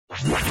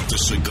The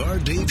Cigar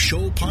Dave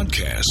Show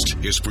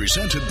podcast is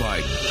presented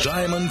by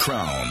Diamond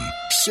Crown.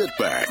 Sit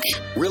back,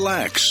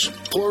 relax,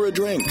 pour a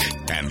drink,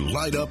 and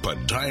light up a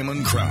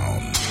Diamond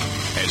Crown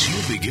as you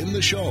begin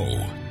the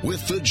show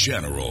with the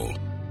General,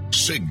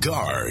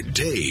 Cigar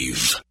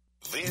Dave.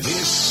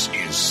 This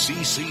is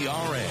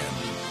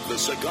CCRN, the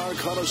Cigar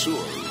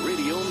Connoisseur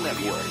Radio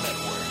Network.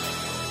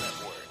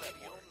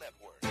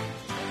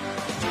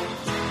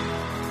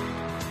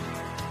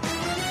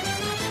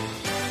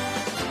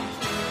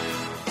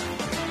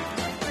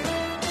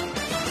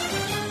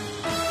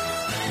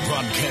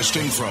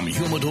 Broadcasting from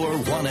Humidor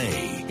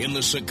 1A in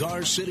the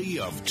cigar city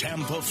of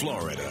Tampa,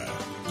 Florida,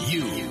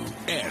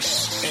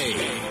 USA.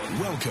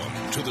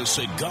 Welcome to the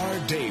Cigar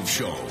Dave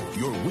Show,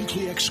 your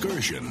weekly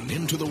excursion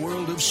into the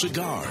world of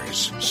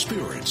cigars,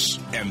 spirits,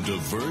 and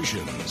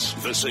diversions.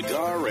 The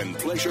cigar and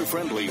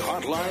pleasure-friendly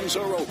hotlines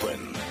are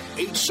open.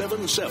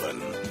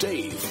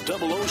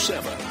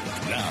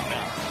 877-DAVE-007. Now,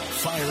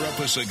 fire up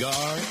a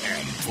cigar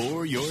and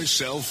pour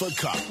yourself a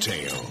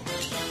cocktail.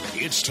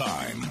 It's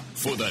time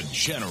for the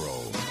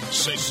General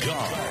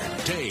Cigar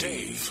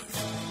Dave.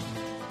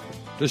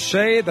 To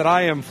say that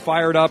I am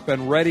fired up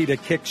and ready to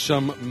kick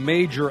some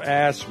major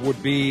ass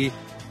would be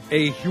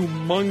a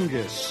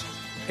humongous,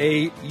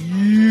 a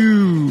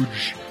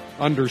huge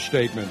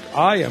understatement.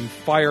 I am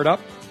fired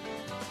up.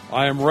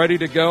 I am ready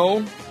to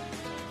go.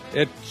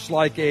 It's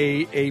like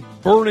a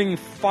burning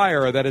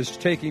fire that is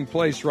taking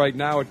place right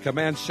now at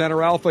Command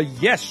Center Alpha.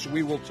 Yes,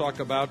 we will talk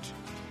about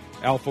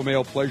Alpha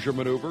Male Pleasure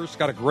Maneuvers.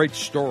 Got a great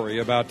story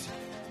about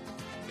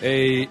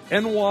a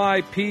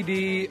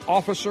NYPD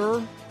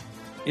officer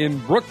in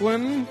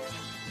Brooklyn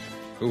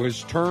who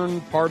has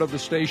turned part of the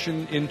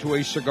station into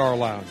a cigar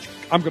lounge.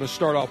 I'm going to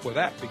start off with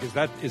that because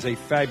that is a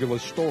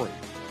fabulous story.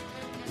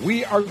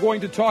 We are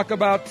going to talk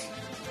about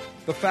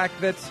the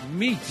fact that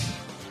meat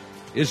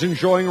is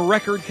enjoying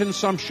record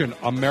consumption.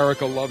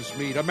 America loves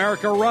meat.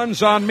 America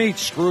runs on meat.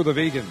 Screw the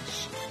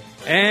vegans.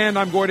 And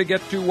I'm going to get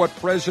to what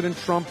President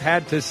Trump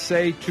had to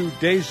say 2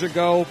 days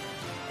ago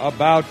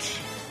about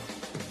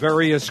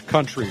various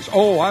countries.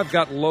 Oh, I've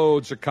got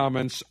loads of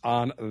comments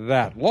on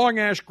that. Long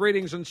Ash,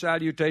 greetings and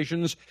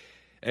salutations.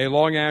 A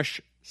Long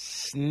Ash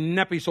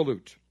snappy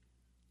salute.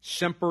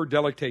 Semper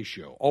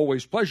delectatio.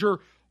 Always pleasure.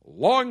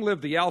 Long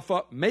live the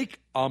Alpha. Make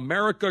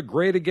America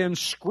great again.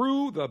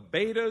 Screw the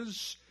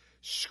betas.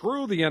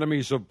 Screw the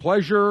enemies of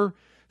pleasure.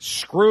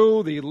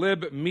 Screw the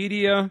lib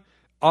media.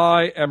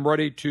 I am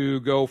ready to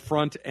go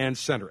front and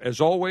center.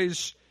 As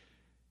always,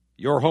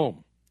 your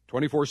home.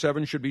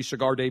 24/7 should be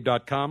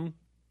CigarDave.com.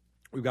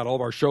 We've got all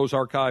of our shows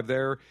archived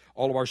there,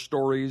 all of our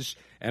stories.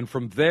 And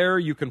from there,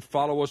 you can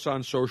follow us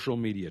on social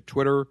media.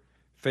 Twitter,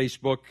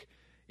 Facebook,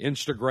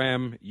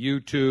 Instagram,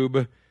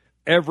 YouTube,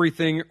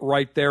 everything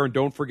right there. And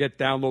don't forget,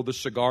 download the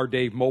Cigar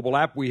Dave mobile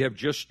app. We have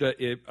just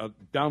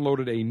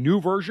downloaded a new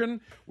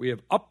version. We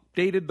have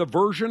updated the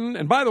version.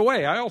 And by the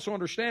way, I also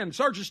understand,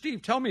 Sergeant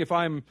Steve, tell me if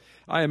I am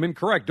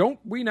incorrect. Don't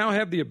we now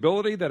have the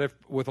ability that if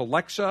with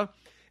Alexa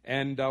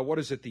and what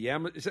is it?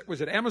 Was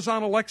it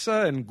Amazon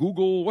Alexa and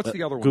Google? What's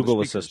the other one? Google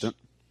Assistant.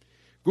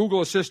 Google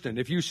Assistant.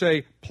 If you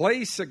say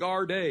play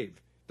Cigar Dave,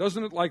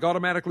 doesn't it like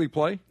automatically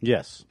play?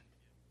 Yes,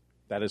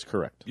 that is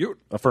correct.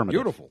 Affirmative.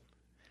 Beautiful.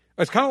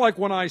 It's kind of like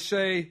when I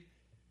say,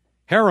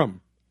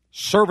 Harem,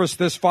 service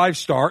this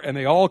 5-star, and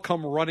they all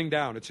come running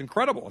down. It's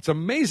incredible. It's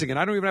amazing, and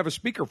I don't even have a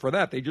speaker for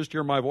that. They just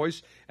hear my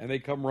voice, and they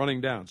come running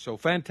down. So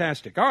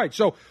fantastic. All right,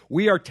 so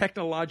we are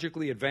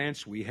technologically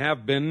advanced. We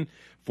have been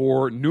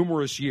for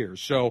numerous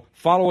years. So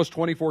follow us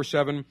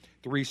 24/7,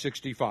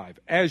 365.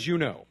 As you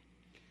know,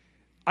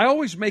 I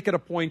always make it a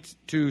point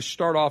to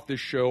start off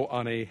this show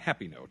on a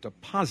happy note, a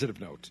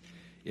positive note.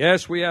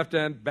 Yes, we have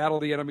to battle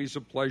the enemies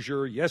of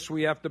pleasure. Yes,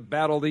 we have to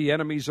battle the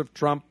enemies of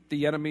Trump,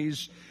 the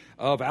enemies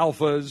of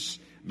alphas.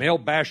 Male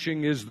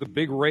bashing is the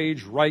big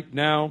rage right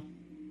now.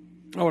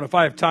 Oh, and if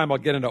I have time, I'll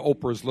get into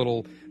Oprah's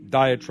little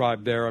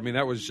diatribe there. I mean,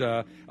 that was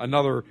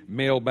another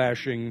male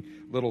bashing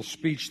little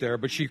speech there.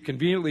 But she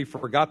conveniently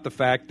forgot the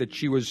fact that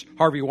she was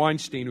Harvey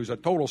Weinstein, who's a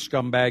total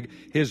scumbag,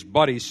 his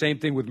buddy. Same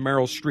thing with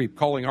Meryl Streep,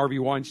 calling Harvey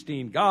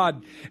Weinstein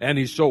God, and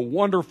he's so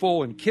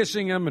wonderful, and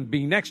kissing him and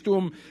being next to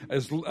him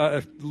as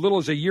little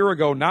as a year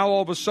ago. Now,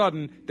 all of a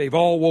sudden, they've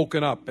all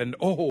woken up. And,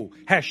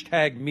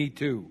 hashtag me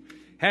too.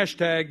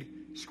 Hashtag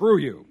screw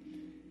you.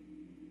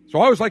 So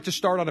I always like to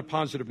start on a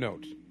positive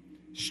note.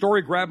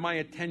 Story grabbed my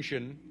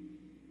attention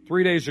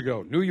 3 days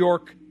ago. New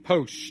York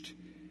Post.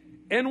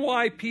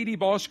 NYPD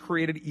boss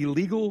created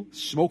illegal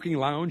smoking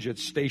lounge at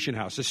Station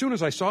House. As soon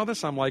as I saw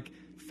this, I'm like,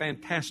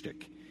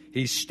 fantastic.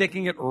 He's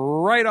sticking it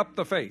right up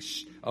the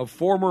face of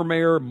former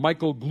Mayor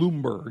Michael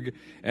Bloomberg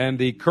and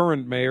the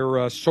current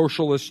mayor,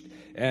 socialist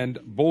and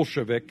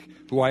Bolshevik,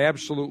 who I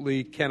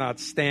absolutely cannot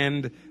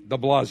stand, de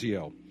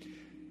Blasio.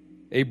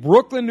 A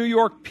Brooklyn, New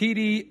York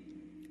PD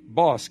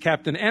boss,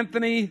 Captain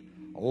Anthony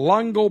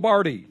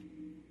Longobardi,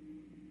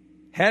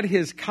 had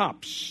his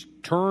cops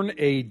turn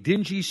a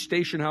dingy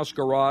station house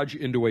garage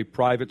into a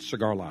private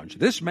cigar lounge.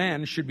 This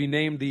man should be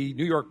named the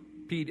New York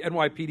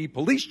NYPD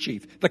police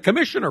chief, the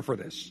commissioner for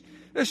this.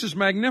 This is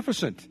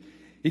magnificent.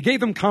 He gave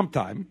them comp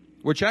time.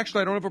 which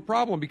actually I don't have a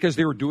problem because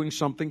they were doing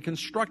something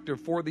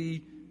constructive for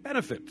the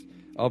benefit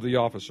of the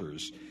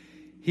officers.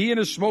 He and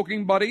his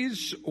smoking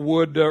buddies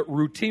would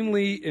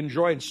routinely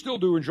enjoy and still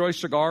do enjoy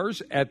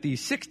cigars at the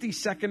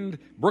 62nd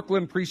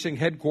Brooklyn Precinct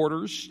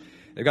headquarters.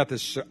 They've got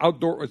this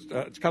outdoor,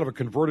 it's kind of a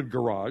converted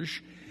garage.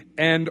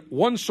 And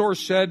one source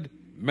said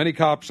many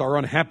cops are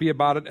unhappy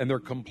about it and they're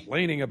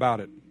complaining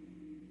about it.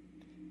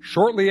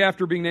 Shortly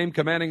after being named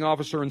commanding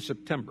officer in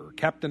September,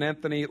 Captain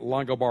Anthony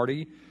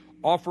Longobardi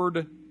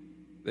offered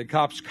the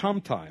cops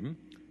comp time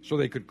so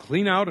they could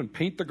clean out and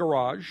paint the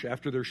garage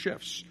after their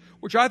shifts,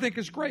 which I think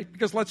is great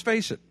because let's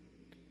face it,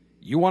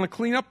 you want to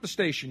clean up the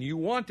station. You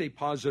want a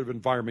positive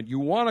environment. You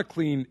want a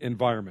clean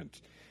environment.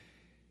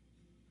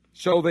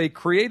 So they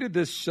created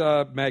this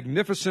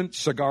magnificent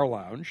cigar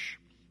lounge.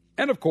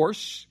 And, of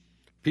course,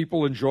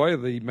 people enjoy,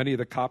 many of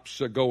the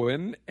cops go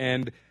in,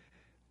 and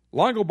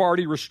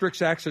Longobardi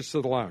restricts access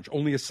to the lounge.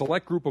 Only a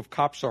select group of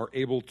cops are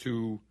able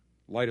to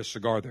light a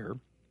cigar there,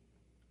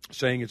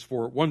 saying it's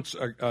for, one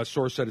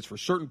source said it's for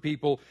certain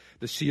people,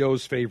 the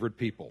CO's favorite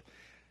people.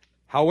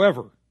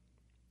 However,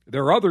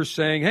 there are others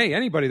saying, hey,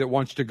 anybody that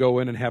wants to go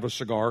in and have a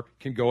cigar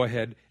can go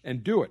ahead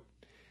and do it.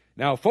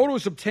 Now,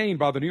 photos obtained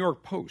by the New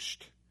York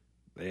Post,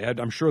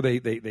 I'm sure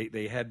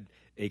they had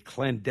a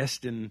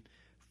clandestine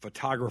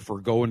photographer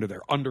go into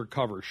their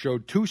undercover,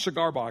 showed 2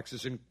 cigar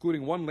boxes,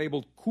 including one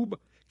labeled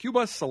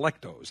Cuba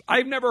Selectos.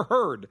 I've never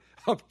heard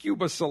of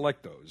Cuba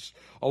Selectos,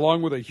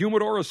 along with a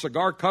humidor, a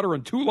cigar cutter,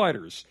 and 2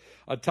 lighters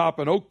atop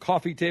an oak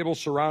coffee table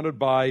surrounded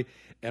by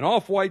an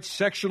off-white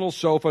sectional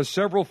sofa,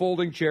 several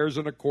folding chairs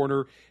in a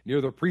corner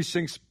near the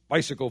precinct's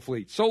bicycle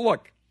fleet. So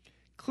look,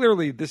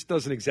 clearly this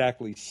doesn't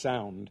exactly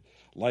sound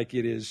like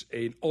it is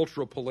an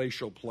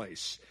ultra-palatial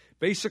place.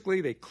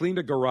 Basically, they cleaned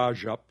a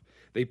garage up.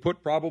 They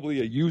put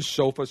probably a used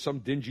sofa, some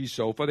dingy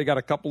sofa. They got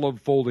a couple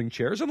of folding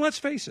chairs. And let's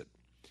face it,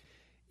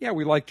 yeah,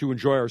 we like to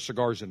enjoy our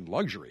cigars in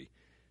luxury.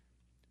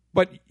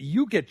 But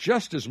you get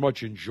just as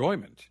much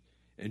enjoyment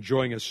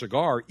enjoying a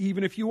cigar,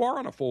 even if you are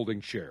on a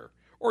folding chair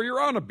or you're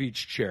on a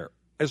beach chair,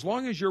 as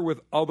long as you're with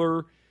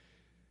other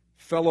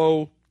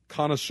fellow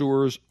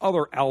connoisseurs,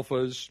 other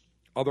alphas,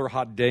 other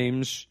hot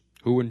dames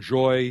who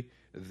enjoy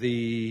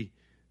the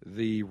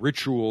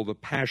ritual, the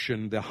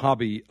passion, the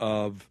hobby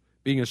of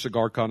being a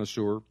cigar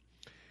connoisseur,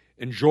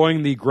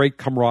 enjoying the great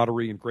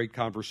camaraderie and great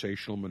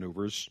conversational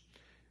maneuvers.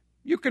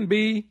 You can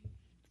be,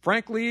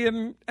 frankly,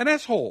 an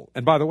asshole.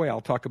 And by the way,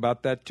 I'll talk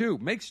about that too.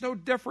 Makes no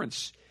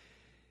difference.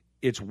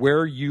 It's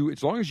where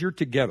as long as you're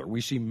together. We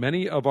see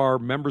many of our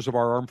members of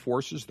our armed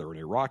forces, they're in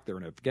Iraq, they're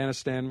in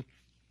Afghanistan,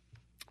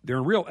 they're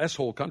in real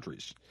S-hole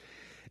countries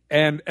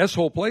and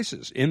S-hole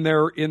places in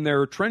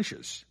their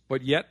trenches,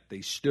 but yet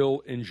they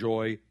still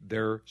enjoy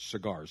their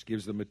cigars.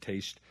 Gives them a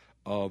taste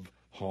of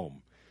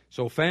home.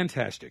 So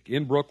fantastic.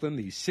 In Brooklyn,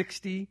 the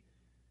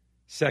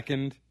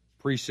 62nd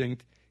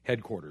Precinct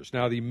headquarters.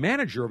 Now, the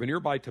manager of a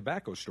nearby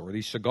tobacco store,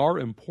 the Cigar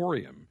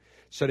Emporium,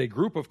 said a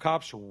group of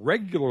cops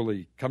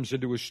regularly comes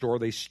into his store.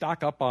 They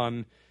stock up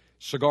on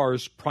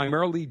cigars,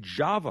 primarily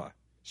Java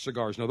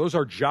cigars. Now, those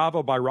are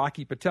Java by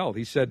Rocky Patel.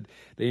 He said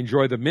they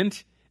enjoy the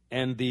mint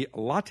and the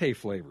latte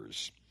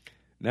flavors.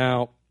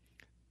 Now,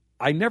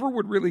 I never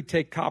would really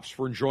take cops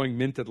for enjoying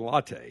mint and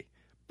latte,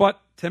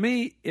 but to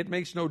me, it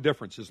makes no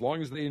difference. As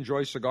long as they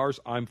enjoy cigars,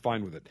 I'm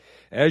fine with it.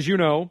 As you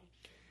know,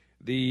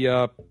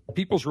 the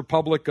People's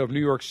Republic of New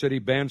York City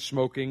banned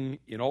smoking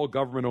in all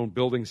government-owned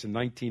buildings in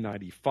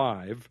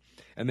 1995,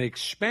 and they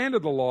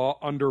expanded the law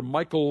under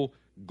Michael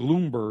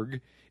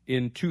Bloomberg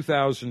in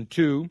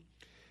 2002,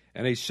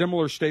 and a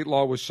similar state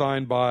law was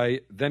signed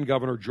by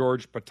then-Governor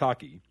George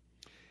Pataki,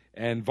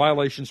 and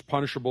violations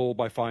punishable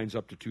by fines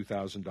up to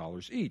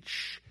 $2,000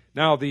 each.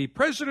 Now, the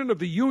president of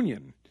the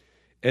union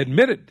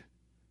admitted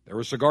there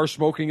was cigar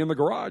smoking in the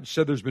garage,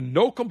 said there's been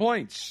no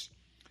complaints.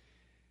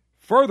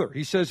 Further,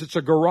 he says it's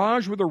a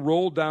garage with a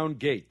roll-down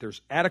gate.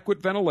 There's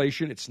adequate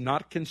ventilation. It's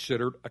not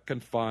considered a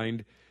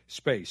confined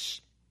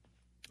space.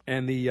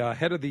 And the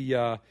head of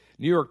the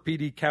New York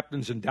PD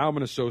Captains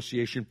Endowment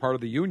Association, part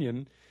of the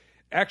union,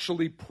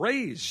 actually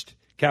praised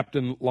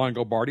Captain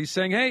Longobardi,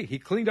 saying, hey, he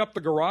cleaned up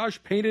the garage,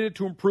 painted it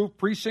to improve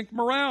precinct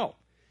morale.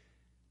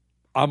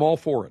 I'm all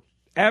for it.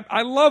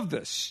 I love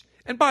this.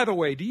 And by the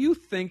way, do you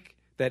think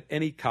that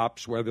any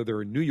cops, whether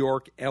they're in New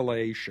York,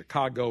 L.A.,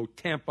 Chicago,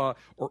 Tampa,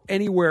 or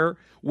anywhere,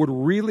 would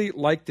really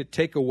like to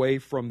take away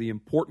from the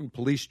important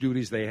police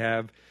duties they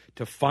have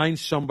to find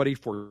somebody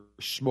for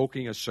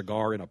smoking a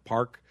cigar in a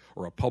park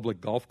or a public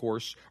golf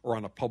course or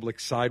on a public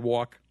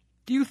sidewalk?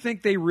 Do you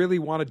think they really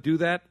want to do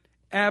that?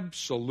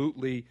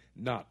 Absolutely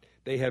not.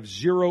 They have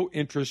zero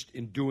interest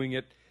in doing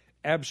it.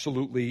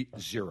 Absolutely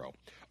zero.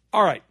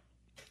 All right.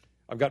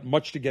 I've got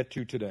much to get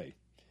to today.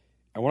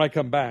 And when I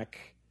come back,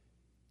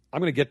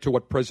 I'm going to get to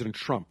what President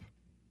Trump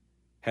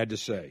had to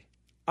say.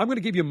 I'm going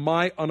to give you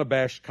my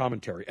unabashed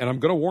commentary. And I'm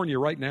going to warn you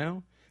right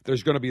now,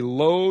 there's going to be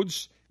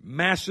loads,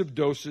 massive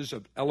doses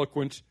of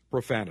eloquent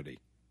profanity.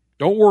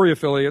 Don't worry,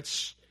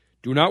 affiliates.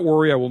 Do not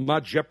worry. I will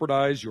not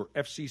jeopardize your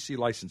FCC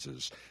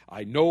licenses.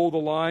 I know the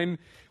line.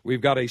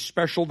 We've got a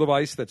special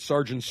device that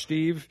Sergeant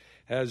Steve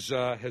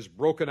has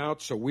broken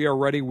out, so we are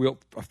ready.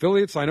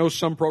 Affiliates, I know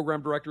some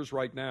program directors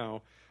right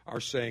now are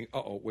saying,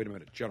 wait a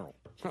minute, General.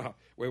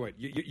 wait,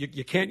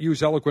 you can't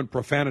use eloquent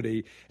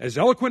profanity. As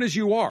eloquent as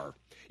you are,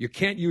 you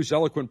can't use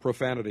eloquent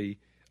profanity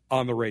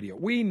on the radio.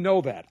 We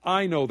know that.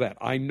 I know that.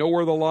 I know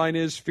where the line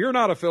is. Fear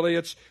not,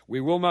 affiliates. We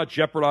will not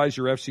jeopardize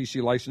your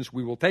FCC license.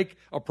 We will take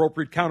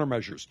appropriate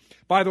countermeasures.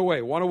 By the way,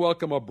 I want to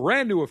welcome a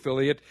brand new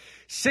affiliate,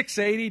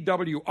 680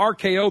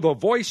 WRKO, the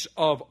voice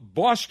of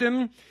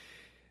Boston,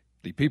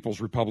 the People's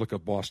Republic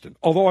of Boston.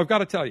 Although I've got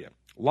to tell you,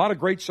 a lot of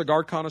great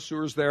cigar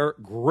connoisseurs there,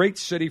 great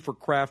city for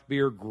craft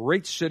beer,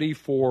 great city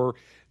for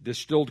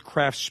distilled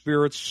craft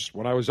spirits.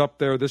 When I was up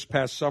there this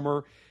past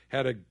summer,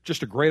 had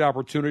just a great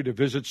opportunity to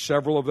visit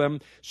several of them.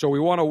 So we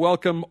want to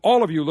welcome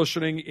all of you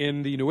listening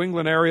in the New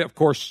England area. Of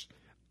course,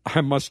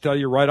 I must tell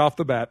you right off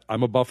the bat,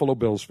 I'm a Buffalo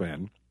Bills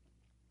fan.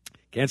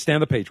 Can't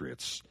stand the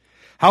Patriots.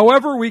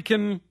 However, we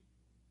can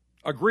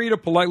agree to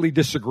politely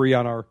disagree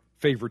on our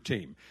favorite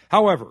team.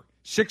 However,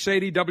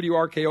 680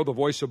 WRKO, the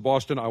voice of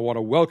Boston, I want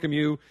to welcome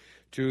you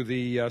to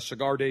the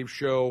Cigar Dave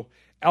Show,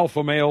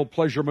 Alpha Male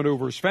Pleasure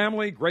Maneuvers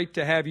family. Great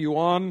to have you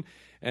on.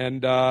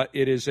 And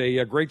it is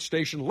a great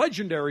station,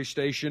 legendary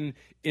station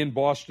in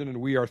Boston,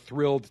 and we are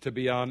thrilled to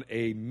be on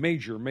a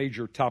major,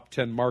 major top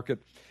 10 market.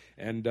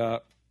 And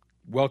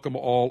welcome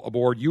all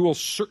aboard. You will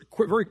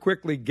very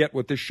quickly get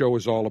what this show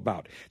is all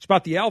about. It's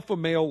about the alpha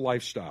male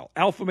lifestyle,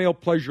 alpha male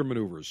pleasure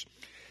maneuvers,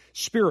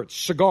 spirits,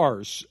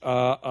 cigars,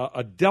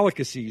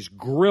 delicacies,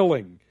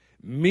 grilling,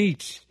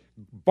 meat,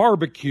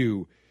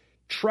 barbecue,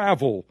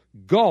 travel,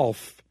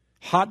 golf,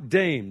 hot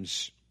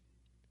dames.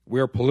 We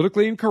are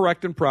politically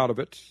incorrect and proud of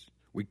it.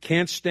 We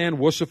can't stand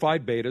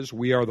wussified betas.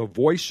 We are the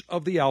voice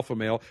of the alpha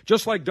male.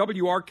 Just like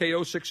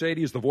WRKO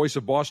 680 is the voice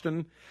of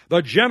Boston,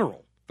 the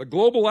general, the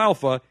global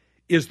alpha,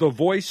 is the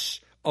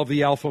voice of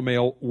the alpha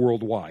male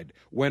worldwide.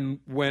 When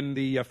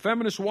the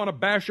feminists want to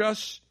bash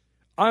us,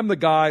 I'm the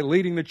guy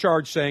leading the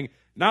charge saying,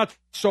 not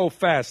so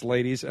fast,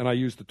 ladies, and I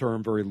use the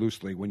term very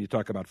loosely when you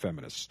talk about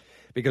feminists.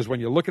 Because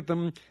when you look at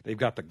them, they've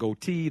got the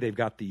goatee, they've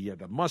got the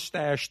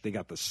mustache, they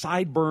got the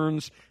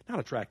sideburns, not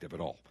attractive at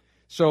all.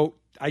 So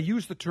I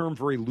use the term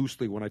very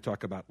loosely when I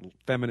talk about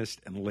feminists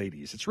and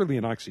ladies. It's really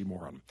an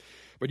oxymoron.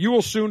 But you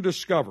will soon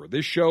discover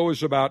this show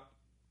is about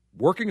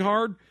working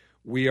hard.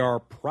 We are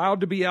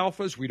proud to be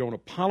alphas. We don't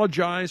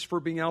apologize for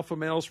being alpha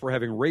males, for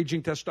having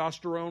raging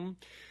testosterone.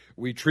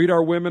 We treat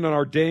our women and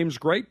our dames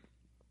great.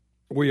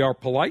 We are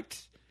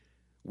polite.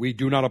 We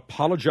do not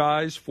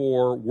apologize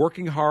for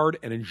working hard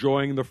and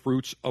enjoying the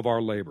fruits of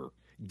our labor.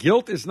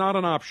 Guilt is not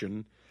an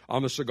option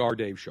on the Cigar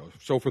Dave Show.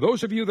 So for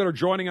those of you that are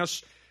joining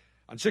us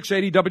on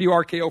 680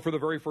 WRKO for the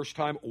very first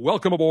time,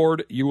 welcome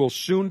aboard. You will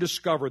soon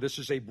discover this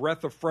is a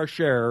breath of fresh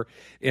air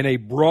in a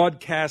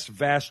broadcast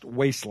vast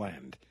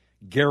wasteland.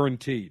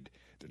 Guaranteed.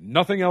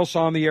 Nothing else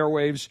on the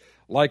airwaves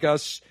like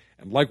us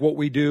and like what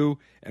we do,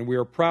 and we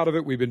are proud of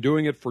it. We've been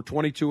doing it for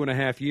 22 and a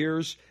half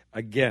years.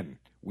 Again,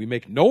 we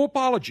make no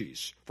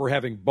apologies for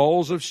having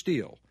balls of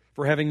steel,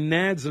 for having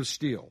nads of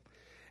steel.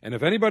 And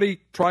if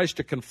anybody tries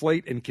to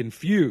conflate and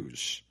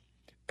confuse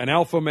an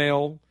alpha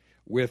male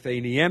with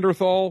a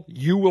Neanderthal,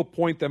 you will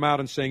point them out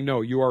and saying,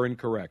 no, you are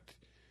incorrect.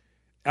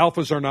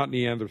 Alphas are not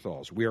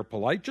Neanderthals. We are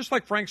polite, just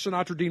like Frank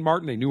Sinatra, Dean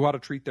Martin. They knew how to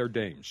treat their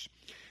dames.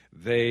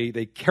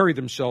 They carry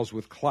themselves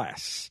with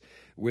class,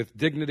 with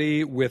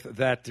dignity, with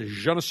that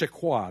je ne sais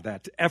quoi,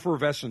 that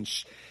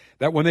effervescence,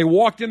 that when they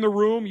walked in the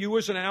room, you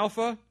as an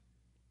alpha,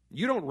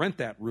 you don't rent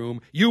that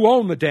room. You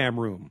own the damn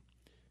room.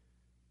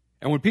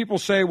 And when people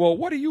say, well,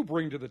 what do you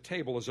bring to the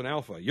table as an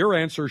alpha? Your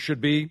answer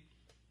should be,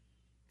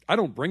 I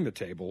don't bring the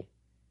table.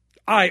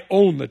 I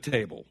own the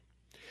table.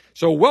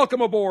 So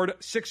welcome aboard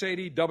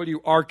 680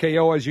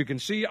 WRKO. As you can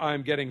see,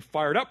 I'm getting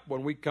fired up.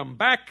 When we come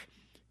back,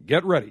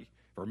 get ready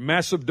for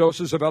massive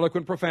doses of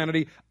eloquent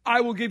profanity.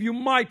 I will give you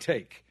my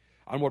take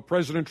on what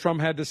President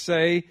Trump had to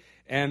say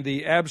and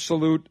the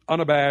absolute,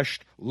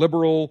 unabashed,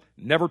 liberal,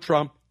 never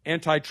Trump,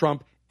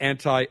 anti-Trump,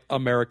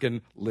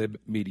 anti-American lib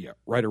media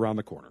right around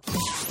the corner.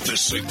 The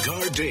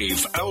Cigar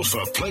Dave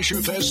Alpha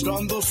Pleasure Fest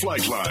on the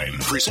Flight Line,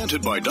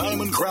 presented by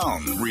Diamond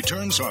Crown,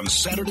 returns on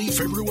Saturday,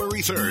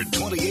 February 3rd,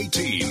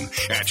 2018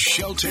 at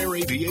Shelter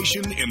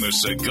Aviation in the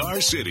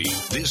Cigar City.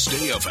 This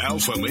day of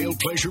alpha male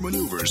pleasure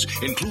maneuvers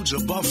includes a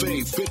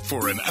buffet fit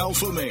for an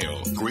alpha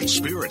male, great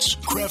spirits,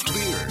 craft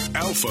beer,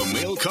 alpha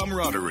male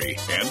camaraderie,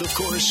 and of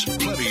course,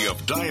 plenty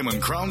of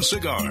Diamond Crown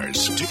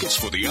cigars. Tickets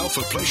for the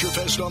Alpha Pleasure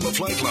Fest on the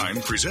Flight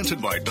Line, presented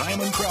by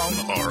Diamond Crown,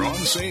 are on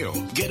sale.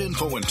 Get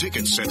info and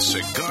tickets at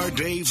CigarDave.com.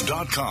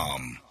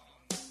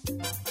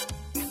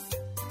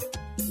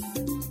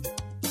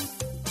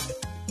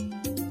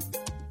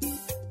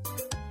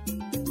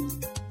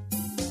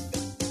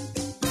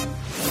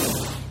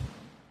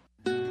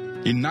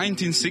 In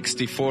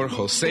 1964,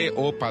 Jose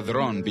O.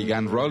 Padron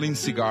began rolling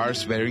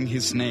cigars bearing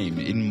his name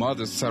in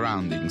modest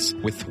surroundings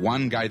with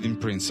one guiding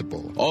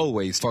principle: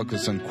 always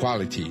focus on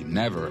quality,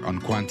 never on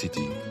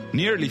quantity.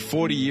 Nearly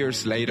 40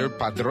 years later,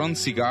 Padron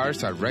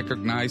cigars are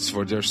recognized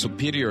for their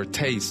superior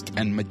taste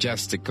and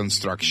majestic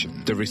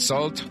construction, the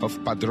result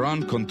of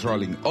Padron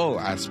controlling all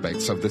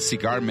aspects of the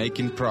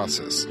cigar-making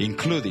process,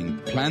 including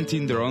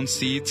planting their own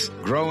seeds,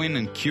 growing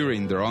and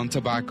curing their own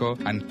tobacco,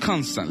 and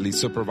constantly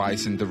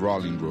supervising the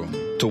rolling room.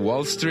 To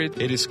Wall Street,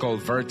 it is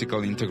called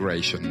vertical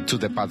integration. To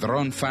the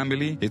Padron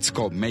family, it's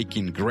called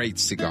making great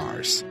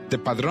cigars. The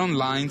Padron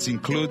lines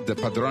include the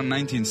Padron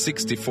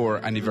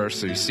 1964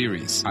 Anniversary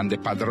Series and the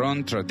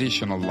Padron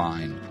Traditional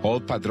line. All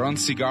Padron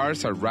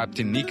cigars are wrapped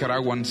in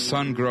Nicaraguan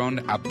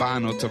sun-grown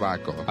Habano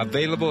tobacco,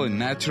 available in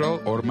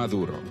natural or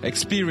Maduro.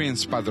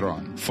 Experience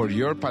Padron. For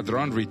your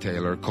Padron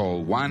retailer,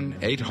 call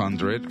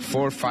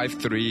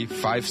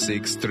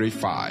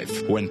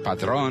 1-800-453-5635. When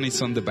Padron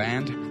is on the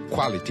band,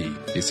 quality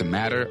is a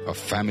matter of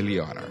family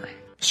honor.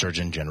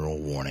 Surgeon General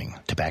warning.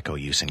 Tobacco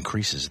use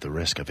increases the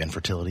risk of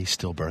infertility,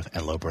 stillbirth,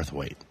 and low birth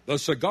weight. The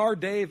Cigar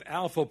Dave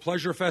Alpha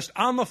Pleasure Fest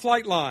on the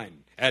Flight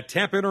Line at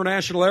Tampa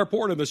International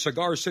Airport in the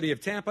cigar city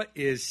of Tampa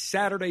is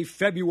Saturday,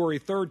 February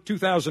 3rd,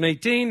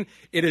 2018.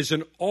 It is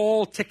an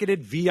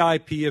all-ticketed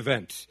VIP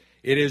event.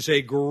 It is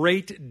a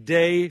great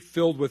day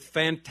filled with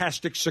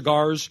fantastic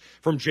cigars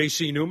from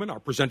J.C. Newman,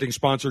 our presenting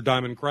sponsor,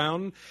 Diamond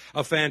Crown,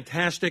 a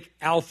fantastic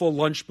Alpha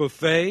lunch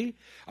buffet,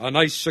 a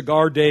nice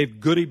Cigar Dave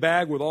goodie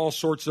bag with all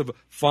sorts of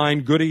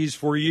fine goodies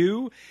for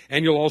you,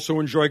 and you'll also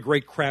enjoy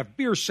great craft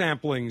beer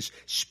samplings,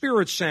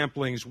 spirit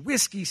samplings,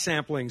 whiskey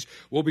samplings.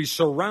 We'll be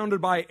surrounded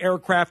by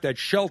aircraft at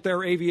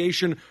Shelter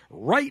Aviation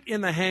right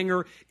in the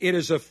hangar. It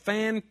is a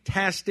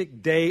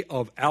fantastic day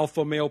of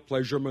alpha male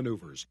pleasure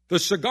maneuvers. The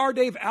Cigar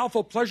Dave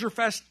Alpha Pleasure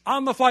Fest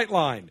on the Flight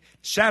Line,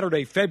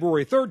 Saturday,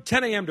 February 3rd,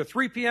 10 a.m. to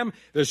 3 p.m.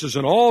 This is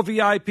an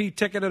all-VIP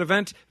ticketed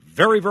event.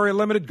 Very, very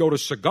limited. Go to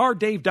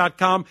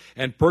CigarDave.com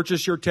and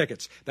purchase your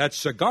tickets. That's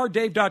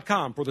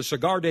CigarDave.com for the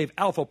Cigar Dave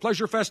Alpha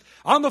Pleasure Fest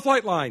on the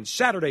Flight Line,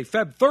 Saturday,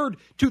 Feb 3rd,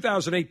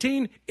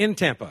 2018 in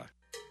Tampa.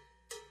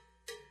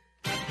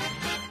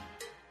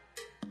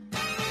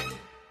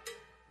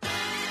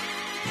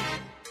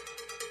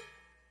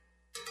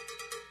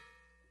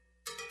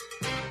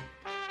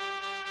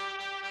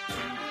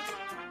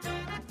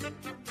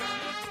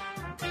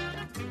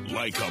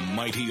 Like a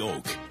mighty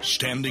oak,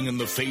 standing in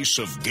the face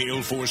of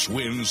gale force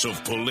winds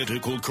of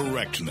political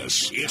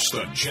correctness, it's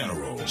the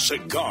General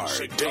Cigar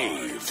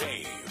Dave.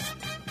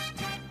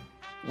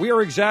 We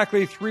are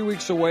exactly 3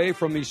 weeks away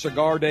from the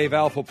Cigar Dave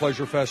Alpha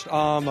Pleasure Fest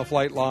on the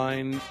Flight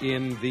Line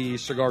in the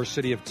cigar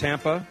city of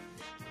Tampa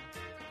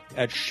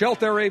at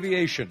Shelter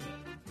Aviation,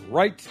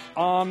 right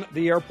on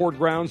the airport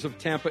grounds of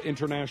Tampa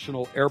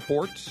International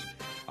Airport.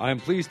 I am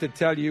pleased to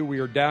tell you we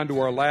are down to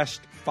our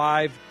last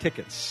 5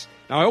 tickets.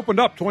 Now, I opened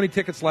up 20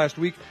 tickets last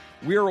week.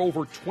 We are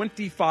over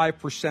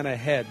 25%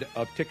 ahead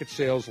of ticket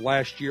sales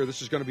last year.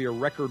 This is going to be a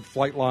record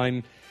Flight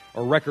Line,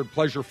 a record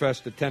Pleasure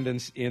Fest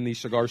attendance in the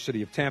cigar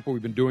city of Tampa.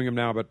 We've been doing them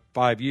now about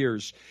 5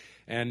 years.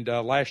 And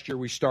last year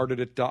we started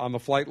it on the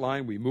Flight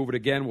Line. We move it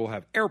again. We'll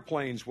have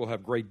airplanes. We'll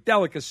have great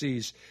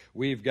delicacies.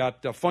 We've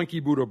got Funky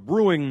Buddha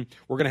Brewing.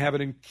 We're going to have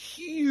a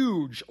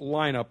huge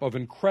lineup of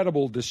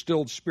incredible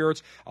distilled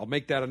spirits. I'll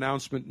make that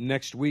announcement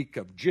next week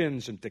of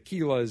gins and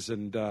tequilas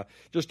and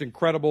just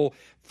incredible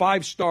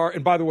 5-star.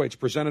 And by the way, it's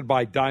presented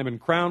by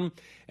Diamond Crown.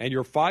 And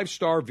your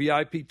 5-star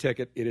VIP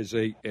ticket, it is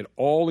an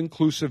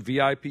all-inclusive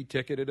VIP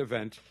ticketed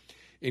event,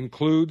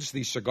 includes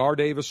the Cigar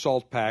Dave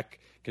Assault Pack,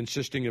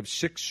 consisting of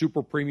 6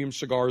 super premium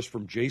cigars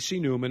from J.C.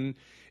 Newman,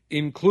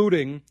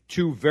 including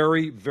 2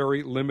 very,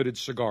 very limited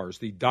cigars.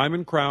 The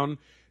Diamond Crown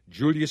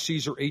Julius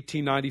Caesar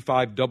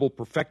 1895 Double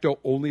Perfecto,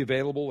 only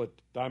available at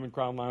Diamond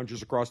Crown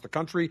lounges across the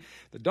country.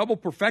 The Double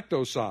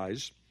Perfecto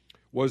size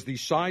was the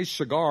size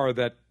cigar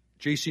that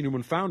J.C.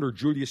 Newman founder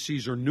Julius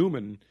Caesar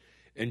Newman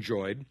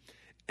enjoyed,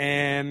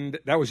 and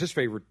that was his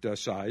favorite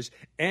size.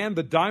 And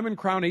the Diamond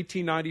Crown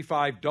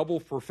 1895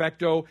 Double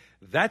Perfecto,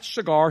 that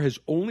cigar has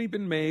only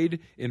been made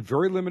in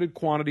very limited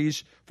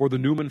quantities for the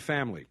Newman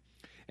family.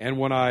 And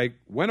when I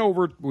went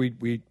over, we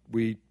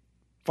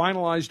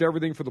finalized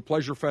everything for the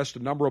Pleasure Fest a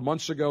number of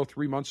months ago,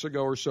 3 months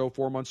ago or so,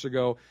 4 months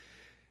ago.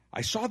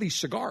 I saw these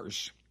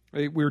cigars.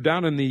 We were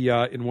down in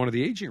in one of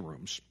the aging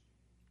rooms,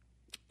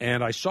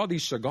 and I saw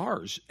these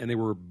cigars, and they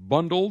were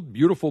bundled,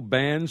 beautiful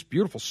bands,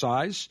 beautiful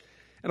size.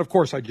 And, of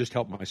course, I just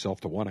helped myself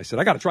to one. I said,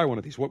 I got to try one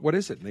of these. What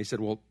is it? And they said,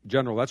 well,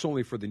 General, that's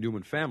only for the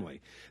Newman family.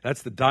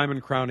 That's the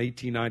Diamond Crown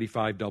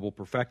 1895 Double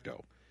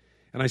Perfecto.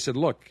 And I said,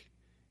 look,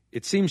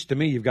 it seems to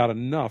me you've got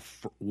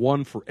enough,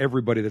 one for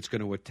everybody that's going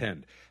to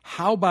attend.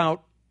 How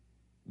about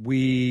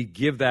we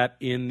give that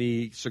in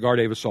the Cigar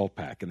Dave Assault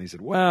Pack? And they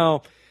said,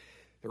 well,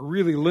 they're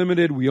really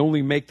limited. We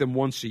only make them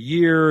once a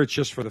year. It's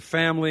just for the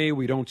family.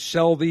 We don't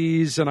sell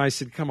these. And I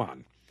said, come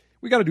on.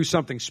 We got to do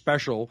something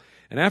special.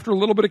 And after a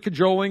little bit of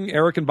cajoling,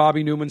 Eric and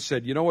Bobby Newman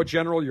said, you know what,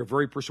 General, you're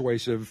very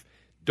persuasive.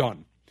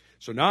 Done.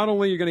 So not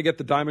only are you going to get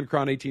the Diamond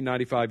Crown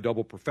 1895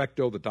 Double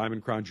Perfecto, the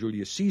Diamond Crown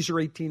Julius Caesar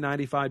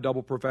 1895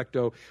 Double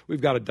Perfecto,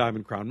 we've got a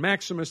Diamond Crown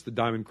Maximus, the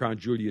Diamond Crown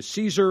Julius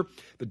Caesar,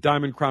 the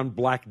Diamond Crown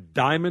Black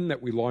Diamond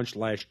that we launched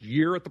last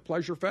year at the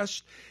Pleasure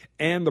Fest,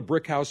 and the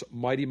Brickhouse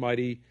Mighty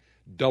Mighty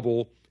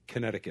Double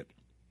Connecticut.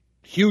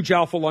 Huge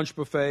Alpha Lunch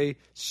Buffet,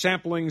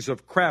 samplings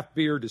of craft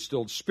beer,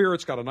 distilled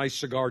spirits, got a nice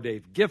Cigar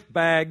Dave gift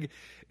bag.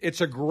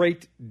 It's a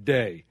great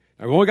day.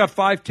 I've only got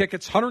 5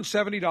 tickets,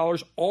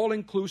 $170, all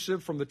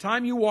inclusive. From the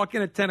time you walk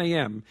in at 10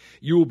 a.m.,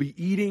 you will be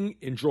eating,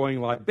 enjoying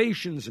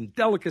libations and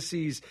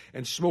delicacies,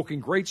 and smoking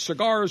great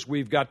cigars.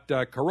 We've got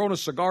Corona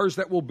cigars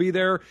that will be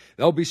there.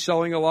 They'll be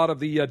selling a lot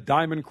of the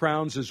Diamond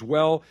Crowns as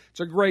well.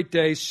 It's a great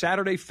day.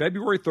 Saturday,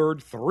 February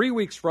 3rd, 3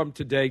 weeks from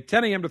today,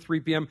 10 a.m. to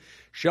 3 p.m.,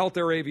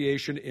 Shelter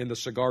Aviation in the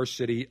Cigar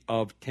City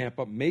of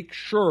Tampa. Make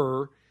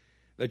sure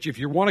that if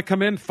you want to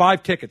come in,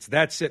 5 tickets.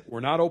 That's it.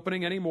 We're not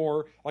opening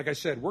anymore. Like I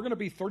said, we're going to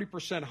be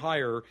 30%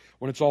 higher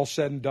when it's all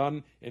said and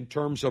done in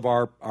terms of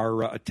our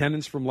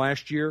attendance from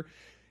last year.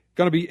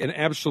 Going to be an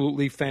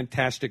absolutely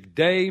fantastic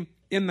day.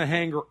 In the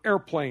hangar,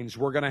 airplanes.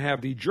 We're going to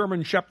have the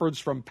German Shepherds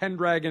from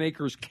Pendragon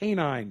Acres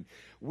Canine.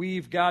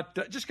 We've got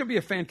just going to be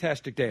a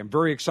fantastic day. I'm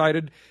very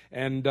excited,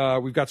 and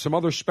we've got some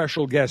other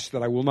special guests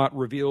that I will not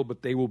reveal,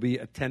 but they will be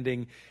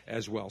attending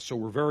as well. So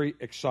we're very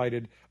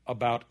excited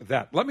about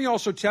that. Let me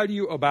also tell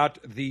you about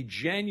the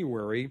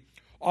January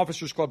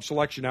Officers Club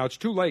selection. Now, it's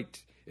too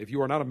late if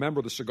you are not a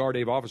member of the Cigar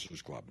Dave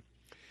Officers Club.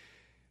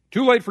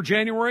 Too late for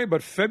January,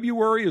 but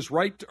February is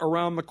right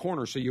around the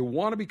corner. So you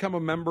want to become a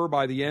member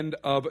by the end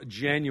of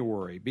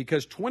January,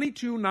 because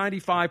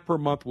 $22.95 per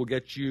month will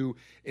get you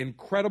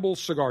incredible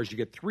cigars. You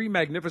get 3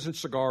 magnificent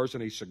cigars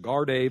and a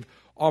Cigar Dave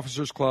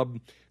Officers Club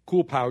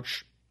cool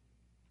pouch.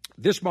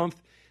 This month,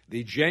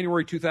 the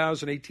January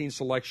 2018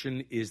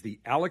 selection is the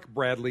Alec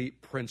Bradley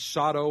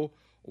Prensado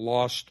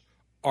Lost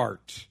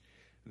Art.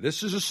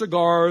 This is a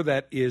cigar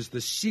that is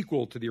the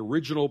sequel to the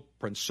original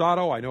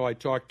Prensado. I know I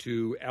talked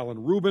to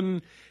Alan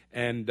Rubin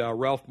and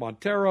Ralph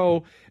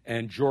Montero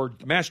and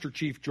Master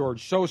Chief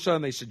George Sosa,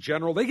 and they said,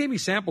 General, they gave me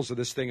samples of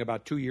this thing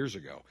about 2 years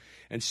ago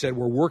and said,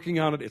 we're working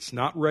on it. It's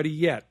not ready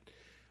yet,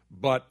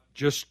 but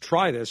just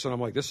try this. And I'm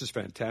like, this is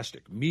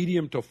fantastic.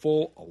 Medium to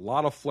full, a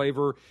lot of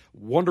flavor,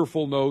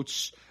 wonderful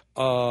notes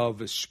of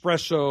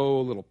espresso,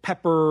 a little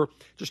pepper,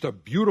 just a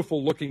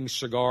beautiful-looking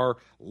cigar.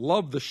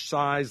 Love the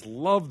size,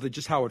 love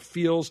just how it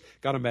feels.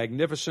 Got a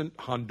magnificent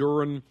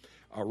Honduran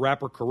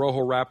wrapper,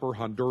 Corojo wrapper,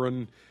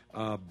 Honduran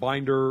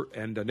binder,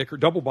 and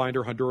double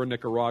binder, Honduran,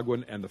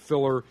 Nicaraguan, and the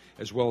filler,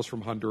 as well as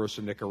from Honduras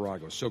and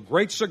Nicaragua. So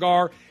great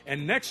cigar.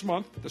 And next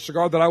month, the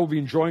cigar that I will be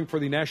enjoying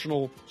for the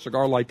National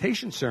Cigar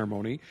Lightation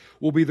Ceremony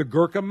will be the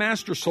Gurkha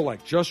Master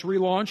Select, just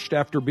relaunched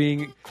after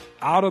being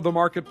out of the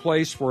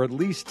marketplace for at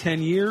least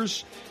 10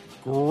 years.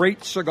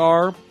 Great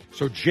cigar.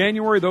 So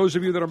January, those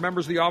of you that are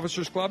members of the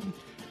Officers Club,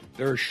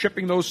 they're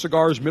shipping those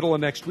cigars middle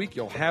of next week.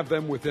 You'll have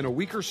them within a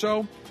week or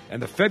so.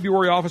 And the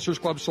February Officers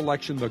Club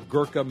selection, the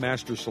Gurkha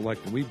Master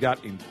Select. And we've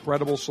got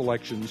incredible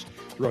selections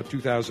throughout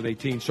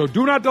 2018. So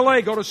do not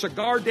delay. Go to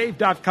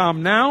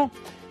CigarDave.com now.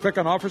 Click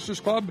on Officers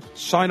Club.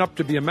 Sign up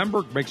to be a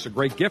member. Makes a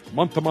great gift.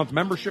 Month-to-month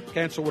membership.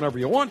 Cancel whenever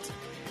you want.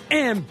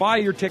 And buy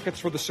your tickets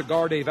for the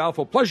Cigar Dave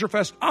Alpha Pleasure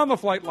Fest on the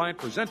Flight Line,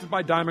 presented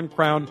by Diamond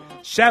Crown,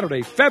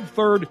 Saturday, Feb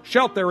 3rd,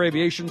 Shelter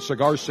Aviation,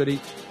 Cigar City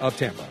of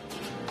Tampa.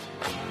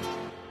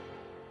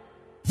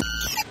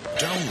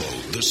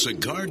 Download the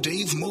Cigar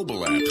Dave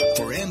mobile app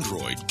for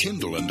Android,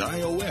 Kindle, and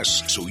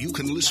iOS so you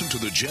can listen to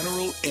the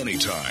General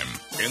anytime,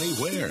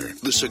 anywhere.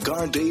 The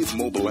Cigar Dave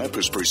mobile app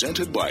is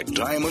presented by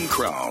Diamond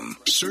Crown.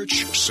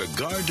 Search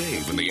Cigar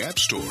Dave in the App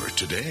Store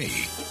today.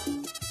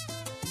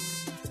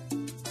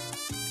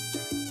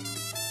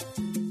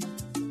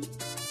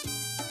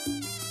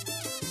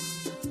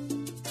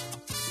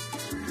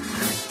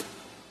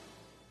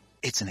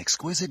 It's an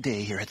exquisite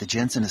day here at the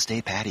Jensen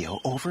Estate patio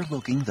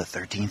overlooking the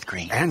 13th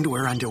green. And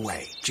we're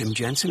underway. Jim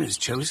Jensen has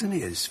chosen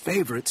his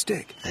favorite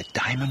stick. The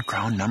Diamond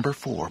Crown No.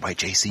 4 by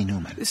J.C.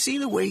 Newman. See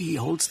the way he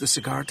holds the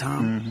cigar,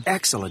 Tom? Mm-hmm.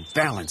 Excellent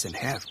balance and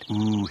heft.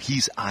 Ooh,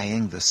 he's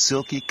eyeing the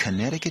silky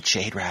Connecticut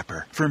shade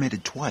wrapper,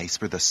 fermented twice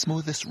for the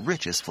smoothest,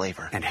 richest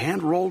flavor. And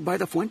hand-rolled by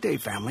the Fuente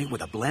family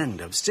with a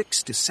blend of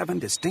 6 to 7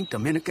 distinct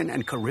Dominican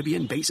and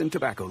Caribbean basin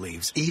tobacco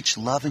leaves. Each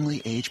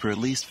lovingly aged for at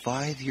least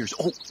 5 years.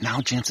 Oh,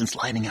 now Jensen's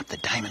lighting up the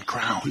Diamond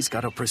Crown. He's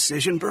got a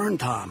precision burn,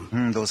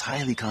 Tom. Those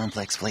highly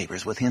complex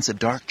flavors with hints of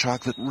dark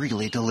chocolate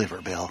really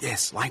deliver, Bill.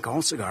 Yes, like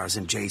all cigars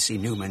in J.C.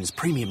 Newman's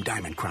premium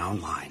Diamond Crown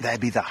line.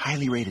 That'd be the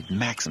highly rated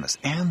Maximus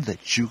and the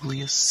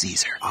Julius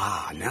Caesar.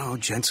 Ah, now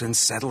Jensen's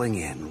settling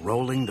in,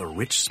 rolling the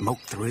rich smoke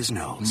through his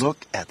nose.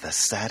 Look at the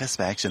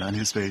satisfaction on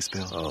his face,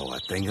 Bill. Oh, a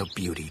thing of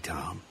beauty,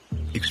 Tom.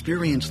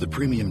 Experience the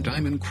premium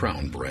Diamond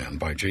Crown brand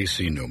by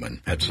J.C.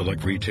 Newman at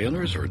select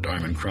retailers or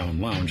Diamond Crown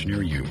Lounge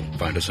near you.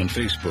 Find us on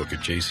Facebook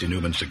at J.C.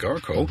 Newman Cigar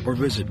Co. or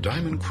visit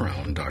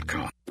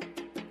diamondcrown.com.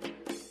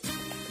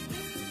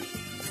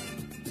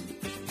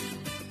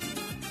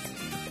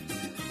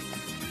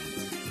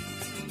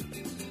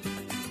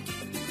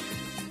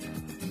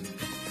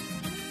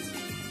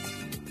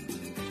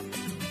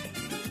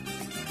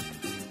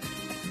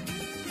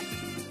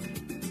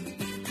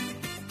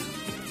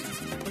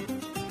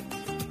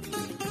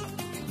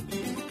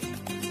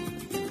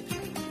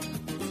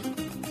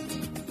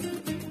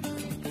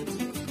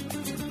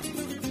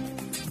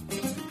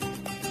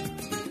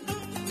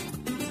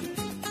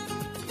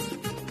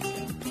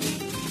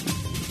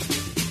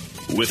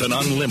 with an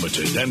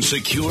unlimited and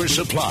secure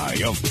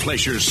supply of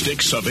pleasure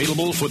sticks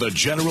available for the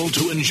general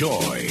to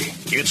enjoy.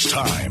 It's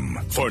time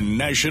for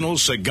National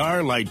Cigar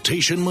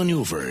Lightation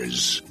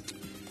Maneuvers.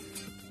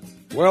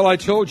 Well, I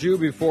told you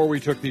before we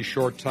took the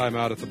short time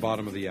out at the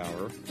bottom of the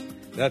hour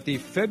that the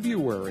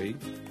February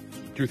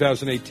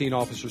 2018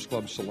 Officers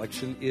Club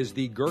selection is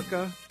the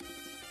Gurkha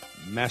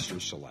Master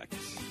Select.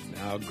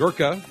 Now,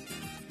 Gurkha,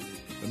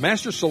 the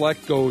Master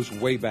Select goes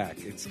way back.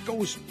 It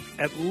goes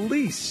at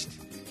least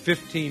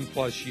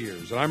 15-plus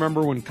years. And I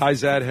remember when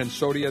Kaizad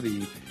Hensodia,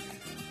 the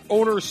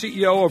owner,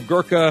 CEO of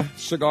Gurkha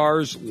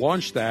Cigars,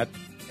 launched that,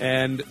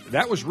 and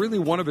that was really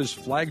one of his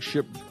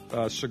flagship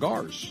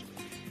cigars.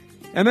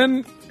 And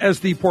then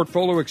as the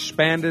portfolio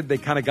expanded, they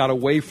kind of got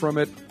away from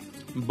it,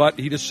 but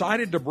he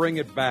decided to bring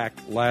it back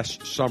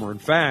last summer. In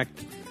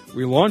fact,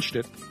 we launched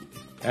it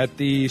at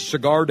the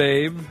Cigar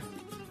Dave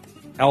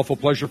Alpha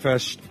Pleasure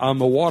Fest on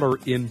the Water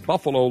in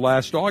Buffalo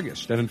last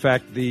August. And in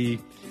fact, the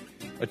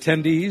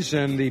attendees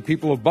and the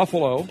people of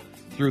Buffalo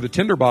through the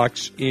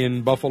Tinderbox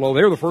in Buffalo,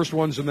 they were the first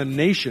ones in the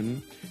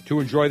nation to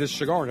enjoy this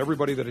cigar. And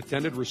everybody that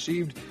attended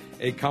received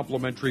a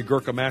complimentary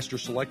Gurkha Master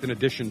Select in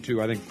addition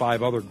to, I think,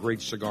 5 other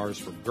great cigars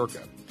from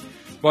Gurkha.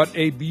 But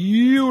a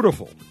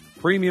beautiful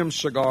premium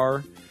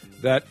cigar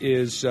that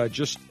is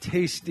just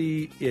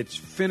tasty. Its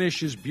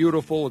finish is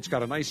beautiful. It's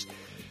got a nice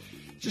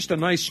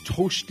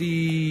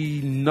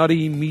toasty,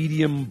 nutty,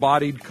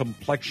 medium-bodied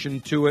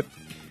complexion to it.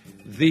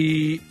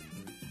 The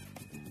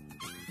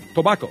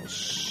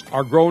tobaccos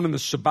are grown in the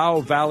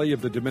Cibao Valley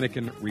of the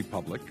Dominican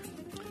Republic.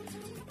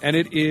 And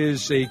it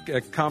is a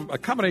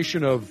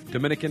combination of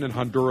Dominican and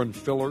Honduran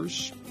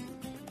fillers.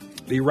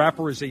 The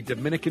wrapper is a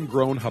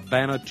Dominican-grown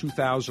Habana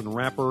 2000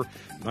 wrapper.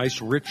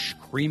 Nice, rich,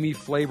 creamy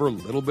flavor, a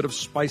little bit of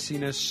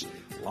spiciness,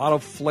 a lot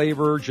of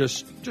flavor,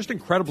 just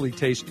incredibly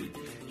tasty.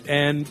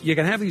 And you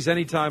can have these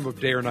any time of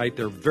day or night.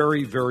 They're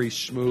very, very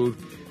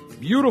smooth,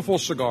 beautiful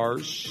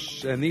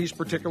cigars. And these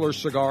particular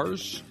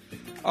cigars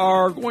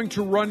are going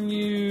to run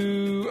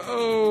you,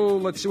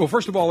 let's see. Well,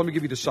 first of all, let me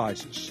give you the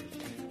sizes.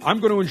 I'm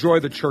going to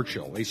enjoy the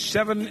Churchill, a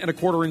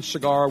 7.25-inch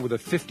cigar with a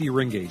 50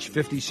 ring gauge,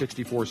 50,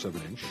 64,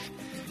 7-inch.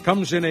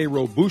 Comes in a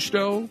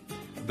Robusto,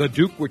 the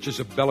Duke, which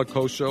is a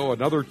Bellicoso,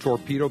 another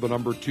Torpedo, the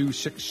number 2,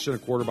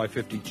 6.25 by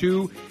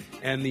 52,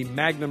 and the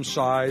Magnum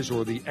size,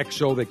 or the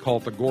XO, they call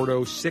it the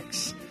Gordo,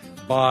 6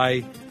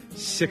 by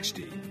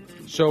 60.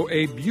 So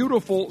a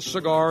beautiful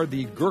cigar,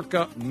 the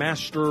Gurkha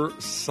Master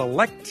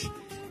Select.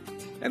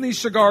 And these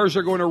cigars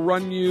are going to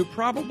run you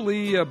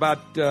probably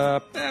about, they're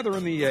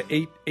in the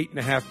 $8,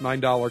 $8.50,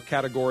 $9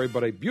 category,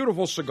 but a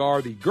beautiful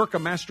cigar, the Gurkha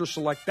Master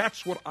Select.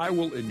 That's what I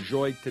will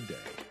enjoy today.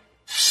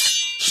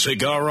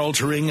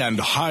 Cigar-altering and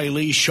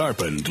highly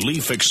sharpened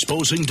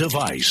leaf-exposing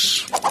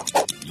device.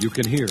 You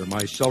can hear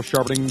my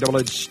self-sharpening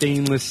double-edged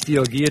stainless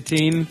steel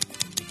guillotine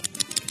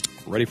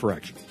ready for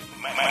action.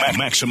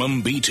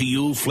 Maximum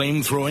BTU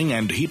flame-throwing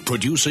and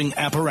heat-producing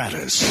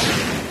apparatus.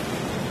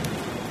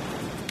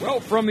 Well,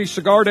 from the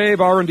Cigar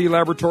Dave R&D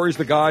Laboratories,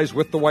 the guys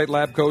with the white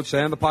lab coats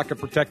and the pocket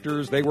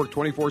protectors, they work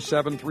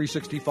 24/7,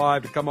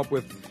 365 to come up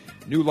with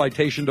new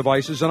lightation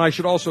devices. And I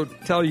should also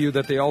tell you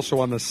that they also,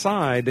 on the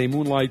side, they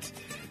moonlight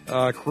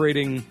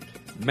creating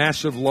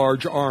massive,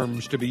 large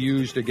arms to be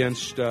used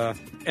against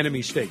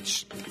enemy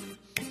states.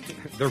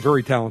 They're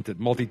very talented,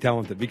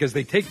 multi-talented, because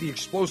they take the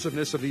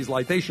explosiveness of these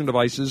lightation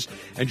devices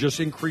and just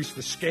increase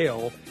the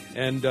scale.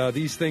 And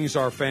these things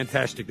are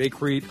fantastic. They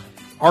create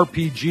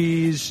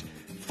RPGs,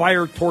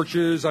 fire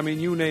torches, I mean,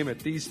 you name it.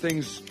 These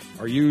things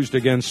are used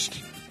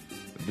against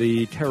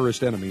the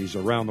terrorist enemies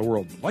around the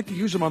world. I'd like to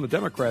use them on the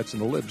Democrats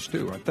and the libs,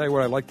 too. I tell you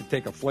what, I'd like to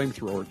take a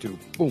flamethrower or two.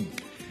 Boom.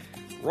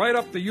 Right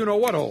up the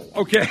you-know-what hole.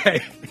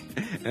 Okay.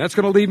 And that's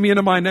going to lead me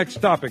into my next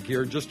topic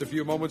here in just a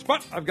few moments.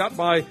 But I've got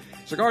my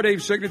Cigar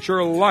Dave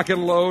signature lock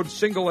and load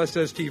single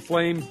SST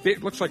flame.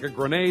 It looks like a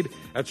grenade.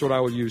 That's what I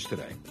will use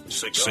today.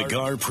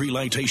 Cigar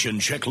pre-lightation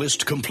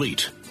checklist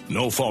complete.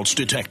 No faults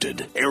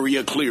detected.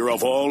 Area clear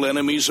of all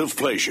enemies of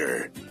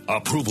pleasure.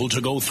 Approval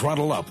to go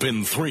throttle up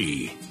in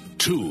 3,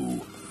 2,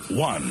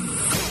 1.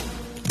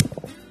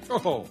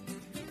 Oh,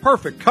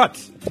 perfect cut.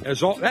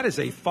 That is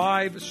a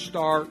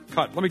 5-star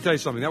cut. Let me tell you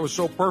something. That was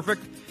so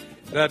perfect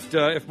that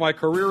if my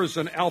career as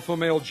an alpha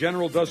male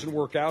general doesn't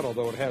work out,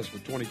 although it has for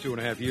 22 and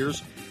a half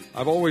years,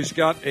 I've always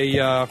got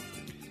a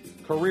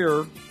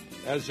career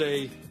as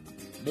a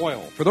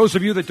moil. For those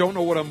of you that don't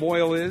know what a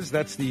moil is,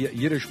 that's the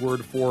Yiddish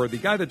word for the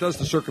guy that does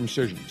the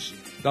circumcisions,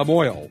 the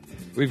moil.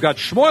 We've got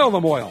Shmuel the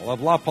Moil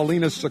of La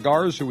Palina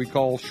Cigars, who we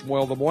call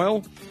Shmuel the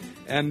Moil,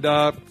 and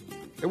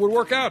it would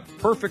work out.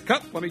 Perfect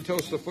cut. Let me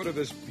toast the foot of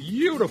this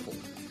beautiful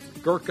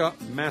Gurkha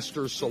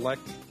Master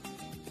Select.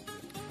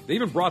 They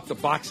even brought the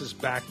boxes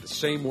back the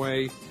same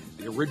way,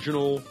 the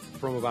original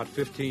from about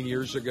 15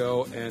 years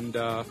ago, and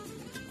I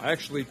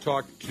actually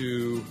talked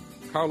to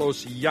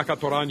Carlos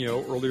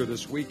Yacatorano earlier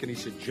this week, and he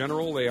said,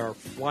 General, they are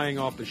flying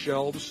off the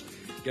shelves,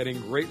 getting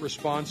great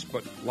response,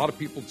 but a lot of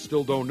people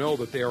still don't know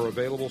that they are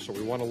available, so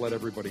we want to let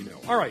everybody know.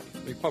 All right,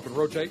 let me puff and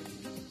rotate.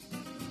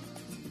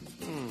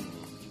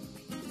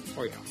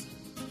 Oh, yeah.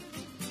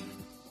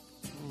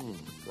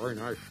 Very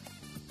nice.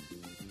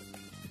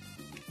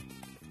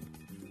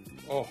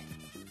 Oh,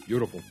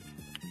 beautiful.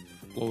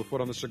 Blow the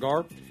foot on the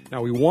cigar.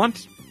 Now, we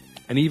want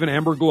an even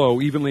amber glow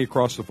evenly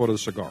across the foot of the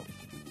cigar.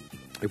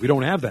 If we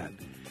don't have that,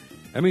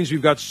 that means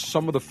we've got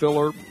some of the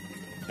filler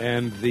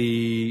and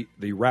the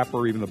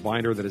wrapper, even the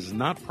binder, that is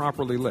not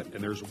properly lit.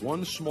 And there's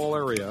one small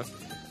area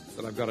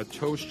that I've got to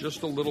toast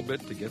just a little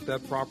bit to get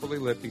that properly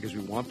lit because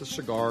we want the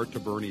cigar to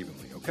burn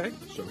evenly, okay?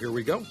 So here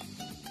we go.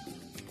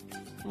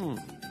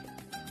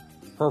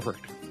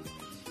 Perfect.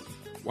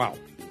 Wow.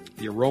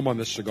 The aroma on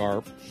this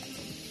cigar.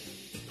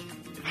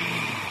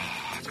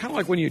 It's kind of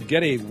like when you'd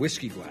get a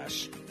whiskey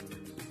glass,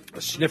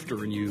 a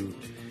snifter, and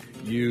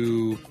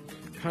you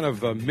kind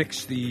of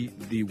mix the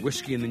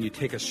whiskey and then you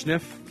take a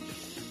sniff.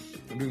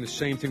 I'm doing the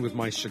same thing with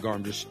my cigar.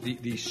 I'm just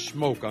the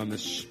smoke on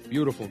this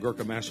beautiful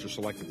Gurkha Master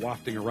Select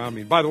wafting around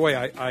me. And by the way,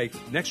 I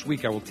next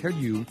week I will tell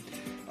you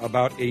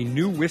about a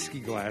new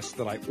whiskey glass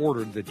that I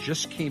ordered that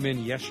just came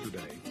in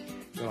yesterday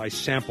that I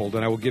sampled,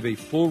 and I will give a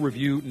full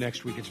review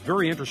next week. It's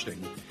very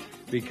interesting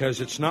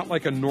because it's not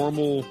like a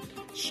normal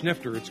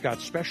snifter. It's got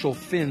special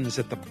fins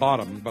at the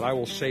bottom, but I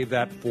will save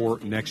that for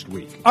next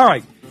week. All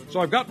right,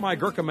 so I've got my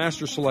Gurkha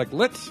Master Select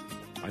lit.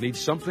 I need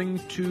something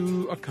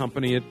to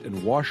accompany it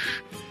and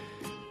wash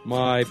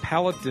my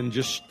palate and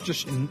just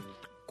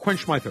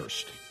quench my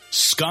thirst.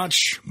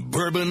 Scotch,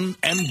 bourbon,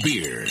 and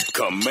beer.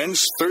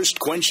 Commence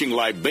thirst-quenching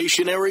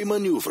libationary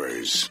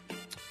maneuvers.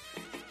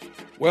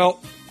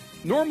 Well,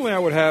 normally I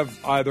would have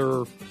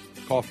either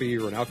coffee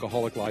or an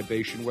alcoholic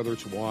libation, whether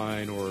it's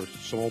wine or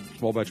small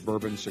batch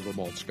bourbon, single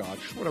malt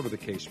scotch, whatever the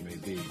case may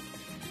be.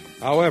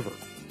 However,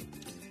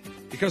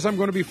 because I'm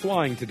going to be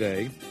flying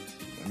today,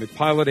 I'm at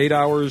Pilot 8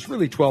 hours,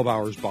 really 12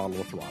 hours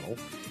bottle of throttle,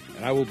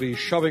 and I will be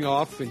shoving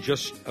off in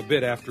just a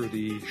bit after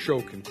the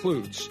show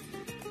concludes.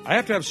 I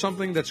have to have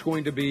something that's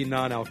going to be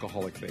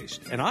non-alcoholic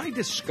based. And I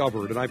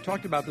discovered, and I've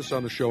talked about this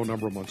on the show a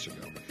number of months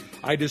ago,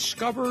 I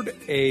discovered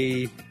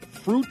a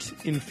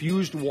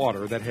fruit-infused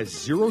water that has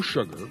 0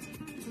 sugar.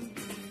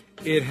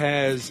 It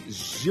has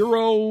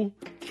 0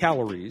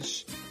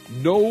 calories,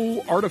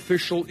 no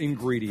artificial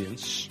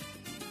ingredients,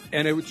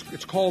 and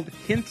it's called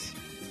Hint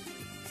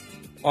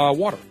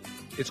water.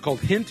 It's called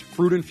Hint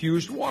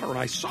Fruit-Infused Water. And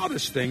I saw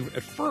this thing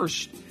at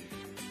first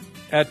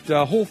at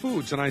Whole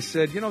Foods, and I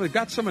said, they've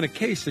got some in a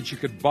case that you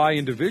could buy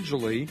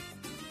individually.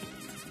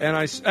 And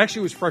actually,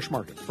 it was Fresh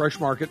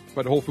Market,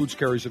 but Whole Foods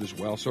carries it as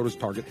well, so does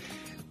Target.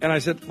 And I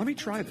said, let me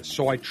try this.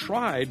 So I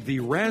tried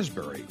the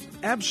raspberry,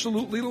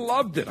 absolutely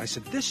loved it. I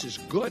said, this is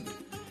good.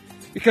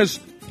 Because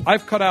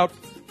I've cut out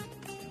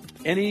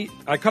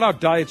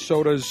diet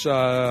sodas,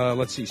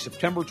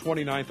 September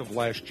 29th of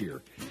last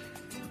year,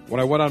 when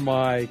I went on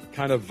my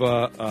kind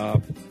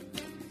of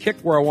kick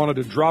where I wanted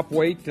to drop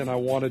weight and I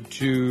wanted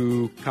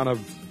to kind of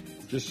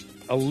just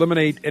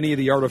eliminate any of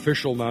the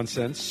artificial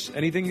nonsense.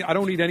 Anything, I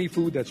don't eat any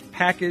food that's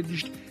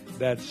packaged,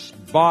 that's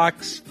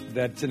boxed,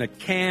 that's in a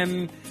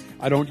can.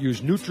 I don't use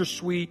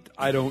NutraSweet.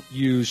 I don't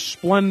use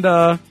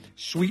Splenda,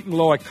 Sweet and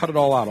Low. I cut it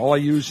all out. All I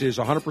use is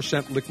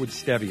 100% liquid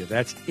stevia.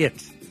 That's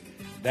it.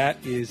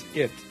 That is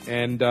it.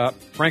 And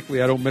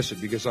frankly, I don't miss it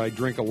because I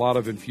drink a lot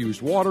of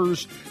infused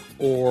waters,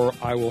 or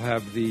I will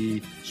have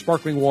the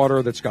sparkling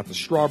water that's got the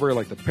strawberry,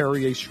 like the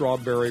Perrier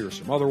strawberry or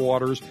some other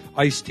waters.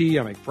 Iced tea,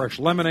 I make fresh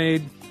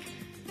lemonade.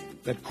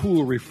 That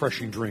cool,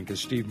 refreshing drink,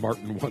 as Steve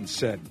Martin once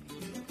said.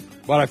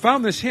 But I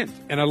found this Hint,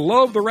 and I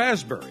love the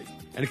raspberry,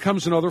 and it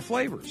comes in other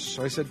flavors.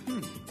 So I said,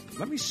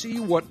 let me see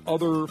what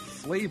other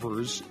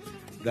flavors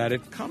that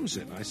it comes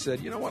in. I said,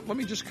 you know what, let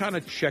me just kind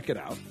of check it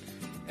out.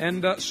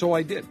 And so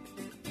I did.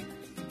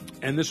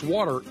 And this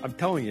water, I'm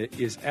telling you,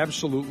 is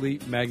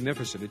absolutely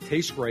magnificent. It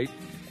tastes great.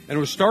 And it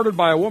was started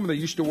by a woman that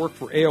used to work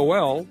for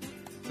AOL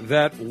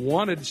that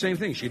wanted the same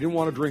thing. She didn't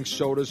want to drink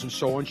sodas and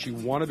so on. She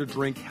wanted to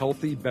drink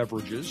healthy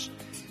beverages.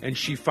 And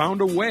she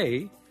found a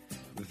way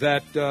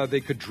that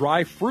they could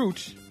dry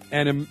fruit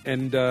and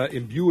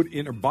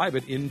imbibe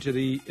it into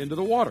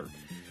the water.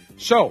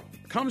 So,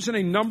 comes in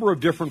a number of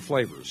different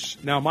flavors.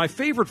 Now, my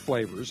favorite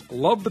flavors,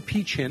 love the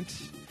peach Hint.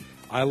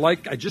 I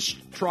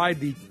just tried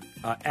the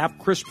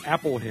crisp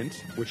apple Hint,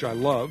 which I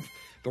love.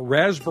 The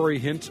raspberry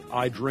Hint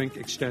I drink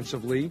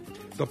extensively.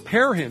 The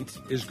pear Hint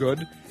is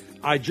good.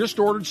 I just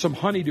ordered some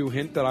honeydew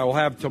Hint that I will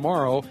have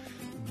tomorrow.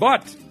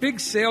 But big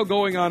sale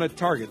going on at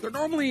Target. They're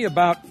normally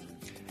about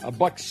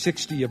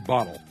 $1.60 a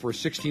bottle for a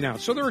 16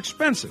 ounce. So they're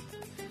expensive,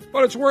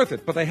 but it's worth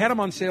it. But they had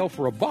them on sale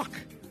for $1,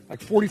 like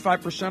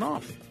 45%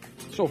 off.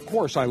 So of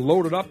course I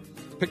loaded up,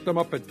 picked them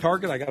up at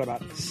Target. I got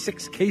about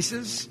 6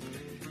 cases.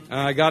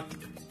 I got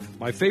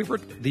my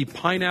favorite, the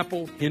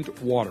pineapple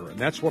Hint water, and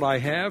that's what I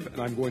have.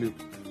 And I'm going to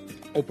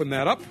open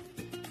that up.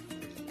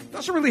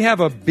 Doesn't really have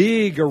a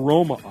big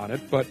aroma on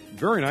it, but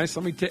very nice.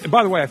 And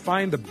by the way, I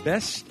find the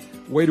best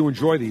way to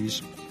enjoy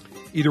these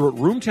either at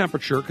room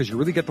temperature, because you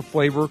really get the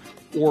flavor,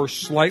 or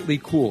slightly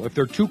cool. If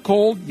they're too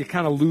cold, you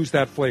kind of lose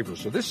that flavor.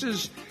 So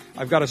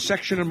I've got a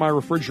section in my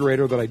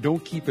refrigerator that I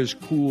don't keep as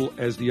cool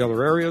as the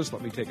other areas.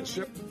 Let me take a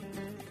sip.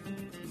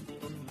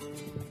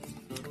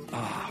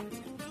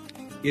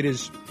 It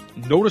is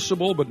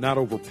noticeable, but not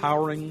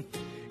overpowering.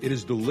 It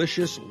is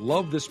delicious.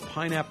 Love this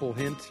pineapple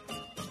Hint.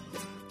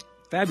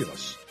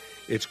 fabulous.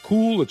 It's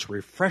cool. It's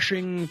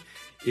refreshing.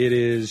 It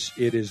is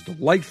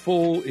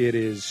delightful.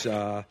 It's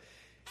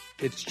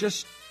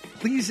just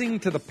pleasing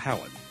to the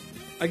palate.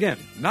 Again,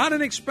 not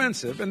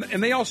inexpensive, and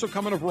they also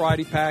come in a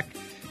variety pack,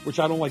 which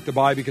I don't like to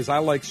buy because I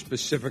like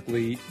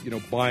specifically,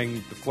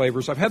 buying the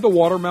flavors. I've had the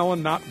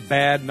watermelon, not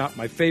bad, not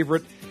my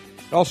favorite.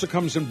 It also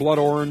comes in blood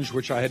orange,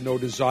 which I had no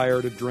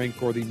desire to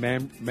drink, or the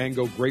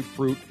mango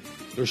grapefruit.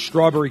 Their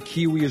strawberry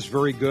kiwi is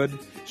very good.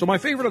 So my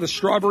favorite are the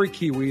strawberry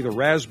kiwi, the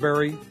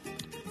raspberry,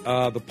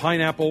 the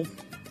pineapple,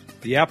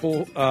 the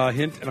apple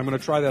hint, and I'm going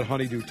to try that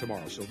honeydew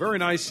tomorrow. So very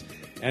nice,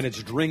 and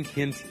it's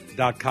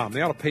drinkhint.com.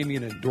 They ought to pay me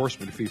an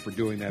endorsement fee for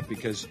doing that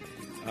because,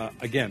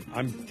 again,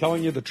 I'm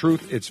telling you the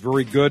truth. It's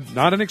very good,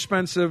 not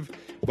inexpensive,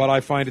 but I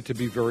find it to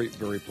be very,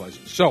 very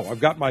pleasant. So I've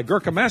got my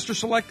Gurkha Master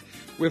Select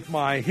with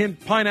my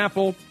hint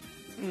pineapple.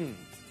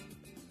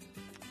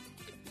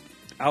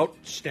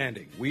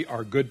 Outstanding. We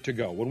are good to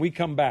go. When we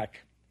come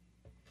back,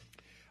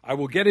 I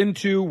will get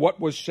into what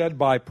was said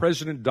by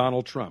President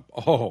Donald Trump.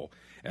 Oh,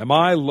 am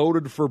I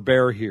loaded for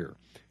bear here?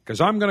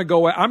 Because I'm going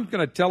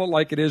to tell it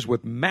like it is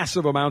with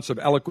massive amounts of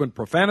eloquent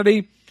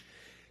profanity.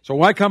 So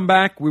when I come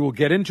back, we will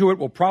get into it.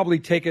 We'll probably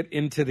take it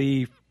into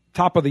the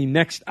top of the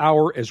next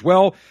hour as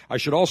well. I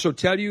should also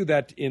tell you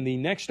that in the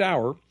next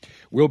hour,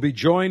 we'll be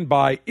joined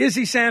by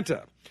Izzy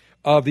Santa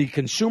of the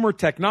Consumer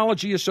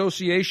Technology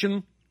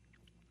Association.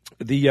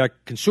 The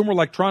Consumer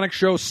Electronics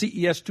Show,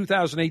 CES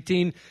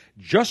 2018,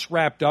 just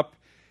wrapped up.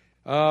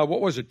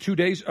 What was it, 2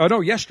 days? Oh,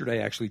 no,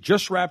 yesterday, actually.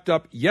 Just wrapped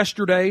up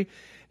yesterday.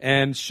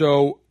 And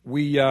so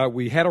we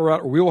had her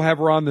out, we'll have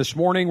her on this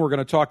morning. We're going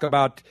to talk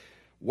about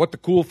what the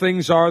cool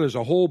things are. There's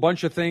a whole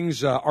bunch of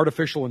things.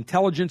 Artificial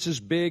intelligence is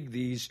big.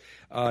 These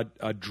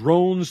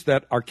drones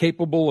that are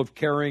capable of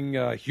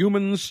carrying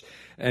humans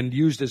and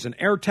used as an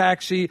air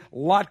taxi. A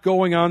lot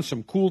going on,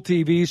 some cool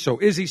TVs. So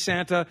Izzy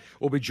Santa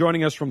will be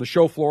joining us from the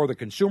show floor of the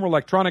Consumer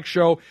Electronics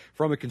Show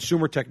from the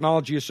Consumer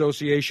Technology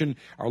Association.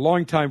 Our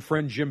longtime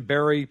friend Jim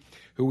Barry,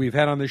 who we've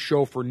had on this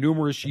show for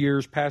numerous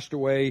years, passed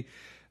away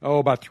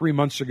about 3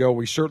 months ago.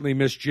 We certainly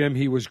miss Jim.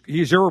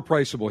 He's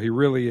irreplaceable. He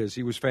really is.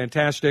 He was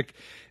fantastic.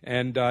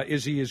 And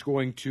Izzy is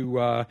going to,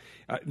 I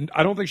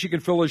don't think she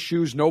can fill his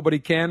shoes. Nobody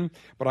can.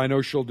 But I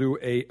know she'll do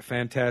a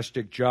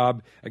fantastic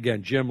job.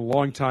 Again, Jim,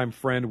 longtime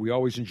friend. We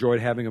always enjoyed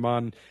having him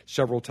on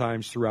several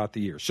times throughout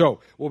the year. So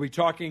we'll be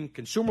talking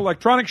Consumer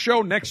Electronics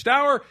Show next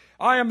hour.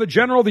 I am the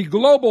General, the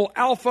Global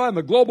Alpha, and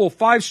the Global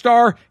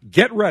 5-Star.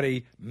 Get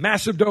ready.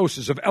 Massive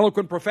doses of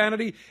eloquent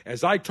profanity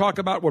as I talk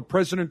about what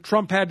President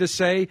Trump had to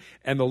say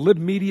and the lib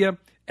media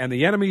and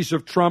the enemies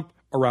of Trump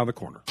around the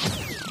corner.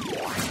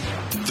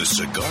 The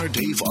Cigar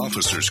Dave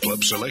Officers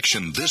Club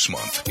selection this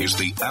month is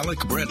the Alec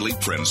Bradley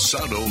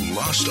Prensado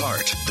Lost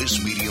Art.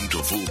 This medium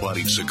to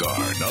full-bodied cigar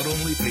not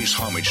only pays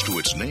homage to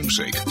its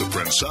namesake, the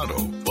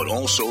Prensado, but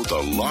also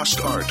the lost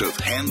art of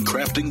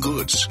handcrafting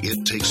goods.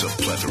 It takes a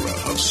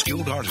plethora of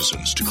skilled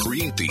artisans to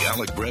create the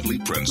Alec Bradley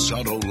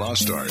Prensado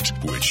Lost Art,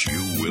 which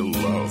you will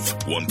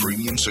love. Want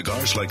premium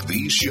cigars like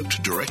these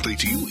shipped directly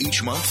to you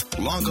each month?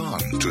 Log on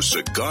to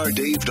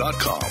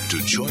CigarDave.com to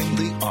join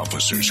the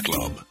Officers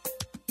Club.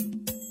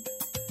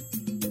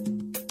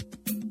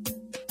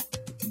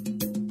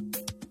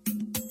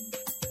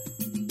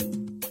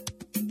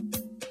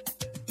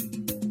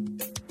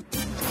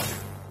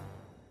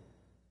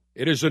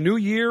 It is a new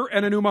year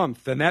and a new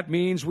month, and that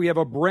means we have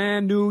a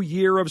brand new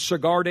year of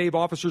Cigar Dave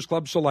Officers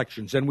Club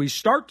selections. And we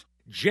start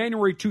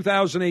January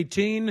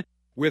 2018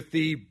 with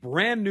the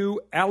brand new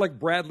Alec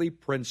Bradley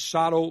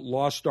Prensado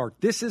Lost Art.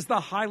 This is the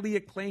highly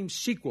acclaimed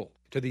sequel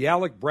to the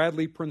Alec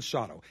Bradley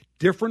Prensado.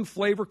 Different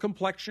flavor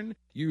complexion,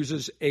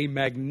 uses a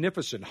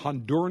magnificent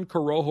Honduran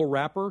Corojo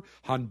wrapper,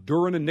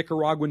 Honduran and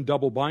Nicaraguan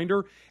double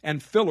binder,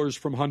 and fillers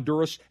from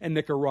Honduras and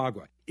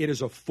Nicaragua. It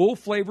is a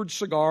full-flavored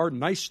cigar,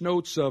 nice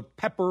notes of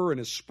pepper and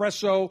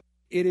espresso.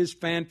 It is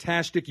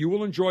fantastic. You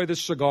will enjoy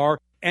this cigar.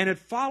 And it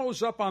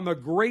follows up on the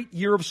great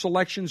year of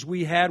selections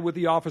we had with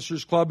the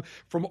Officers Club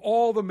from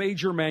all the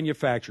major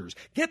manufacturers.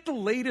 Get the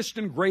latest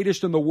and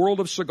greatest in the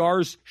world of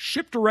cigars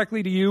shipped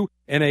directly to you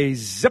in a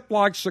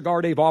Ziploc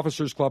Cigar Dave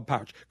Officers Club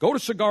pouch. Go to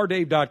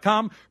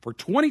CigarDave.com for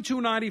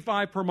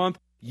 $22.95 per month.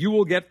 You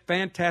will get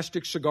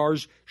fantastic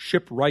cigars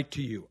shipped right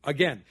to you.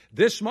 Again,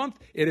 this month,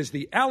 it is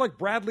the Alec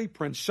Bradley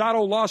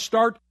Prensado Lost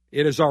Art.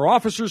 It is our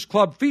Officers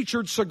Club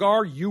featured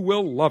cigar. You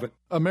will love it.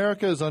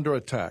 America is under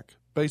attack.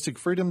 Basic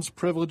freedoms,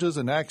 privileges,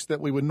 and acts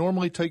that we would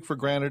normally take for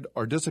granted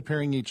are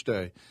disappearing each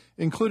day,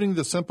 including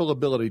the simple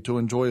ability to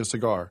enjoy a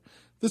cigar.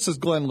 This is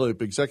Glenn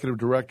Loop, Executive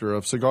Director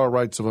of Cigar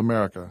Rights of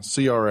America,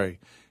 CRA.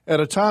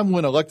 At a time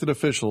when elected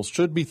officials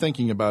should be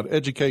thinking about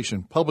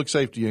education, public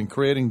safety, and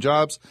creating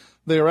jobs,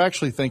 they are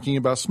actually thinking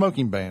about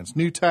smoking bans,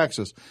 new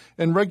taxes,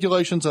 and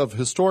regulations of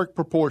historic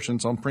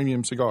proportions on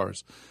premium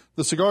cigars.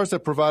 The cigars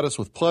that provide us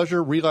with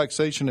pleasure,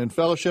 relaxation, and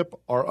fellowship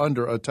are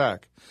under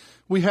attack.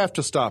 We have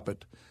to stop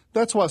it.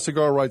 That's why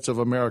Cigar Rights of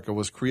America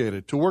was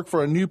created, to work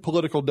for a new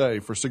political day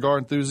for cigar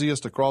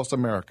enthusiasts across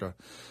America,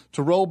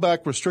 to roll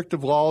back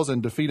restrictive laws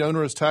and defeat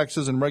onerous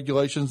taxes and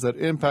regulations that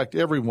impact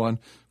everyone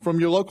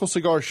from your local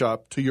cigar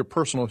shop to your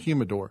personal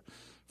humidor.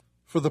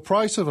 For the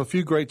price of a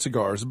few great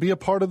cigars, be a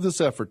part of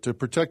this effort to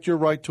protect your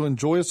right to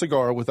enjoy a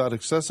cigar without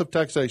excessive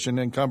taxation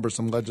and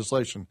cumbersome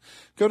legislation.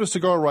 Go to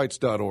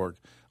cigarrights.org.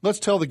 Let's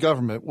tell the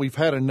government we've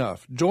had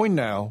enough. Join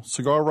now,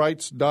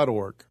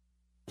 cigarrights.org.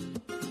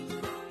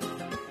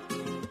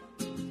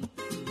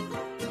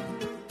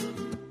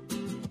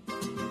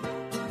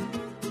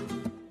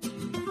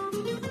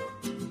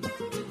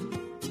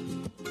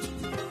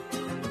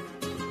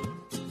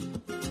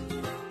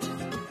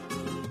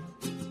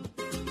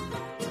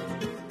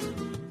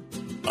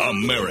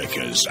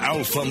 America's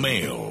alpha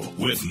male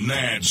with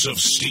nads of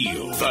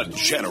steel, the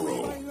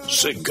General,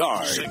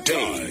 Cigar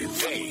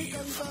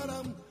Dave.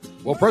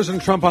 Well,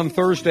 President Trump on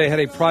Thursday had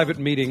a private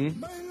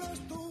meeting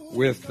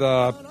with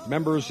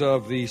members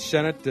of the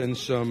Senate and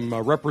some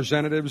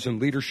representatives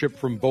and leadership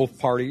from both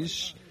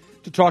parties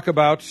to talk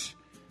about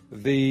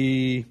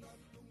the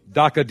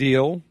DACA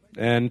deal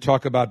and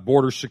talk about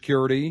border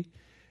security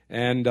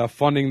and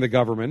funding the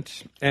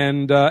government.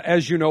 And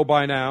as you know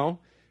by now,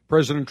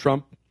 President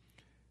Trump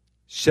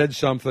said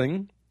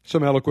some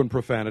eloquent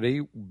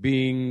profanity,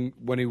 being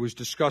when he was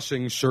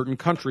discussing certain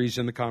countries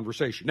in the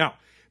conversation. Now,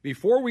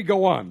 before we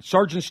go on,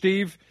 Sergeant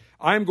Steve,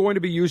 I'm going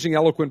to be using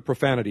eloquent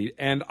profanity,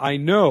 and I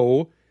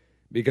know,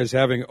 because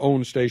having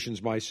owned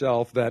stations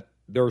myself, that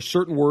there are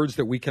certain words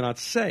that we cannot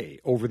say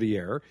over the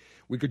air.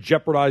 We could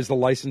jeopardize the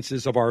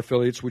licenses of our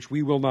affiliates, which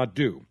we will not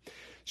do.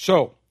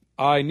 So,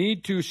 I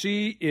need to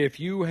see if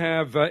you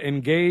have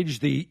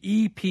engaged the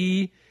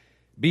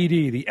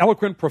EPBD, the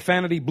Eloquent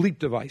Profanity Bleep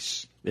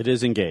Device. It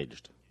is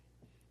engaged.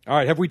 All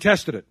right, have we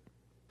tested it?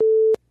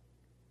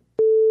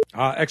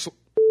 Excellent.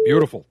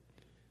 Beautiful.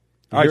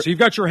 All right, so you've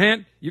got your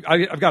hand.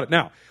 I've got it.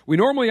 Now, we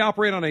normally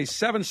operate on a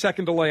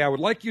 7-second delay. I would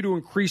like you to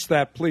increase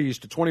that, please,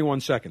 to 21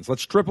 seconds.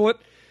 Let's triple it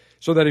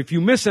so that if you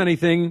miss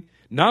anything,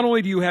 not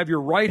only do you have your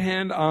right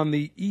hand on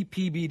the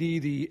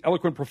EPBD, the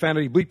Eloquent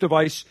Profanity Bleep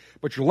Device,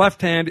 but your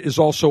left hand is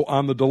also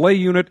on the delay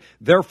unit.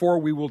 Therefore,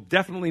 we will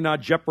definitely not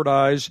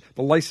jeopardize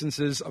the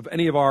licenses of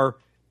any of our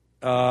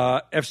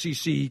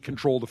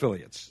FCC-controlled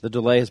affiliates. The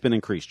delay has been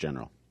increased,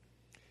 General.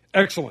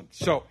 Excellent.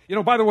 So,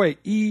 by the way,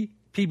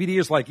 EPBD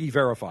is like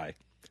E-Verify,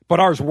 but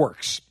ours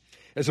works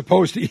as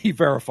opposed to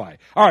E-Verify.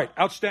 All right,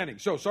 outstanding.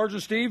 So,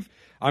 Sergeant Steve,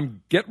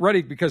 get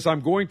ready because I'm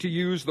going to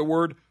use the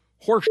word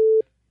horse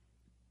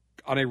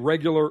on a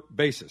regular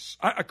basis.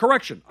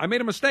 Correction, I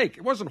made a mistake.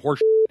 It wasn't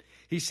horse.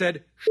 He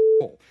said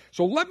shithole.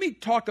 So let me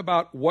talk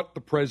about what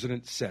the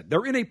president said.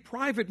 They're in a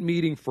private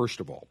meeting, first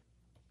of all.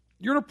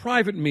 You're in a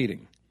private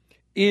meeting.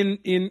 And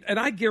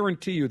I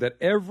guarantee you that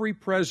every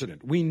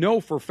president, we know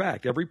for a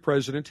fact, every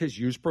president has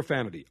used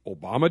profanity.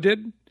 Obama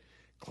did,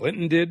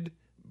 Clinton did,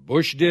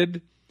 Bush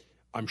did,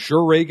 I'm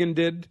sure Reagan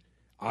did,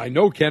 I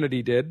know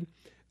Kennedy did,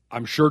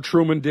 I'm sure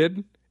Truman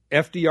did,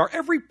 FDR.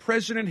 Every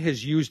president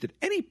has used it.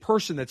 Any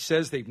person that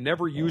says they've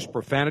never used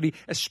profanity,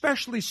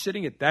 especially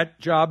sitting at that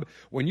job,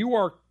 when you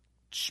are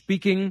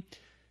speaking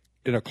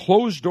in a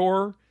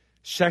closed-door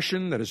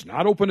session that is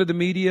not open to the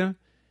media,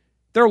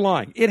 they're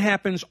lying. It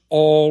happens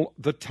all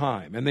the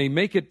time. And they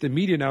make it, the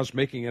media now is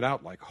making it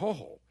out like,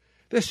 oh,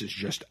 this is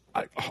just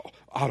out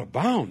of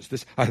bounds.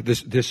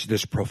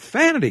 This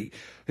profanity.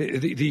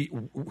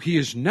 He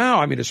is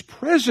now, as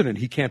president,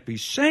 he can't be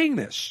saying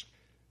this.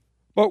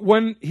 But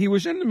when he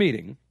was in the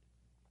meeting,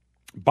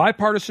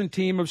 bipartisan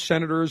team of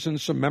senators and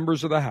some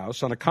members of the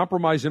House on a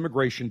compromise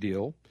immigration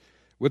deal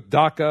with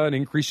DACA and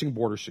increasing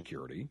border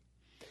security,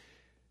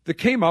 that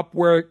came up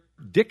where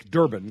Dick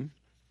Durbin,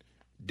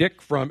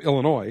 Dick from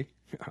Illinois,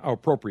 how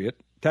appropriate,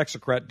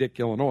 Taxocrat Dick,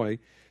 Illinois,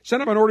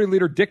 Senate Minority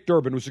Leader Dick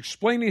Durbin was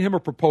explaining to him a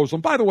proposal.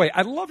 And by the way,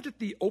 I loved at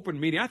the open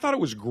meeting. I thought it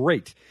was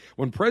great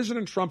when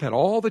President Trump had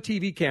all the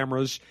TV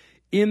cameras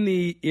in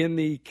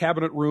the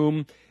cabinet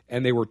room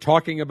and they were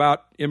talking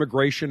about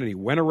immigration and he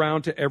went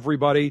around to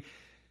everybody.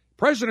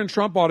 President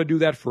Trump ought to do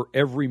that for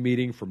every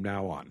meeting from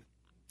now on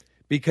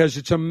because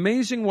it's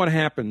amazing what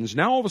happens.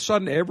 Now all of a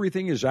sudden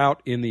everything is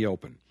out in the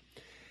open.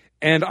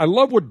 And I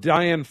love what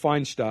Dianne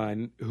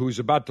Feinstein, who's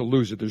about to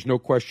lose it, there's no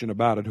question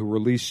about it, who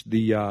released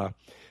the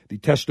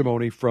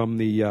testimony from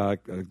the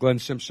Glenn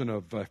Simpson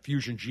of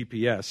Fusion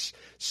GPS,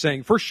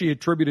 saying first she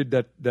attributed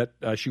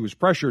that she was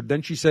pressured.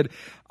 Then she said,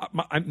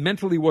 I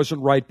mentally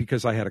wasn't right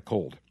because I had a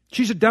cold.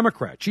 She's a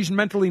Democrat. She's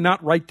mentally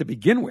not right to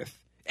begin with.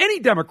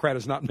 Any Democrat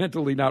is not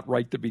mentally not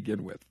right to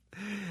begin with.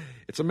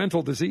 It's a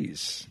mental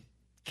disease.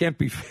 Can't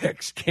be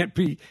fixed.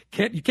 You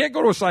can't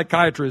go to a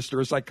psychiatrist or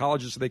a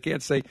psychologist and they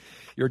can't say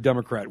you're a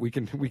Democrat. We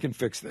can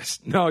fix this.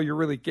 No, you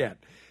really can't.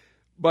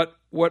 But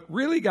what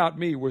really got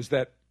me was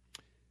that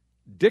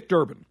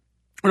Feinstein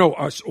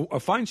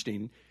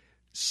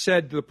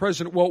said to the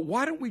president, well,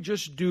 why don't we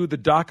just do the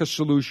DACA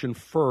solution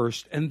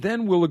first and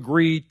then we'll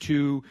agree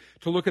to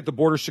look at the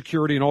border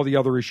security and all the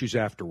other issues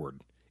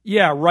afterward.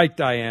 Yeah, right,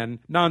 Diane.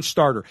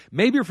 Non-starter.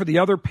 Maybe for the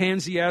other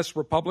pansy-ass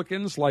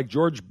Republicans like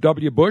George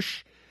W.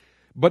 Bush,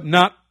 but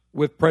not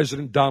with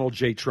President Donald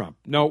J. Trump.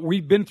 No,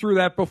 we've been through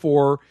that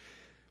before.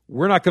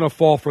 We're not going to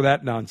fall for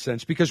that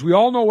nonsense because we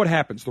all know what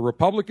happens. The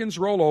Republicans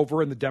roll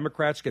over and the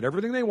Democrats get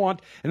everything they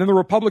want, and then the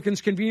Republicans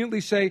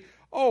conveniently say,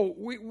 Oh,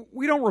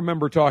 we don't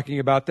remember talking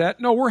about that.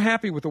 No, we're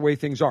happy with the way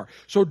things are.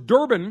 So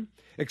Durbin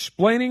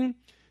explaining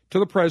to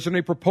the president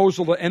a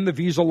proposal to end the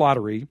visa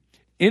lottery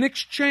in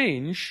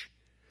exchange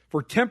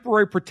for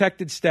temporary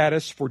protected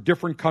status for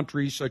different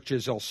countries such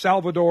as El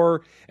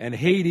Salvador and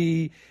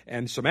Haiti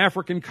and some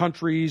African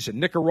countries and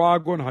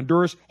Nicaragua and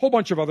Honduras, a whole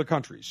bunch of other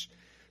countries.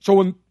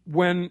 So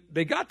when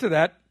they got to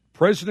that,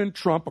 President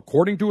Trump,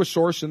 according to a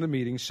source in the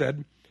meeting,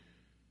 said,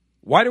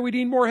 why do we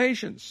need more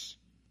Haitians?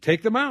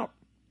 Take them out.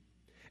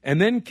 And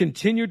then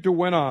continued to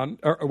went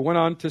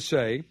on to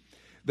say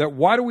that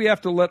why do we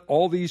have to let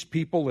all these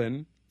people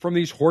in from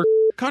these horse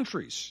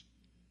countries?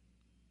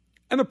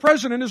 And the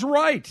president is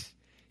right.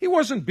 He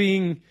wasn't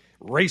being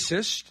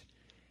racist.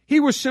 He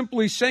was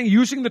simply saying,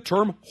 using the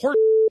term horse,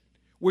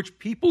 which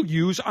people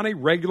use on a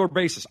regular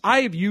basis.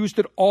 I have used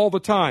it all the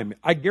time.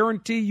 I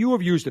guarantee you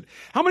have used it.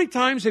 How many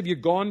times did you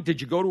go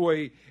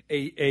to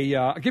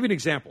I'll give you an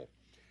example.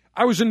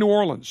 I was in New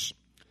Orleans.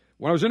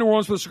 When I was in New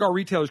Orleans for the Cigar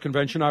Retailers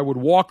Convention, I would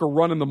walk or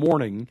run in the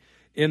morning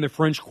in the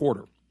French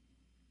Quarter.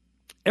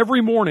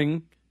 Every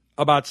morning,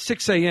 about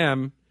 6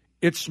 a.m.,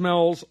 it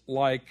smells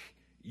like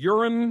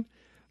urine,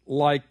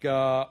 like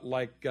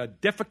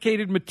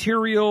defecated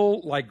material,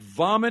 like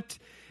vomit.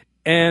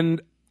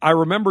 And I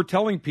remember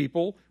telling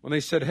people when they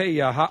said, hey,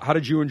 how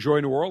did you enjoy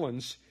New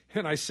Orleans?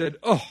 And I said,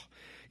 oh,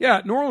 yeah,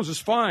 New Orleans is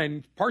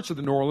fine, parts of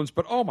the New Orleans,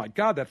 but oh, my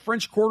God, that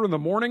French Quarter in the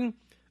morning,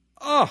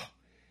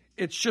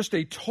 it's just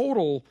a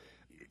total...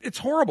 It's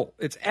horrible.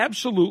 It's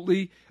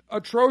absolutely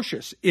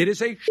atrocious. It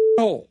is a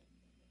shithole.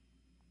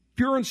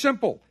 Pure and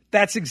simple.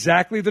 That's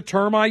exactly the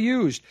term I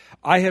used.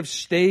 I have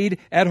stayed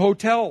at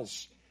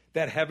hotels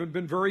that haven't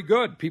been very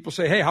good. People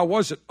say, hey, how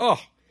was it?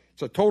 Oh,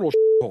 it's a total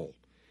shithole.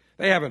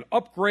 They haven't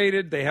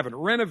upgraded. They haven't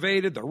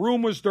renovated. The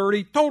room was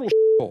dirty. Total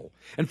shithole.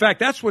 In fact,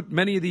 that's what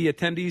many of the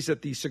attendees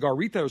at the Cigar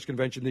Retailers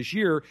Convention this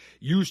year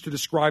used to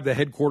describe the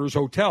headquarters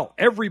hotel.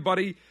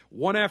 Everybody,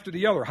 one after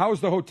the other.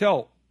 How's the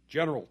hotel?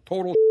 General,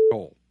 total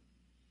shithole.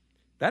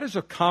 That is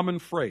a common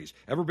phrase.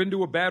 Ever been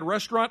to a bad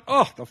restaurant?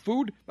 Oh, the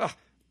food?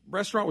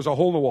 Restaurant was a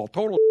hole in the wall.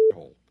 Total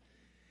hole.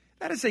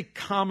 That is a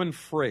common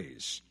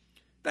phrase.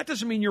 That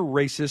doesn't mean you're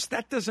racist.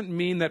 That doesn't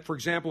mean that, for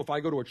example, if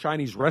I go to a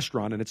Chinese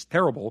restaurant and it's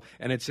terrible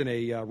and it's in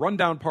a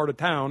rundown part of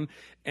town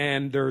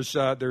and there's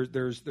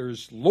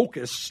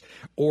locusts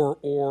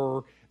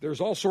or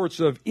there's all sorts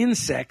of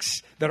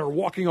insects that are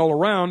walking all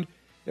around,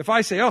 if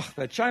I say, oh,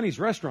 that Chinese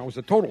restaurant was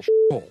a total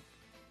hole,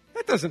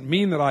 that doesn't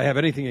mean that I have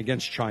anything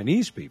against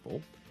Chinese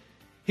people.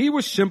 He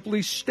was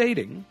simply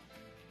stating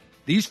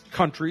these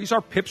countries are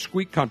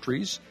pipsqueak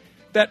countries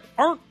that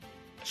aren't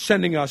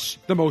sending us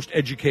the most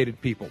educated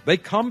people.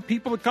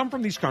 People that come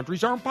from these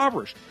countries are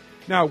impoverished.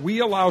 Now, we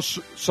allow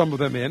some of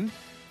them in,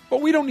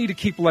 but we don't need to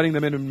keep letting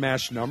them in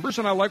mass numbers.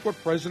 And I like what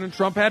President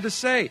Trump had to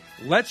say.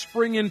 Let's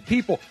bring in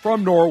people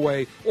from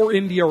Norway or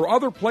India or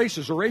other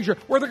places or Asia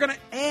where they're going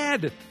to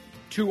add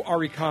to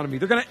our economy.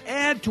 They're going to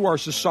add to our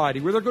society,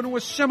 where they're going to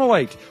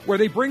assimilate, where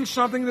they bring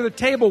something to the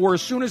table where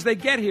as soon as they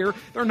get here,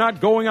 they're not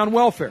going on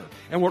welfare.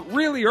 And what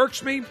really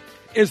irks me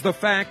is the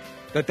fact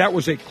that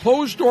was a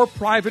closed-door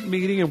private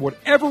meeting and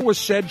whatever was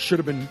said should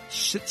have been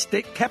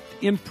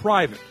kept in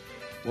private.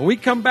 When we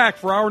come back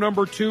for hour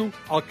number 2,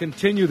 I'll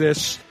continue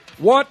this.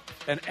 What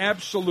an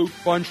absolute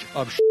bunch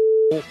of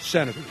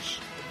senators.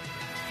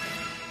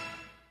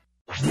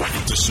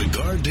 The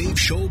Cigar Dave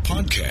Show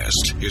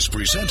podcast is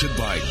presented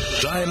by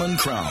Diamond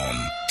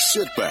Crown.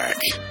 Sit back,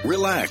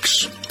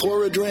 relax,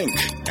 pour a drink,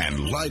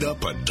 and light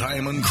up a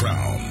Diamond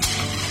Crown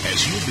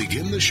as you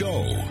begin the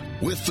show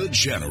with the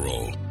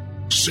General,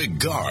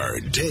 Cigar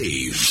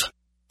Dave.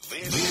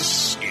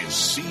 This is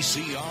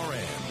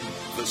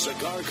CCRN, the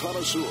Cigar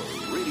Connoisseur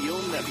Radio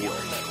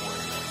Network.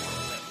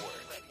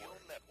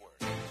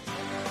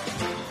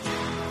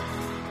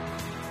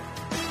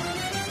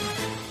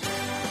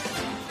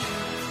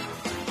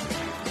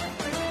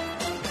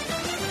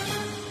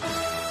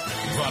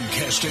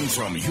 Broadcasting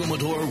from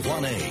Humidor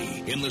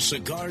 1A in the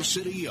cigar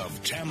city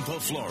of Tampa,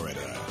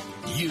 Florida,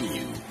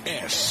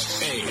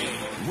 USA.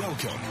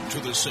 Welcome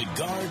to the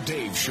Cigar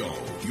Dave Show,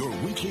 your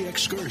weekly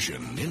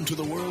excursion into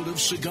the world of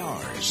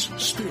cigars,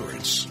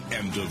 spirits,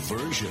 and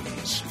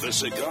diversions. The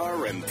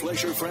cigar and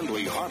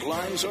pleasure-friendly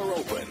hotlines are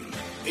open.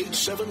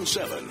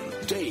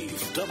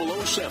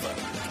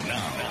 877-DAVE-007.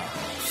 Now,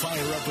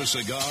 fire up a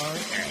cigar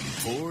and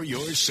pour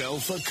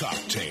yourself a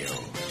cocktail.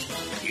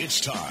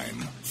 It's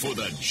time for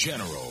the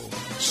General,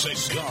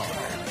 Cigar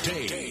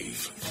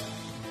Dave.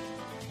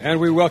 And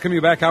we welcome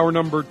you back, hour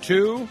number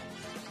 2,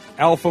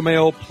 Alpha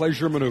Male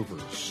Pleasure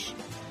Maneuvers.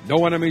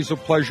 No enemies of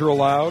pleasure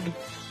allowed.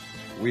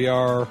 We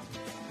are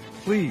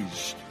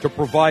pleased to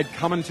provide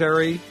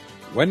commentary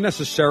when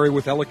necessary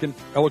with eloquent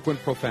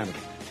profanity.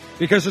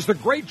 Because as the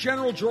great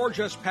General George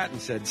S. Patton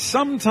said,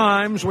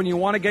 sometimes when you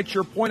want to get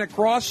your point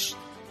across,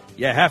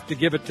 you have to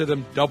give it to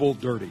them double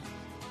dirty.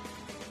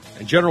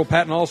 And General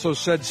Patton also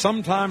said,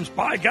 sometimes,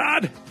 by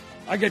God,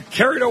 I get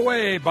carried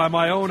away by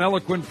my own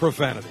eloquent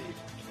profanity.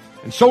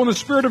 And so in the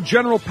spirit of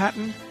General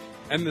Patton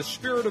and the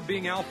spirit of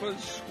being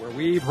alphas, where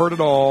we've heard it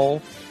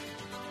all,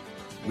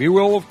 we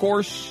will, of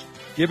course,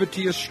 give it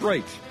to you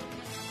straight.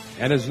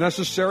 And as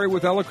necessary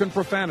with eloquent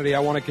profanity, I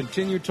want to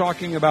continue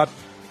talking about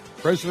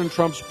President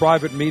Trump's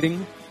private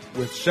meeting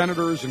with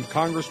senators and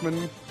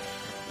congressmen,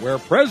 where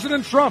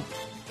President Trump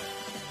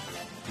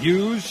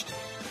used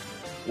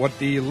what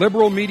the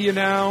liberal media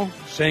now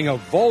saying a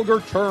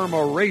vulgar term, a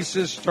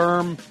racist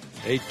term,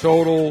 a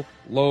total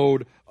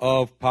load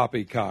of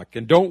poppycock.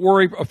 And don't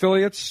worry,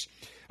 affiliates,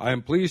 I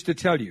am pleased to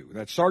tell you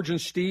that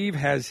Sergeant Steve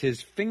has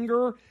his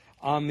finger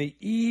on the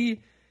E-PBD,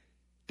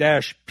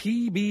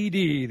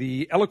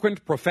 the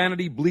eloquent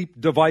profanity bleep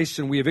device,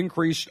 and we have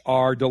increased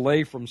our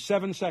delay from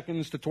 7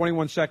 seconds to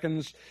 21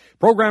 seconds.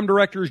 Program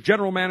directors,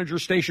 general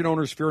managers, station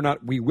owners, fear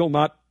not, we will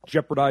not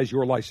jeopardize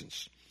your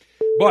license.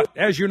 But,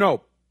 as you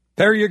know,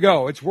 there you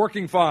go. It's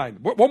working fine.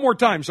 One more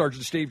time,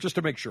 Sergeant Steve, just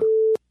to make sure.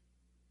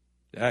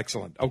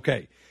 Excellent.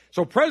 Okay.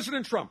 So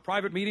President Trump,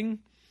 private meeting,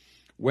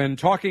 when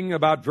talking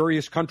about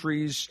various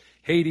countries,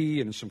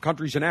 Haiti and some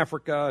countries in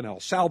Africa and El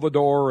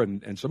Salvador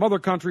and some other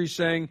countries,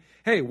 saying,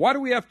 hey, why do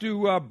we have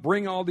to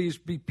bring all these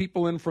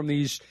people in from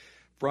these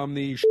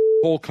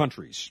whole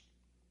countries?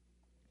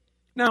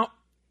 Now,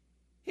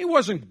 he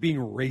wasn't being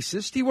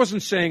racist. He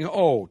wasn't saying,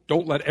 oh,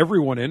 don't let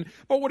everyone in.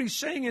 But what he's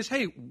saying is,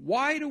 hey,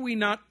 why do we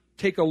not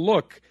take a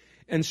look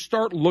and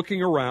start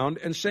looking around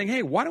and saying,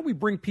 hey, why don't we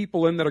bring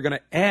people in that are going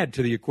to add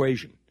to the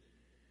equation?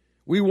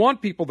 We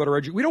want people that are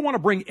educated. We don't want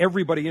to bring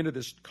everybody into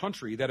this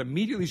country that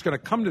immediately is going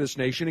to come to this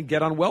nation and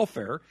get on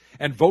welfare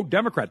and vote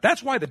Democrat.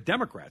 That's why the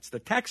Democrats, the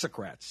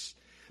taxocrats,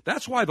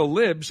 that's why the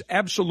libs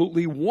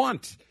absolutely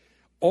want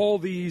all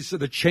the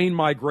chain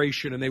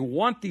migration, and they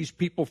want these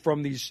people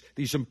from these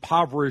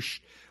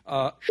impoverished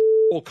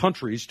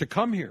countries to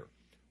come here.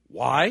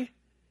 Why?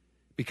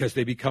 Because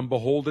they become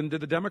beholden to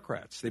the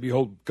Democrats. They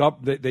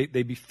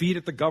be feed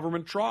at the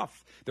government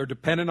trough. They're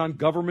dependent on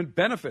government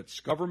benefits,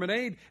 government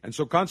aid, and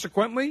so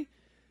consequently,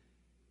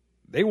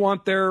 they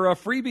want their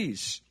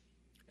freebies.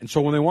 And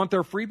so when they want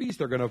their freebies,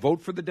 they're going to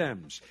vote for the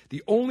Dems.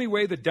 The only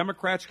way the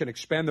Democrats can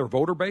expand their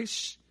voter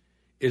base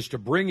is to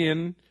bring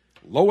in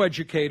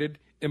low-educated,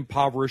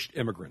 impoverished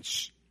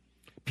immigrants,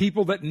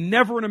 people that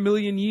never in a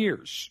million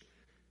years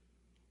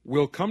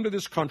will come to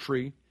this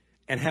country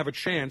and have a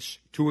chance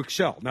to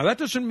excel. Now, that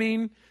doesn't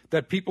mean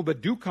that people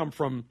that do come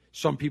from,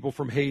 some people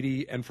from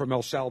Haiti and from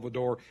El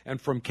Salvador and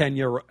from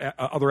Kenya or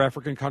other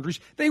African countries,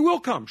 they will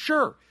come,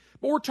 sure.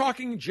 But we're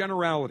talking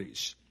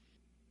generalities.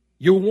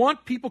 You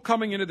want people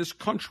coming into this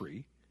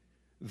country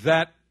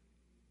that,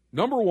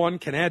 number one,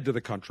 can add to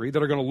the country,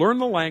 that are going to learn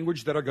the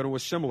language, that are going to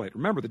assimilate.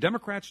 Remember, the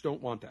Democrats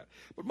don't want that.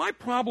 But my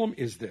problem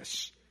is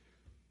this.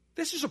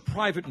 This is a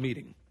private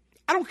meeting.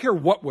 I don't care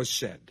what was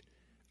said.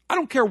 I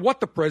don't care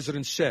what the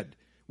president said.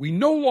 We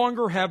no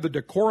longer have the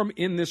decorum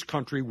in this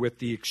country with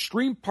the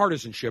extreme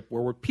partisanship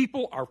where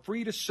people are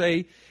free to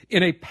say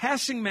in a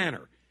passing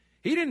manner.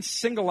 He didn't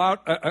single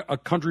out a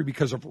country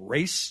because of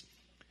race.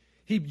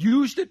 He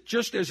used it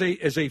just as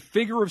a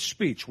figure of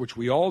speech, which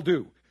we all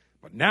do.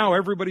 But now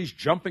everybody's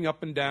jumping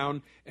up and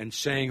down and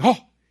saying, oh,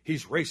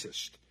 he's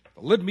racist.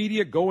 The lib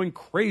media going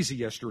crazy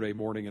yesterday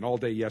morning and all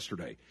day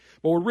yesterday.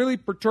 But what really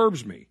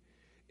perturbs me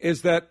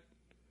is that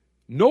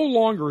no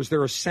longer is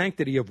there a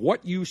sanctity of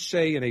what you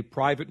say in a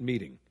private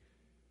meeting,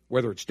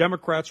 whether it's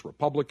Democrats,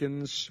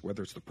 Republicans,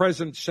 whether it's the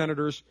president,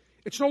 senators.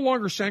 It's no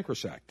longer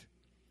sacrosanct.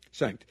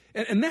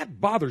 And that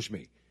bothers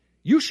me.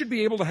 You should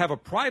be able to have a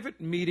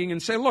private meeting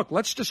and say, look,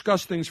 let's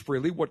discuss things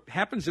freely. What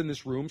happens in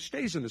this room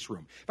stays in this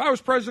room. If I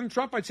was President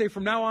Trump, I'd say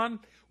from now on,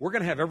 we're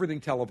going to have everything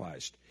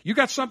televised. You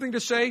got something to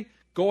say?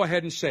 Go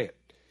ahead and say it.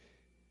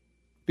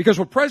 Because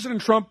what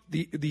President Trump,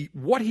 the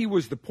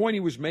point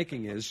he was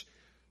making is,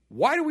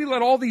 why do we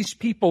let all these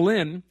people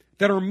in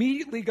that are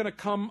immediately going to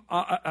come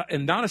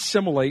and not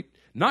assimilate,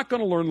 not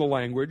going to learn the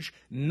language,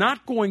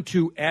 not going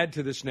to add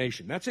to this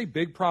nation? That's a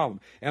big problem.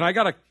 And I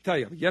got to tell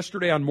you,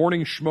 yesterday on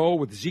Morning Schmo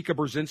with Zika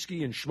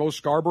Brzezinski and Schmo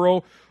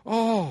Scarborough,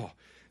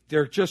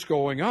 they're just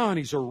going on.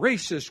 He's a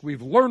racist.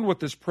 We've learned what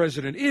this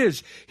president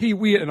is.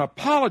 An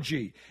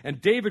apology.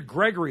 And David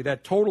Gregory,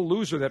 that total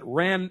loser that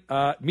ran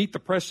Meet the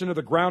Press into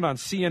the ground on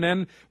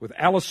CNN with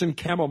Allison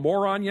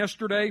Camamora on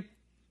yesterday,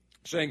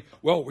 saying,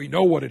 well, we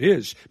know what it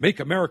is. Make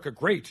America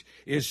Great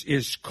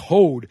is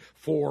code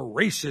for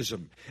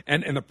racism.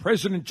 And the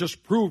president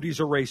just proved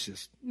he's a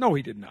racist. No,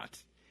 he did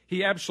not.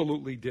 He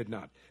absolutely did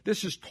not.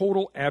 This is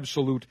total,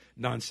 absolute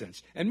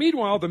nonsense. And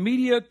meanwhile, the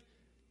media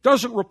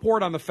doesn't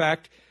report on the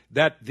fact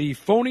that the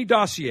phony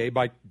dossier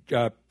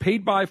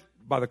paid by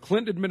the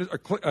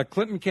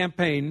Clinton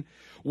campaign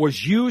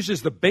was used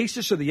as the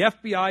basis of the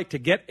FBI to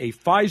get a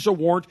FISA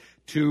warrant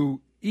to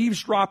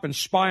eavesdrop and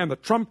spy on the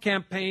Trump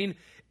campaign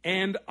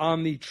and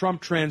on the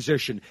Trump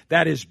transition.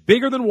 That is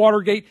bigger than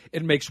Watergate.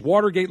 It makes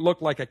Watergate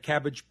look like a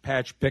Cabbage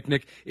Patch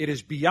picnic. It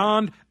is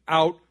beyond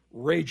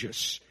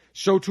outrageous.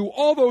 So to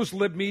all those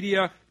lib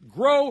media,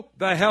 grow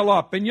the hell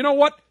up. And you know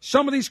what?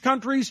 Some of these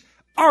countries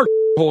are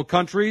whole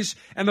countries.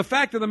 And the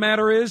fact of the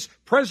matter is,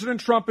 President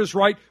Trump is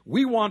right.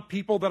 We want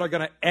people that are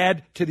going to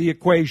add to the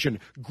equation.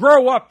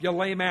 Grow up, you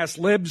lame-ass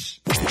libs.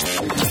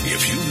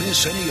 If you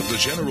miss any of the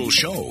General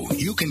Show,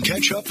 you can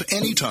catch up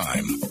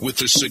anytime with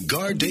the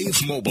Cigar Dave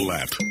mobile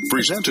app.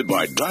 Presented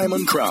by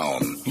Diamond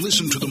Crown.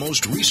 Listen to the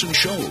most recent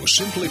show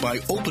simply by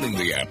opening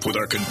the app with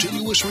our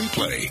continuous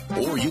replay.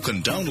 Or you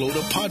can download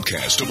a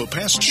podcast of a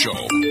past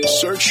show.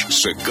 Search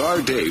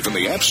Cigar Dave in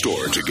the App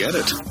Store to get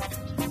it.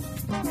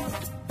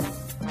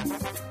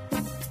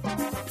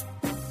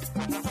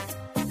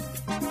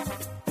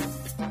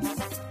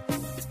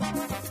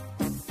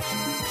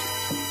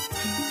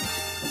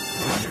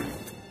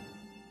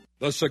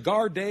 The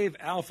Cigar Dave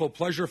Alpha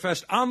Pleasure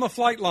Fest on the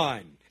flight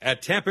line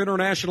at Tampa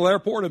International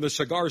Airport in the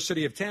cigar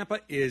city of Tampa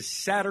is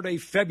Saturday,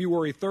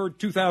 February 3rd,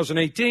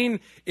 2018.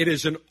 It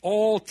is an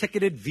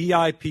all-ticketed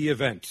VIP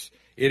event.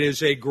 It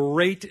is a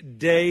great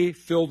day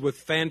filled with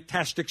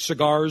fantastic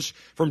cigars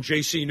from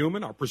J.C.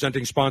 Newman, our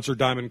presenting sponsor,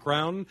 Diamond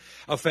Crown,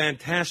 a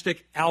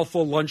fantastic Alpha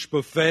lunch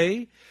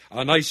buffet,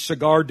 a nice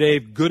Cigar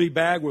Dave goodie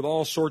bag with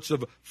all sorts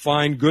of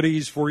fine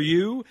goodies for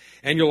you,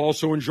 and you'll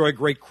also enjoy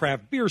great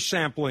craft beer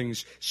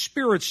samplings,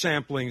 spirit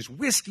samplings,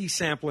 whiskey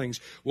samplings.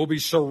 We'll be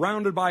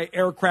surrounded by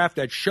aircraft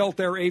at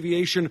Shelter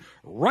Aviation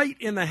right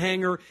in the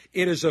hangar.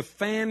 It is a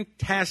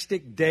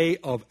fantastic day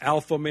of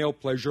alpha male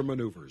pleasure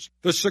maneuvers.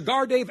 The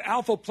Cigar Dave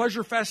Alpha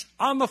Pleasure Fest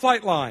on the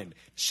flight line,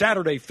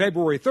 Saturday,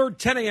 February 3rd,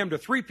 10 a.m. to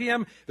 3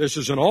 p.m. This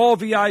is an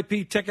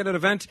all-VIP ticketed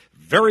event.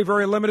 Very,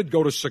 very limited.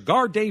 Go to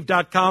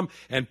CigarDave.com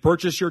and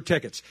purchase your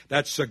tickets.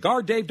 That's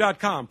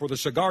CigarDave.com for the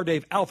Cigar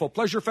Dave Alpha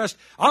Pleasure Fest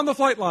on the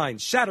flight line,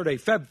 Saturday,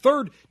 Feb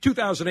 3rd,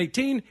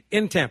 2018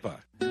 in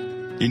Tampa.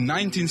 In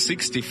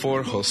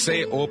 1964,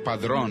 Jose O.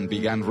 Padron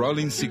began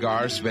rolling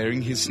cigars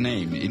bearing his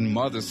name in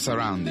modest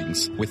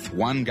surroundings with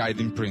one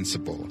guiding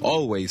principle: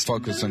 always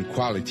focus on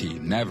quality,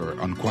 never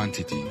on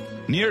quantity.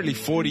 Nearly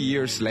 40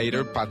 years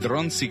later,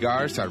 Padron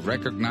cigars are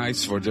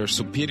recognized for their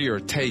superior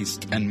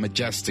taste and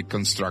majestic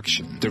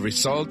construction, the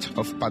result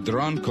of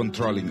Padron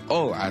controlling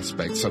all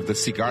aspects of the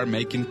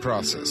cigar-making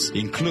process,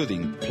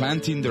 including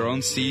planting their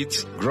own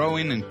seeds,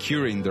 growing and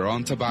curing their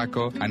own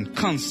tobacco, and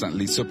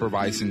constantly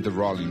supervising the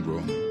rolling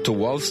room. To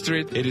Wall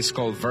Street, it is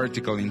called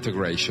vertical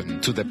integration.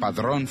 To the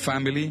Padron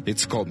family,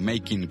 it's called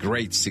making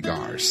great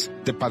cigars.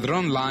 The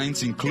Padron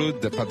lines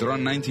include the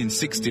Padron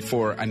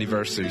 1964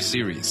 Anniversary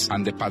Series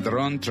and the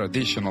Padron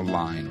Traditional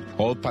line.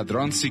 All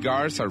Padron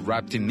cigars are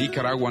wrapped in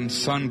Nicaraguan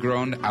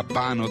sun-grown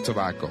Habano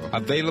tobacco,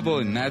 available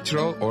in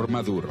natural or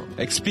Maduro.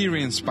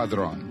 Experience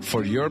Padron.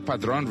 For your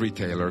Padron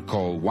retailer,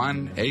 call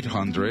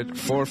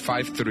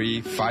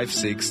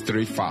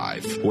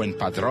 1-800-453-5635. When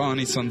Padron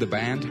is on the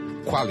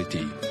band,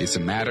 quality is a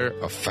matter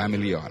of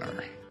family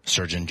honor.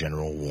 Surgeon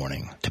General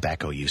warning.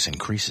 Tobacco use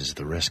increases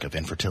the risk of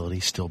infertility,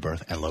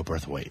 stillbirth, and low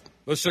birth weight.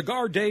 The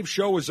Cigar Dave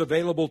Show is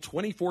available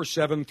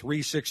 24/7,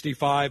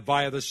 365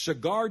 via the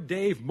Cigar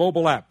Dave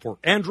mobile app for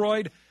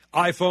Android,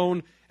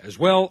 iPhone, as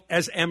well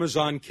as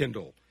Amazon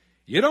Kindle.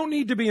 You don't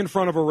need to be in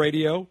front of a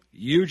radio.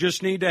 You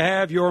just need to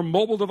have your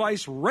mobile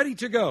device ready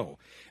to go.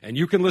 And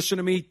you can listen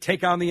to me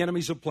take on the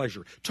enemies of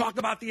pleasure, talk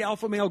about the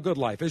alpha male good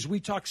life as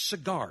we talk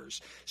cigars,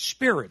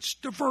 spirits,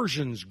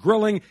 diversions,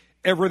 grilling,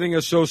 everything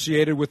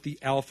associated with the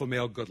alpha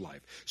male good life.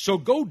 So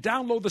go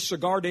download the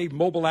Cigar Dave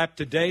mobile app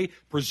today,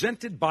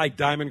 presented by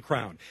Diamond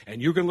Crown.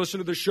 And you can listen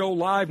to the show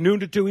live noon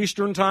to 2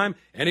 Eastern time,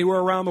 anywhere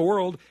around the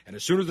world. And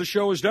as soon as the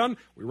show is done,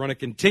 we run a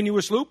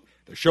continuous loop.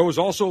 The show is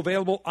also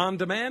available on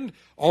demand,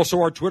 also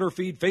our Twitter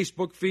feed,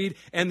 Facebook feed,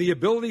 and the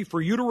ability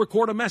for you to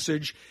record a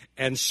message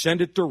and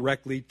send it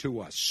directly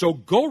to us. So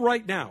go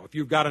right now, if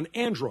you've got an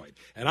Android,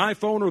 an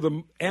iPhone, or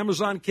the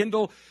Amazon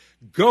Kindle,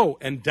 go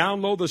and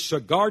download the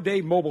Cigar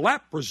Dave mobile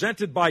app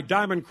presented by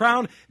Diamond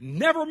Crown.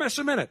 Never miss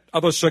a minute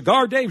of the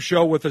Cigar Dave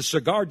Show with the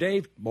Cigar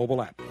Dave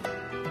mobile app.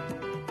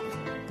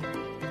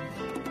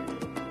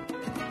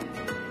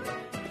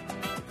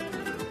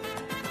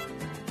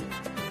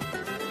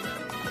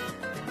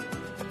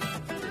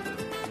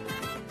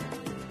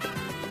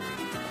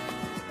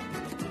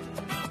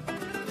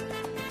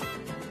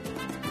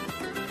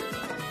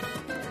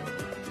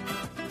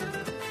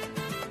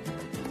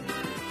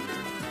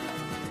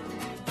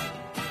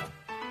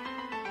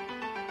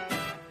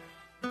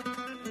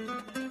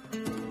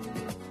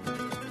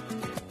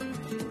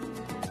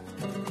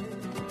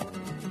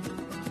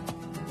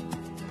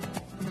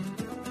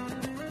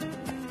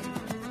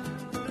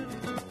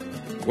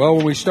 Well,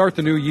 when we start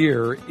the new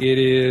year, it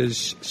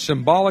is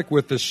symbolic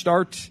with the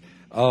start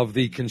of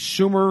the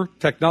Consumer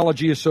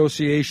Technology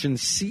Association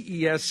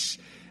CES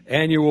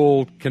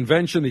annual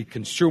convention, the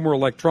Consumer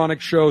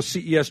Electronics Show,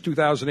 CES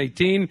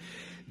 2018,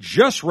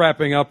 just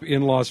wrapping up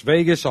in Las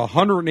Vegas,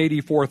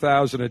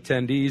 184,000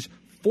 attendees,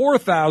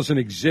 4,000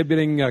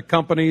 exhibiting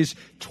companies,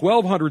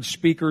 1,200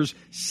 speakers,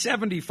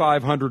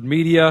 7,500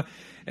 media.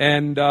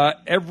 And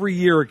every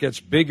year it gets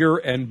bigger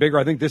and bigger.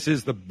 I think this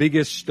is the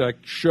biggest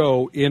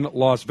show in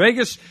Las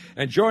Vegas.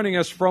 And joining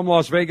us from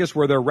Las Vegas,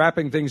 where they're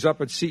wrapping things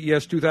up at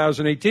CES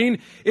 2018,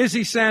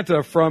 Izzy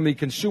Santa from the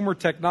Consumer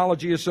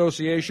Technology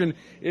Association.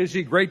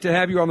 Izzy, great to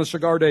have you on the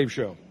Cigar Dave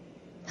Show.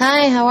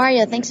 Hi, how are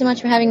you? Thanks so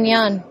much for having me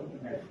on.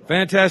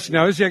 Fantastic.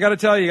 Now, Izzy, I got to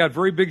tell you, you got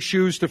very big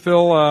shoes to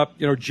fill.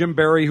 Jim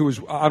Barry, who was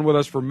on with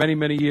us for many,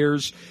 many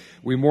years,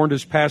 We mourned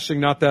his passing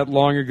not that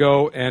long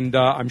ago, and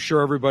I'm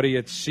sure everybody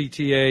at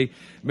CTA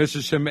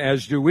misses him,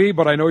 as do we,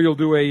 but I know you'll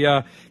do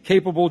a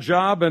capable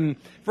job. And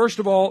first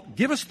of all,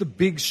 give us the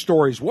big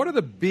stories. What are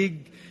the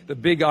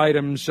big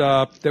items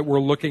that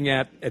we're looking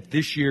at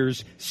this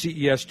year's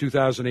CES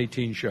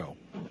 2018 show?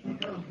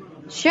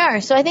 Sure.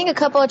 So I think a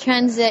couple of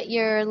trends that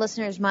your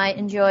listeners might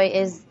enjoy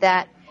is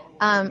that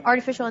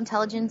artificial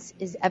intelligence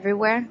is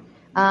everywhere.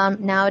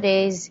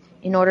 Nowadays,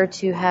 in order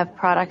to have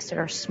products that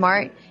are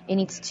smart, it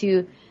needs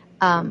to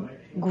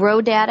grow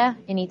data,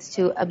 it needs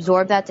to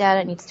absorb that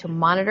data, it needs to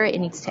monitor it, it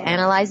needs to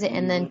analyze it,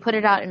 and then put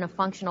it out in a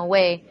functional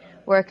way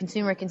where a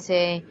consumer can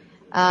say,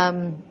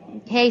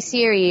 hey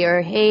Siri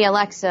or hey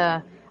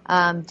Alexa,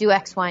 do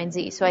X, Y, and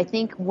Z. So I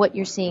think what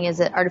you're seeing is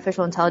that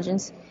artificial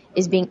intelligence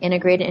is being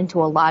integrated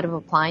into a lot of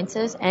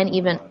appliances and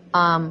even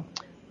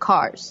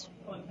cars.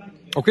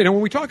 Okay, now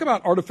when we talk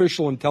about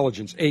artificial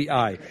intelligence,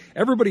 AI,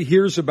 everybody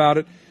hears about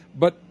it,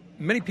 but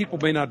many people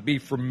may not be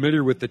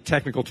familiar with the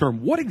technical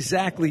term. What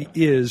exactly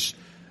is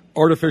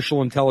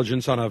artificial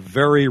intelligence on a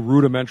very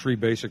rudimentary,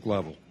 basic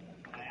level?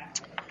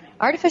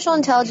 Artificial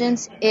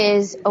intelligence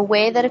is a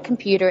way that a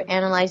computer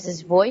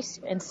analyzes voice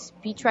and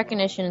speech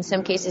recognition, in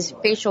some cases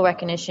facial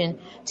recognition,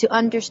 to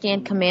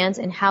understand commands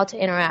and how to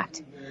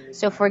interact.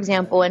 So, for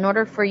example, in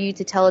order for you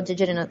to tell a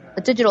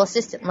digital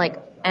assistant like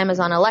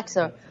Amazon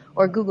Alexa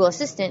or Google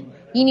Assistant,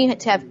 you need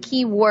to have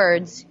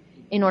keywords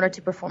in order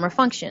to perform a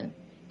function.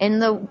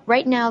 And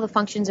right now the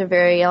functions are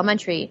very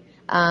elementary.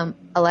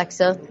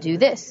 Alexa, do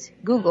this.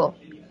 Google,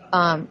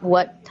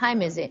 what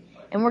time is it?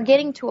 And we're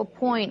getting to a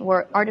point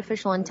where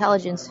artificial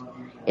intelligence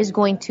is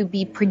going to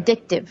be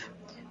predictive,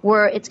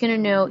 where it's going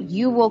to know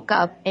you woke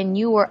up and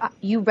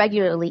you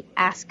regularly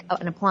ask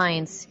an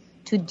appliance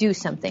to do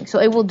something. So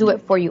it will do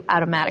it for you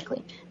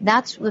automatically.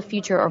 That's the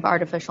future of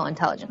artificial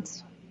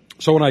intelligence.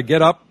 So when I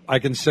get up, I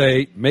can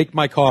say, make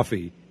my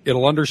coffee.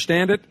 It'll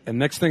understand it, and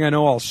next thing I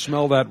know, I'll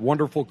smell that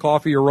wonderful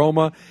coffee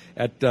aroma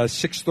at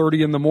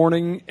 6:30 in the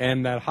morning,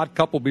 and that hot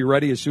cup will be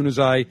ready as soon as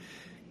I,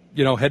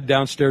 head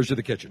downstairs to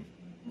the kitchen.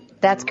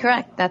 That's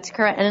correct. That's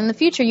correct. And in the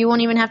future, you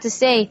won't even have to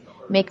say,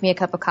 make me a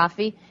cup of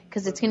coffee,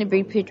 because it's going to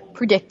be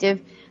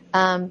predictive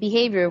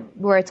behavior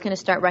where it's going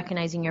to start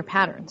recognizing your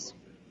patterns.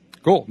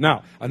 Cool.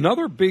 Now,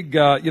 another big,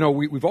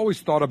 we've always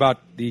thought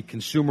about the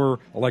Consumer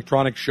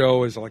Electronics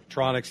Show as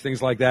electronics,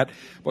 things like that.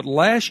 But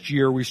last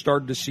year, we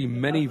started to see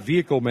many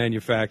vehicle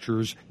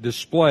manufacturers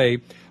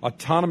display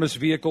autonomous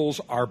vehicles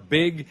are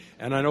big.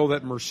 And I know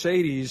that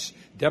Mercedes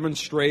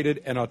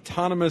demonstrated an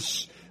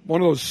autonomous,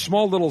 one of those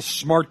small little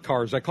smart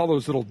cars. I call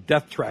those little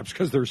death traps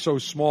because they're so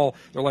small.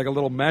 They're like a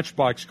little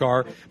matchbox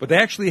car. But they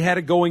actually had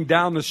it going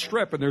down the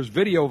strip, and there's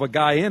video of a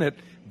guy in it.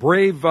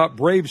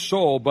 Brave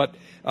soul, but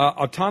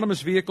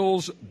autonomous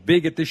vehicles,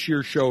 big at this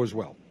year's show as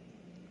well.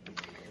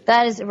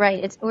 That is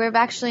right. We've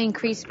actually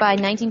increased by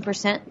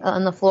 19%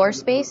 on the floor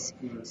space.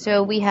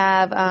 So we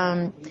have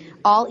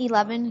all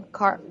 11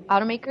 car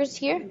automakers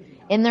here,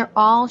 and they're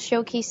all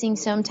showcasing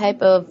some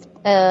type of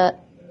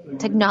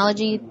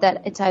technology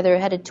that it's either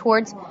headed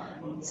towards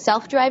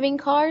self-driving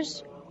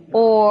cars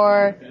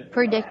or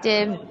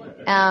predictive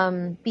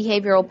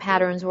behavioral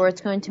patterns where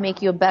it's going to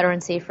make you a better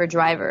and safer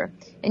driver.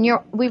 And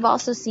we've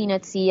also seen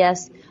at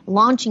CES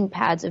launching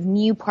pads of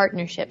new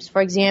partnerships.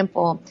 For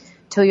example,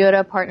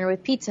 Toyota partnered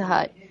with Pizza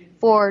Hut,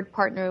 Ford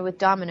partnered with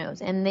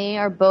Domino's, and they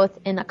are both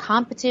in a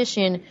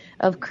competition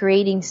of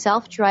creating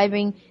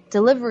self-driving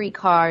delivery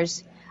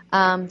cars.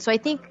 So I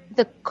think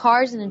the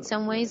cars, in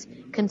some ways,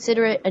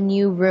 consider it a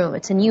new room.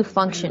 It's a new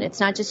function. It's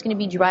not just going to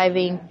be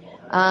driving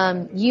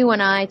you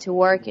and I to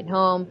work and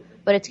home,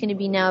 but it's going to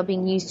be now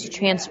being used to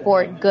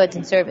transport goods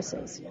and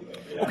services.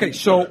 Okay,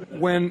 so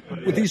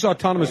with these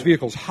autonomous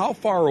vehicles, how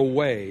far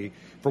away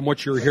from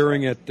what you're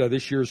hearing at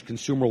this year's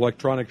Consumer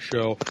Electronics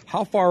Show,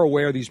 how far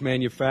away are these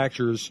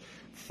manufacturers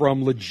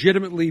from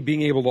legitimately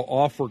being able to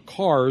offer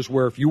cars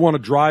where if you want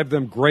to drive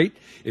them, great.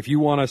 If you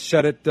want to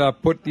set it,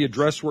 put the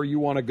address where you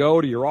want to go,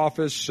 to your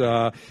office,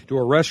 to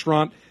a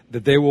restaurant,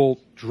 that they will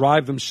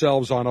drive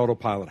themselves on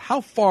autopilot.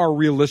 How far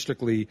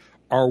realistically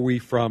are we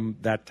from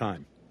that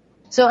time?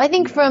 So I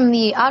think from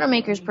the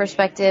automaker's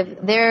perspective,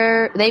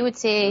 they would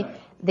say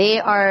they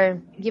are,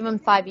 give them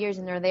 5 years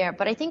and they're there.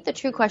 But I think the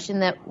true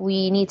question that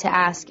we need to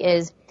ask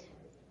is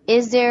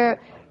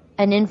there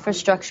an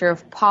infrastructure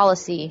of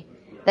policy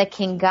that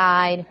can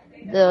guide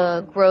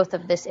the growth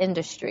of this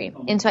industry?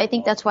 And so I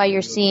think that's why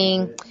you're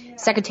seeing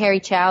Secretary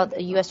Chao,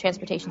 the U.S.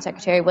 Transportation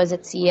Secretary, was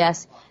at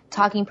CES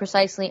talking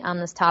precisely on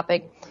this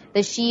topic,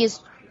 that she is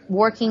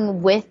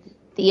working with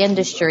the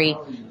industry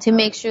to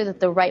make sure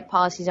that the right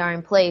policies are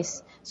in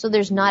place so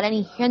there's not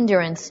any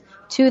hindrance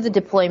to the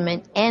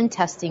deployment and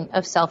testing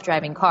of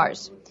self-driving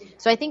cars.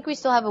 So I think we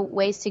still have a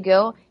ways to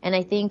go, and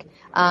I think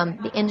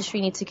the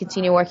industry needs to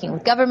continue working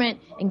with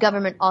government, and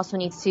government also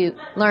needs to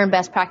learn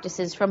best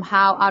practices from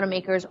how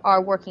automakers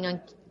are working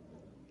on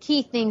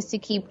key things to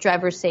keep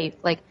drivers safe,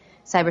 like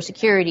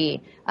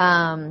cybersecurity,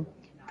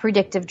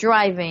 predictive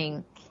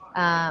driving,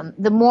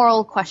 the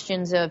moral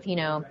questions of,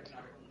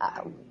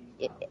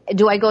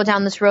 do I go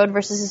down this road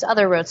versus this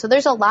other road? So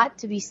there's a lot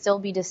to still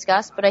be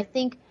discussed, but I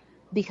think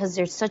because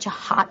there's such a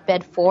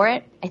hotbed for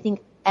it, I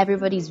think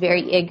everybody's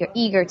very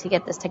eager to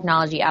get this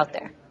technology out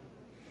there.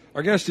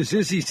 Our guest is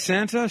Izzy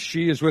Santa.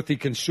 She is with the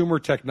Consumer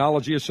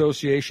Technology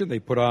Association. They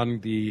put on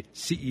the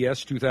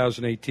CES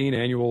 2018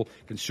 annual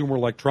Consumer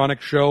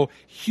Electronics Show.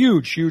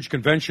 Huge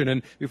convention.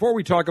 And before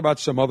we talk about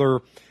some other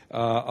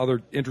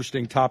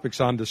interesting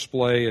topics on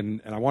display, and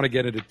I want to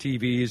get into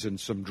TVs and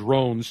some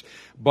drones,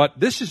 but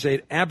this is an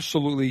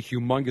absolutely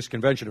humongous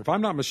convention. If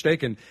I'm not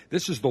mistaken,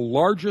 this is the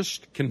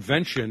largest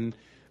convention,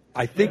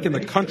 I think, in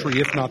the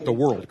country, if not the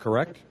world,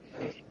 correct?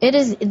 It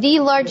is the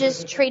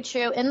largest trade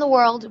show in the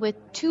world with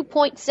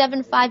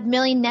 2.75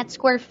 million net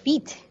square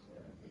feet.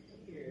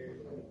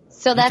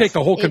 So that's, you take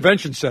the whole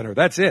convention center.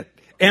 That's it.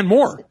 And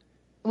more.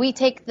 We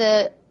take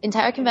the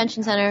entire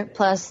convention center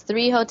plus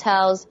 3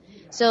 hotels.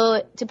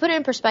 So to put it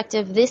in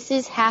perspective, this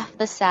is half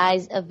the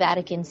size of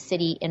Vatican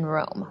City in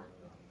Rome.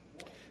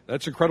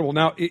 That's incredible.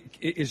 Now,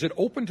 is it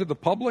open to the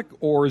public,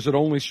 or is it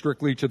only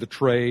strictly to the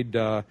trade?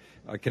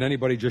 Can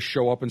anybody just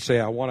show up and say,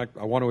 I want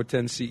to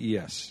attend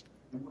CES?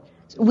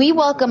 We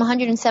welcome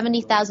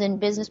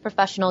 170,000 business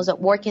professionals that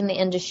work in the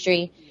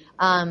industry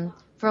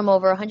from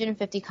over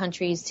 150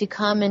 countries to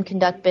come and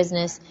conduct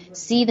business,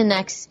 see the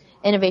next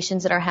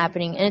innovations that are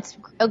happening. And it's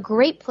a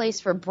great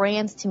place for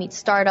brands to meet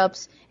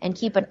startups and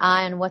keep an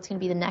eye on what's going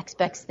to be the next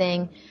best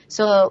thing.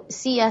 So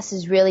CES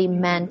is really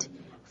meant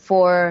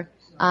for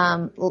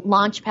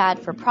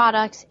launchpad for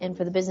products and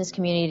for the business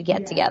community to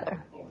get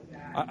together.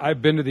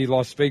 I've been to the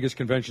Las Vegas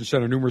Convention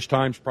Center numerous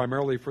times,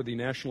 primarily for the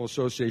National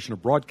Association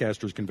of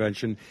Broadcasters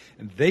convention,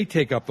 and they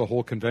take up the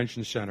whole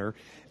convention center.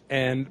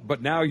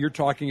 But now you're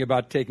talking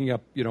about taking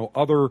up,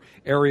 other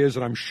areas,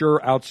 and I'm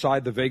sure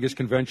outside the Vegas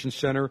Convention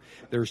Center,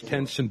 there's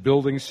tents and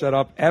buildings set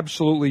up.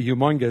 Absolutely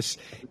humongous.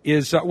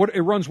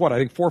 It runs I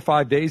think 4 or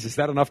 5 days. Is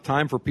that enough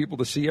time for people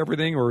to see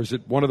everything, or is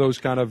it one of those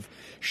kind of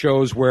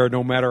shows where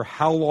no matter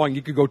how long,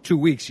 you could go 2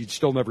 weeks, you'd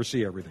still never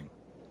see everything?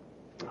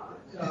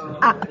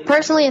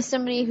 Personally, as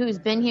somebody who's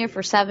been here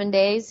for 7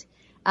 days,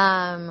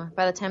 by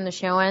the time the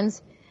show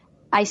ends,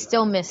 I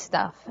still miss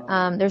stuff.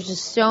 There's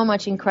just so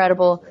much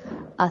incredible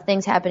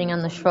things happening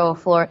on the show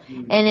floor.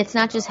 And it's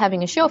not just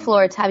having a show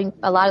floor, it's having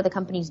a lot of the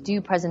companies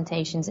do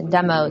presentations and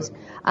demos.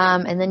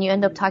 And then you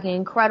end up talking to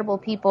incredible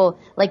people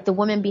like the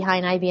women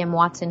behind IBM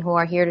Watson who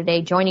are here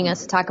today joining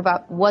us to talk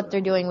about what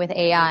they're doing with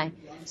AI.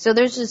 So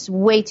there's just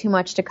way too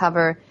much to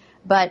cover.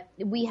 But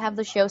we have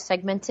the show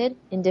segmented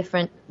in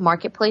different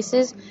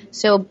marketplaces.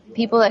 So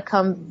people that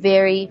come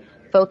very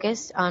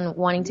focused on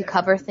wanting to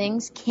cover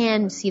things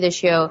can see the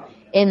show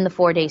in the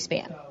 4-day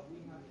span.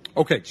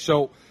 Okay,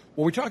 so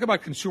when we talk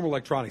about consumer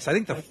electronics, I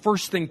think the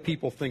first thing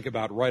people think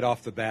about right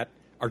off the bat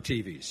are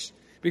TVs.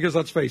 Because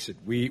let's face it,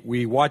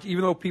 we watch,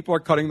 even though people are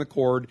cutting the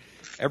cord,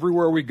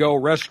 everywhere we go,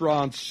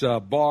 restaurants,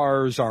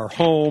 bars, our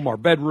home, our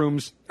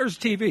bedrooms, there's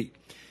TV.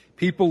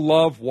 People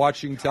love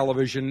watching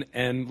television,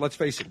 and let's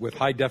face it, with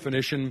high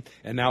definition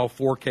and now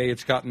 4K,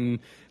 it's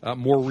gotten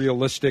more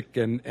realistic.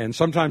 And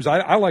sometimes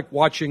I like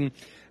watching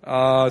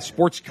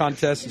sports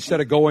contests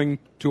instead of going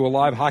to a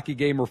live hockey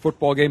game or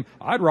football game.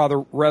 I'd rather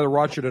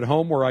watch it at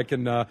home where I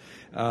can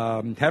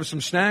have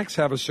some snacks,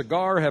 have a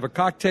cigar, have a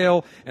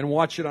cocktail, and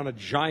watch it on a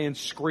giant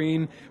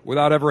screen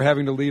without ever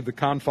having to leave the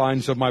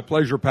confines of my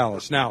pleasure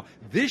palace. Now,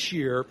 this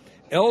year,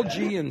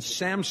 LG and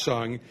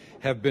Samsung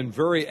have been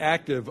very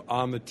active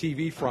on the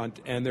TV front,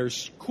 and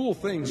there's cool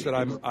things that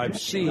I've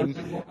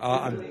seen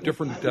on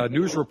different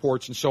news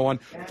reports and so on.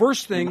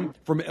 First thing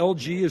from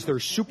LG is their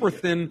super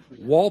thin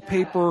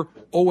wallpaper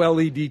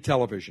OLED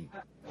television.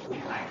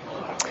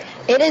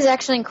 It is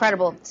actually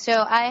incredible. So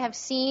I have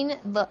seen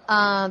the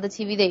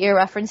TV that you're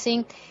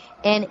referencing,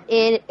 and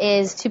it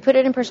is, to put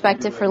it in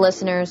perspective for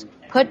listeners,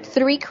 put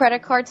 3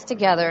 credit cards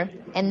together,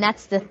 and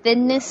that's the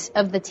thinness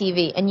of the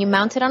TV, and you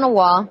mount it on a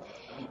wall.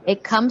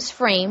 It comes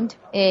framed.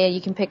 You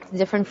can pick the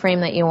different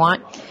frame that you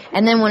want.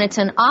 And then when it's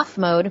in off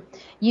mode,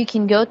 you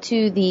can go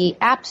to the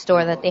app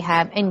store that they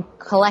have and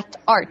collect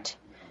art.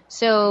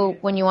 So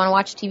when you want to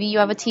watch TV, you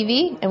have a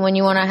TV. And when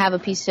you want to have a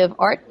piece of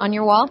art on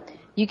your wall,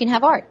 you can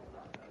have art.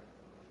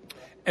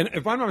 And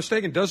if I'm not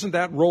mistaken, doesn't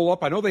that roll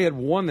up? I know they had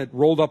one that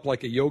rolled up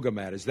like a yoga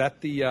mat. Is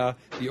that the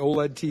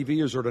OLED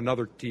TV, or is there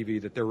another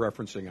TV that they're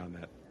referencing on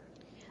that?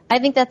 I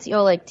think that's the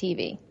OLED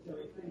TV.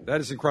 That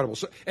is incredible.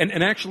 So,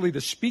 and actually, the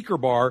speaker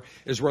bar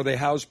is where they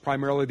house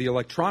primarily the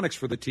electronics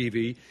for the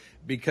TV,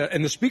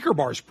 and the speaker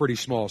bar is pretty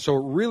small. So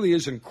it really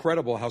is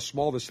incredible how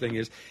small this thing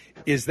is.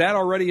 Is that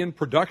already in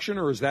production,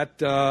 or is that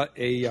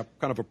a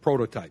kind of a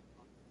prototype?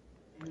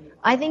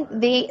 I think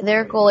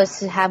their goal is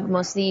to have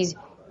most of these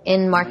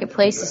in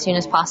marketplace as soon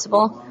as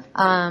possible,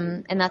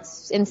 and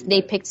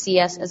they picked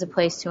CES as a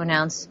place to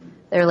announce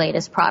their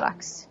latest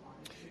products.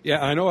 Yeah,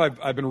 I know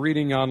I've been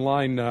reading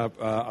online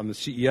on the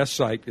CES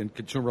site and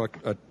Consumer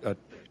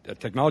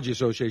Technology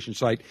Association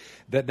site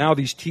that now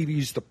these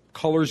TVs, the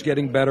color's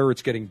getting better,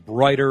 it's getting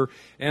brighter,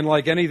 and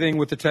like anything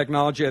with the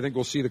technology, I think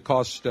we'll see the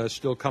cost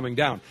still coming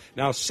down.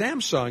 Now,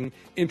 Samsung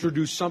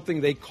introduced something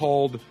they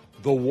called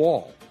the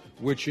Wall,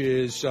 which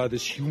is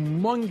this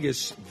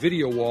humongous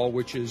video wall,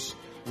 which is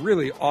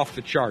really off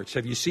the charts.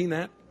 Have you seen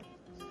that?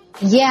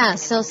 Yeah,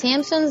 so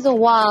Samsung's The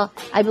Wall,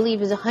 I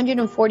believe, is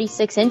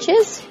 146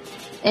 inches,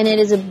 and it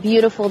is a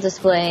beautiful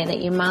display that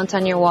you mount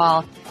on your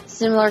wall.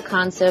 Similar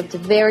concept,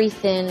 very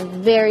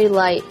thin, very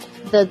light.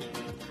 The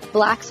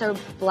blacks are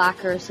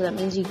blacker, so that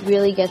means you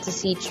really get to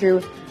see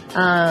true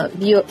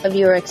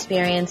viewer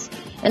experience.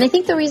 And I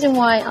think the reason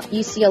why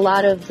you see a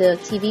lot of the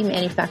TV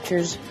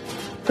manufacturers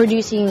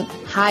producing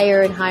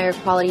higher and higher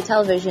quality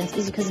televisions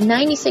is because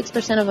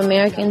 96% of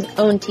Americans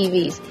own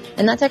TVs.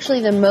 And that's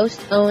actually the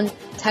most owned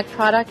tech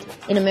product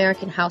in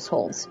American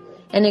households.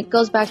 And it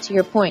goes back to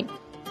your point.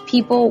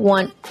 People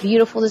want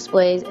beautiful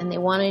displays and they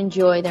want to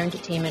enjoy their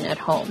entertainment at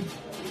home.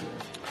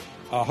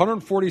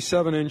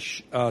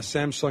 147-inch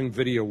Samsung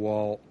video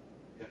wall.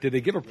 Did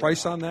they give a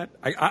price on that?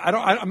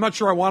 I'm not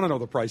sure I want to know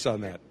the price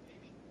on that.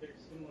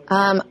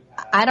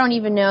 I don't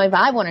even know if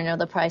I want to know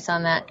the price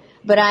on that.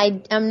 But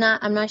I'm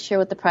not sure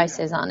what the price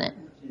is on it.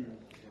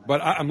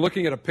 But I'm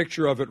looking at a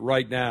picture of it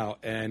right now,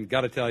 and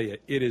got to tell you,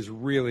 it is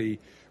really,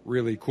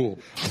 really cool.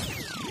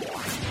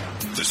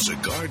 The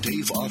Cigar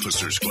Dave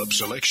Officers Club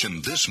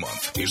selection this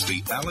month is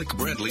the Alec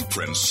Bradley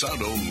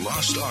Prensado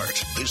Lost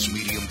Art. This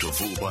medium to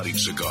full-bodied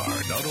cigar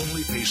not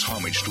only pays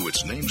homage to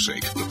its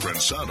namesake, the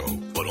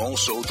Prensado, but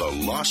also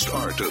the lost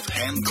art of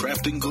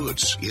handcrafting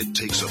goods. It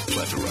takes a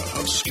plethora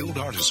of skilled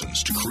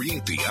artisans to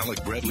create the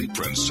Alec Bradley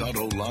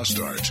Prensado Lost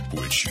Art,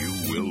 which you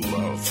will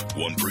love.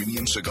 Want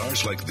premium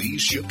cigars like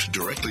these shipped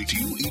directly to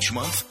you each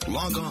month?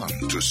 Log on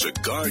to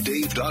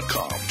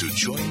CigarDave.com to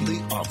join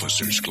the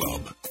Officers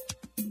Club.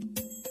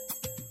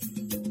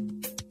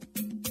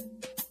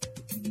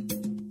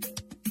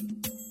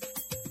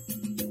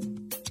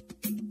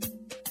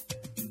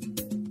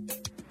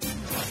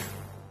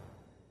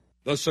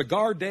 The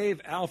Cigar Dave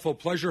Alpha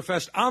Pleasure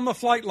Fest on the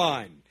Flight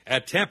Line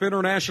at Tampa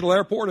International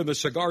Airport in the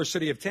cigar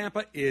city of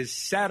Tampa is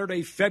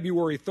Saturday,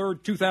 February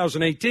 3rd,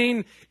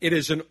 2018. It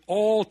is an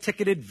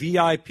all-ticketed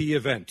VIP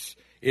event.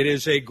 It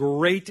is a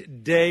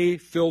great day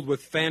filled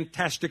with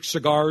fantastic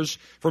cigars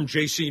from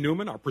J.C.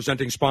 Newman, our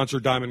presenting sponsor,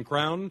 Diamond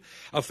Crown,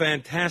 a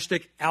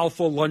fantastic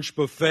Alpha lunch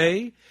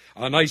buffet,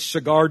 a nice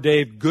Cigar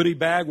Dave goodie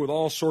bag with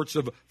all sorts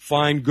of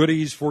fine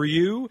goodies for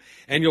you,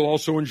 and you'll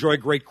also enjoy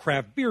great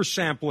craft beer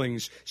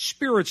samplings,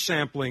 spirit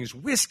samplings,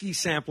 whiskey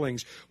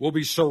samplings. We'll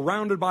be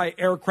surrounded by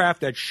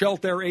aircraft at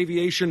Shelter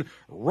Aviation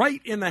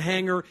right in the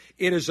hangar.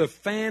 It is a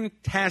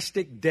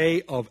fantastic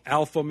day of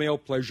alpha male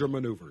pleasure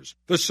maneuvers.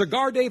 The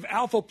Cigar Dave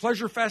Alpha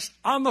Pleasure Fest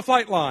on the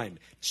Flight Line,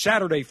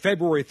 Saturday,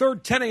 February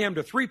 3rd, 10 a.m.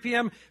 to 3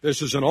 p.m.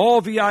 This is an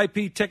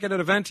all-VIP ticketed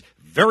event.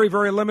 Very,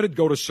 very limited.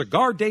 Go to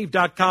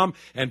CigarDave.com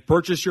and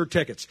purchase your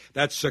tickets.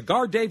 That's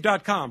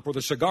CigarDave.com for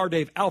the Cigar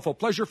Dave Alpha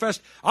Pleasure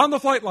Fest on the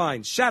Flight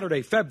Line,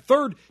 Saturday, Feb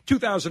 3rd,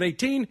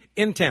 2018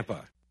 in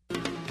Tampa.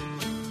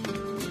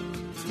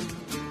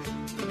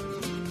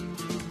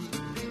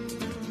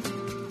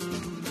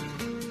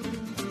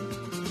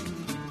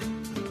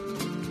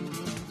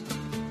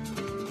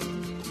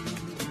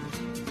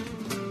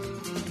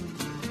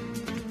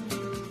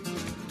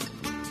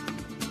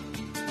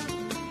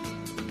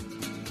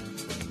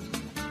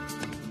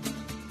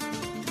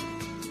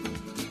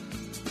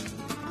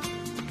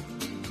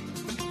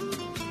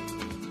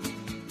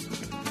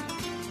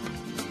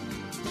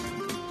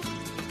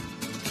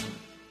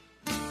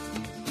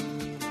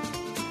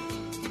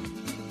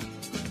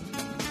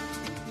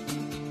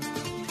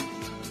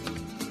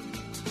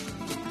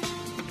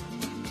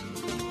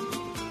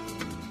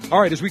 All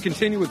right, as we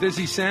continue with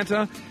Izzy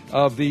Santa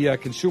of the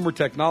Consumer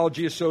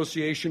Technology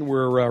Association,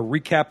 we're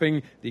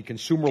recapping the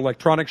Consumer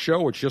Electronics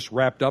Show, which just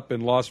wrapped up in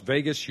Las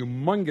Vegas.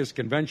 Humongous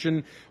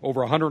convention,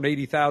 over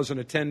 180,000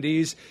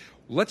 attendees.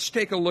 Let's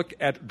take a look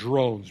at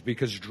drones,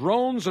 because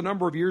drones a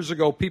number of years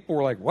ago, people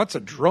were like, what's a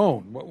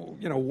drone?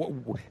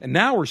 And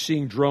now we're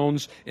seeing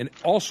drones in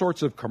all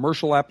sorts of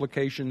commercial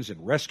applications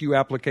and rescue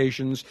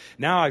applications.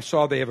 Now I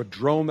saw they have a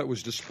drone that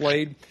was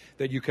displayed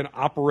that you can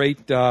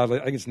operate, I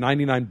think it's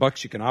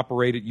 $99. You can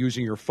operate it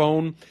using your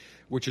phone,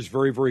 which is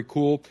very, very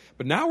cool.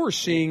 But now we're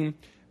seeing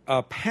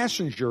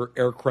passenger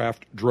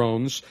aircraft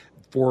drones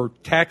for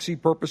taxi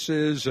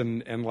purposes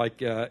and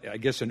like, I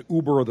guess, an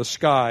Uber of the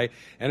sky.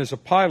 And as a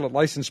pilot,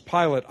 licensed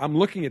pilot, I'm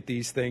looking at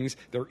these things.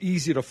 They're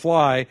easy to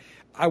fly.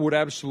 I would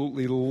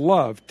absolutely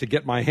love to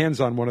get my hands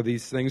on one of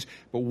these things.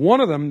 But one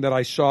of them that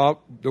I saw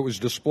that was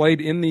displayed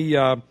in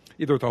the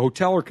either at the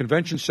hotel or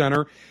convention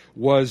center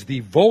was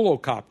the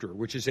Volocopter,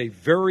 which is a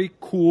very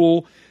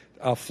cool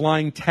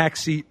flying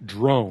taxi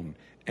drone.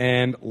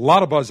 And a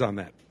lot of buzz on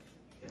that.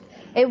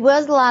 It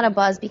was a lot of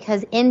buzz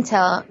because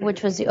Intel,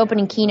 which was the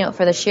opening keynote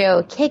for the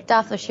show, kicked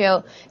off the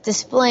show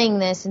displaying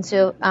this. And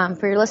so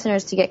for your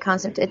listeners to get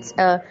concept, it's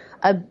a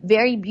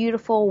very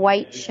beautiful,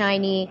 white,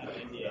 shiny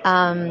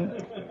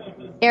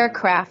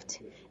aircraft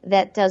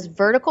that does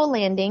vertical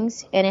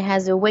landings, and it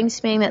has a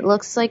wingspan that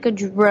looks like a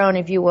drone,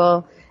 if you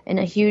will, in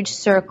a huge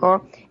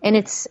circle, and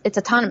it's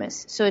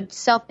autonomous. So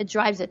it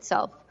drives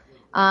itself.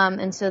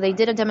 And so they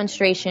did a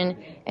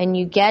demonstration, and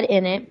you get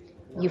in it,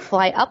 you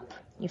fly up,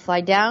 you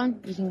fly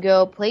down, you can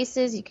go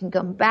places, you can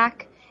come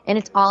back, and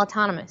it's all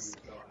autonomous.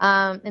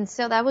 And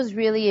so that was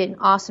really an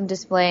awesome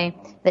display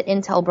that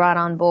Intel brought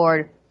on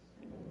board.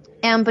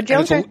 But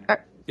drones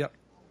are yeah.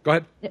 Go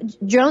ahead.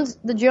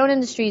 The drone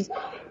industry,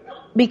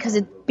 because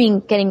it's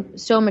getting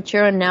so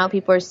mature, and now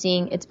people are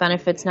seeing its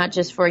benefits not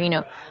just for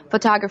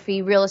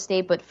photography, real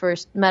estate, but for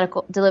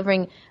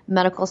delivering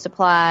medical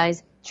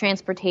supplies,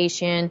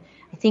 transportation.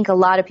 I think a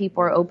lot of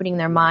people are opening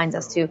their minds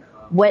as to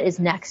what is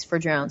next for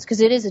drones,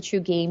 because it is a true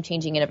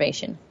game-changing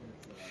innovation.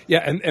 Yeah,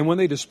 and when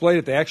they displayed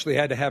it, they actually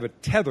had to have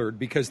it tethered,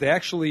 because they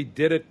actually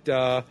did it.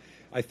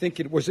 I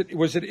think was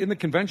it in the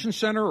convention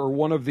center or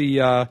one of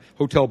the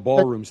hotel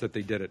ballrooms that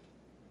they did it.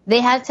 They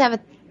had to have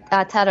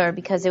a tether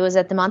because it was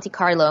at the Monte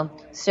Carlo.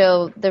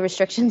 So the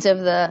restrictions of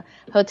the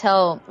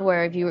hotel,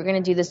 where if you were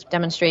going to do this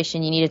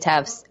demonstration, you needed to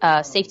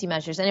have safety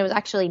measures, and it was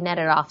actually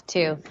netted off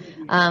too.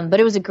 But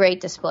it was a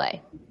great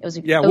display. It was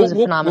a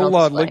phenomenal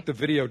display. We'll link the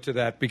video to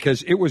that,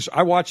 because it was.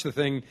 I watched the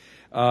thing.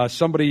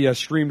 Somebody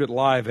streamed it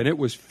live, and it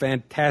was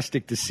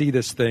fantastic to see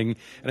this thing.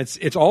 And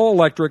it's all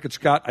electric. It's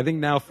got, I think,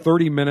 now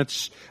 30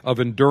 minutes of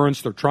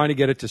endurance. They're trying to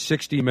get it to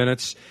 60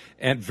 minutes,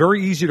 and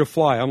very easy to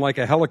fly. Unlike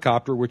a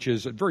helicopter, which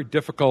is a very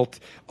difficult,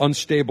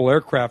 unstable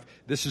aircraft,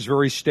 this is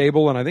very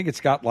stable, and I think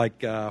it's got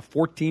like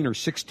 14 or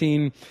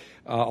 16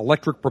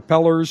 electric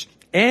propellers.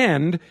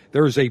 And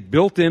there's a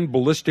built-in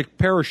ballistic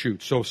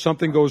parachute. So if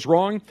something goes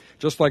wrong,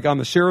 just like on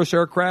the Cirrus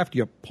aircraft,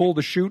 you pull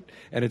the chute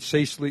and it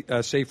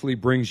safely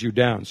brings you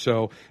down.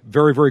 So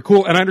very, very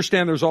cool. And I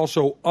understand there's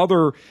also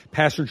other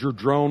passenger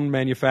drone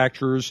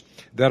manufacturers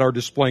that are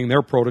displaying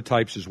their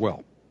prototypes as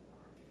well.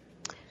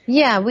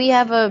 Yeah, we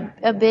have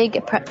a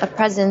big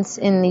presence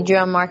in the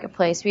drone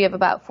marketplace. We have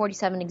about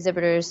 47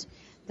 exhibitors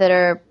that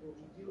are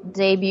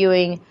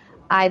debuting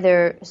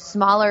either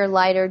smaller,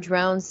 lighter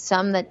drones,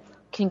 some that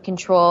you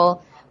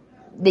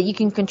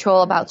can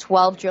control about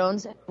 12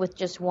 drones with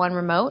just one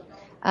remote,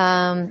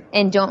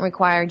 and don't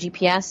require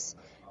GPS.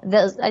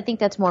 I think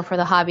that's more for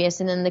the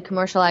hobbyists. And then the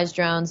commercialized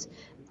drones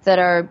that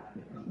are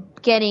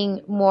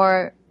getting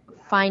more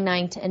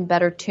finite and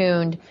better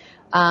tuned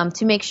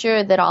to make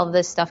sure that all of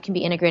this stuff can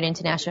be integrated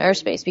into national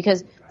airspace,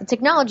 because the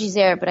technology's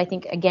there, but I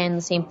think, again,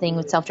 the same thing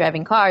with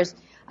self-driving cars.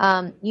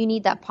 You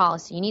need that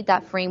policy. You need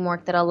that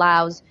framework that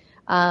allows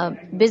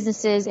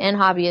businesses and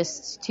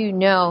hobbyists to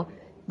know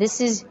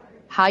this is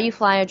how you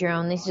fly a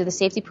drone. These are the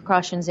safety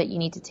precautions that you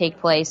need to take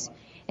place.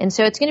 And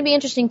so it's going to be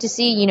interesting to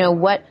see,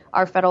 what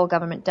our federal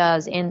government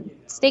does and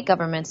state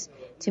governments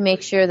to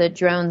make sure that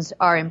drones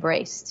are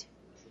embraced.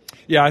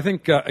 Yeah, I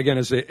think, again,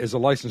 as a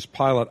licensed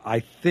pilot,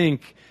 I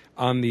think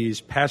on these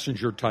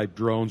passenger-type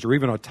drones or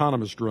even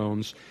autonomous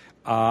drones,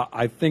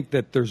 I think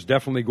that there's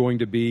definitely going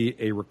to be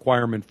a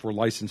requirement for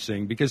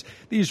licensing, because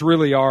these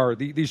really are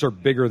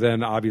bigger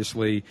than,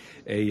 obviously,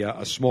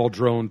 a small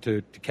drone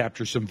to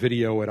capture some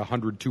video at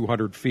 100,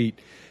 200 feet,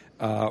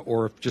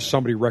 or if just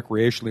somebody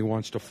recreationally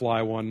wants to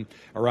fly one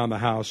around the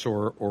house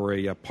or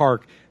a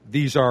park.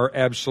 These are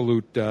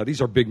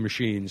these are big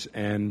machines,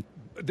 and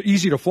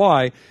easy to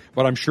fly,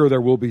 but I'm sure there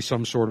will be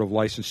some sort of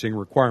licensing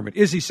requirement.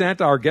 Izzy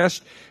Santa, our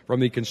guest from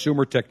the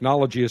Consumer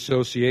Technology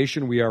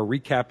Association. We are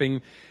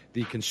recapping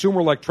the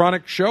Consumer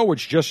Electronics Show,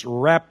 which just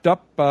wrapped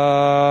up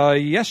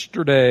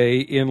yesterday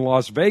in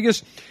Las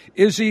Vegas.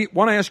 Izzy,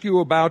 want to ask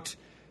you about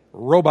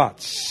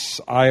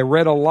robots. I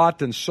read a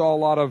lot and saw a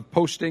lot of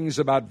postings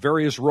about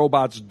various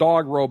robots,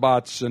 dog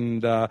robots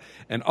and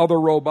other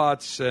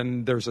robots,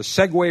 and there's a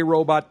Segway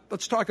robot.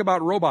 Let's talk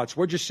about robots.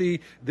 What did you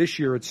see this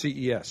year at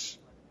CES?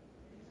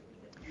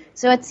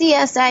 So at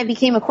CES, I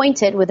became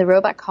acquainted with a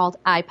robot called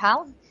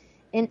iPal.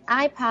 And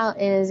iPal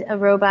is a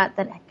robot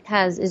that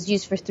is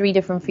used for 3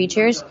 different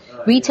features.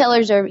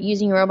 Retailers are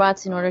using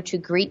robots in order to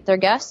greet their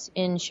guests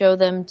and show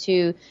them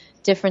to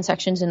different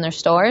sections in their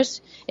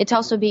stores. It's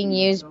also being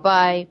used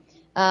by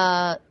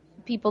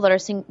people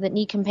that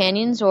need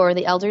companions, or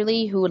the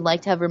elderly who would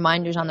like to have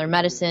reminders on their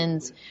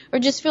medicines, or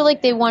just feel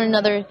like they want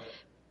another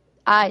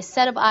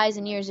set of eyes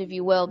and ears, if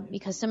you will,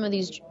 because some of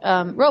these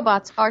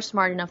robots are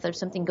smart enough that if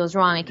something goes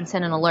wrong, it can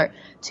send an alert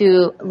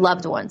to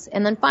loved ones.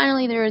 And then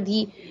finally, there are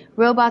the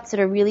robots that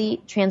are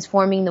really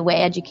transforming the way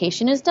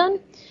education is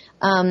done.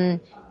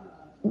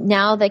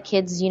 Now that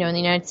kids, in the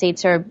United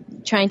States are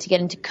trying to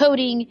get into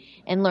coding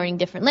and learning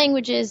different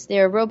languages,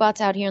 there are robots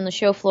out here on the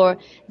show floor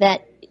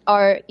that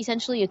are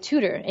essentially a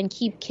tutor and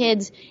keep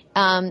kids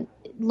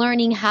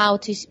learning how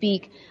to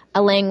speak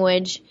a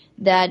language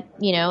that,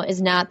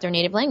 is not their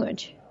native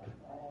language.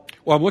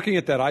 Well, I'm looking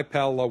at that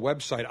iPal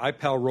website,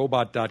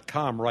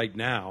 iPalRobot.com right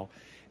now,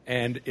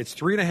 and it's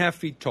 3.5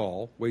 feet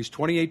tall, weighs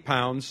 28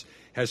 pounds,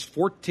 has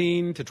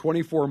 14 to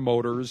 24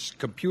 motors,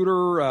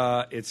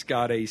 computer, it's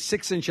got a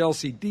 6-inch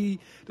LCD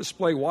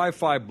display,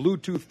 Wi-Fi,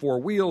 Bluetooth, 4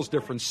 wheels,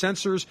 different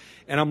sensors,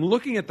 and I'm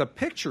looking at the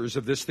pictures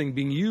of this thing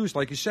being used,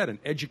 like you said, in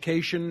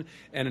education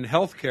and in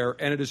healthcare,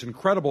 and it is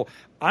incredible.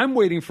 I'm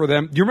waiting for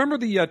them. Do you remember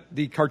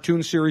the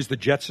cartoon series, The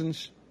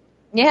Jetsons?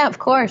 Yeah, of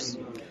course.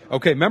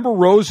 Okay, remember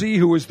Rosie,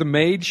 who was the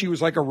maid? She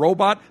was like a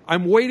robot.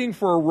 I'm waiting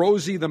for a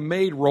Rosie the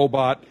maid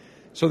robot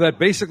so that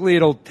basically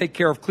it'll take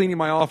care of cleaning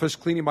my office,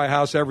 cleaning my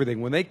house,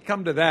 everything. When they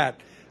come to that,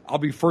 I'll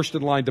be first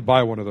in line to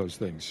buy one of those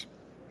things.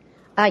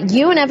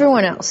 You and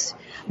everyone else.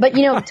 But,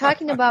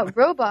 talking about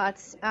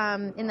robots,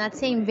 in that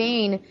same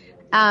vein,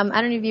 I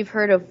don't know if you've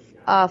heard of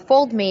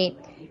FoldMate,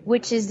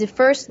 which is the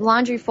first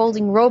laundry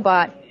folding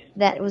robot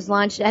that was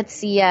launched at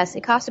CES.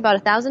 It cost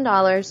about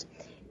 $1,000,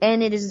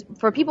 and it is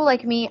for people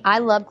like me. I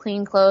love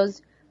clean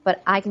clothes,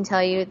 but I can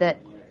tell you that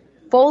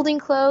folding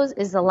clothes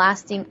is the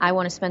last thing I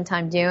want to spend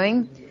time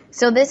doing.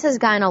 So this has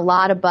gotten a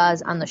lot of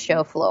buzz on the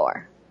show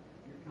floor.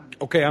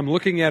 Okay, I'm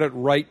looking at it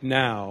right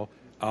now.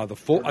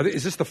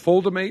 Is this the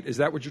Foldamate? Is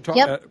that what you're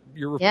talking about?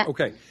 Yep.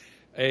 Okay.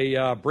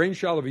 A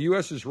brainchild of a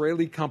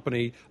U.S.-Israeli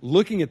company.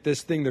 Looking at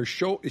this thing,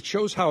 it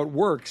shows how it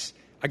works.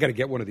 I got to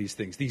get one of these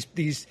things.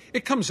 These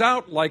it comes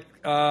out like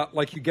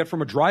you get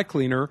from a dry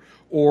cleaner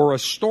or a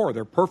store.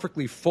 They're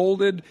perfectly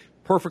folded,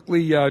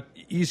 perfectly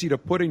easy to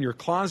put in your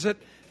closet.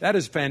 That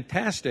is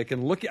fantastic.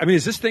 And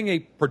is this thing a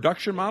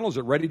production model? Is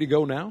it ready to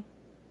go now?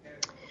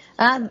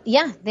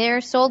 Yeah,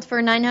 they're sold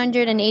for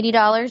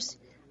 $980.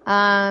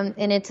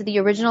 And it's the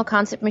original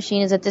concept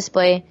machine is at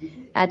display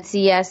at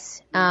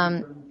CES.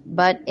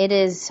 But it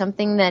is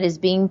something that is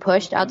being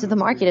pushed out to the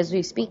market as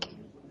we speak.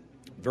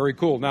 Very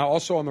cool. Now,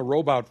 also on the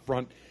robot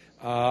front,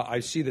 I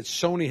see that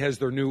Sony has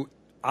their new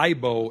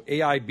Aibo,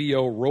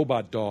 A-I-B-O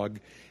robot dog,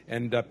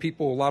 and a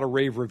lot of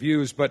rave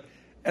reviews. But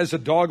as a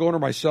dog owner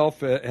myself,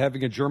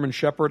 having a German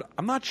Shepherd,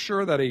 I'm not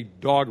sure that a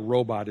dog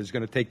robot is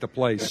going to take the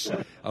place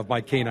of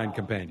my canine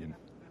companion.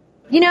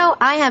 You know,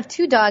 I have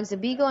 2 dogs, a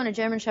Beagle and a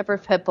German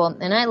Shepherd Pit Bull,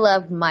 and I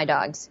love my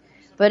dogs.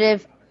 But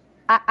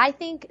I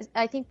think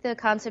the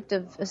concept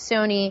of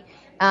Sony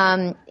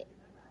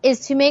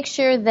is to make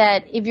sure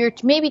that if you're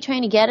maybe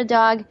trying to get a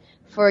dog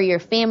for your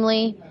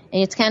family,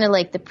 and it's kind of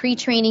like the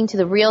pre-training to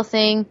the real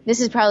thing, this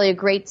is probably a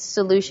great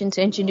solution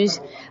to introduce,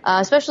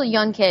 especially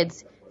young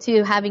kids,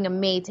 to having a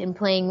mate and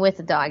playing with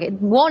a dog. It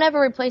won't ever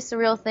replace the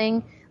real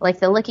thing, like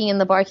the licking and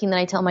the barking that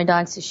I tell my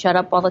dogs to shut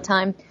up all the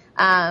time.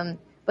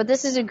 But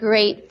this is a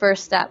great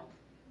first step.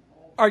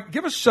 All right,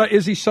 give us,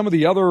 Izzy, some of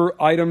the other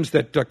items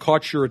that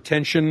caught your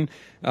attention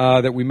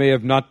that we may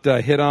have not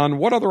hit on.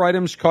 What other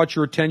items caught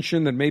your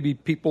attention that maybe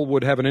people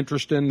would have an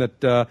interest in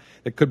that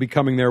could be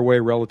coming their way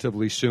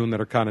relatively soon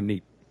that are kind of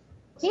neat?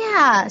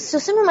 Yeah, so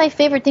some of my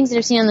favorite things that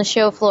I've seen on the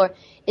show floor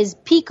is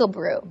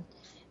PicoBrew.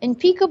 And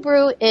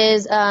PicoBrew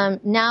is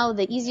now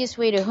the easiest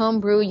way to home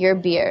brew your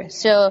beer.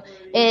 So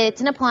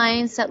it's an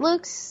appliance that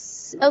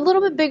looks a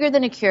little bit bigger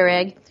than a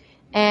Keurig.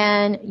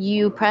 And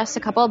you press a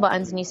couple of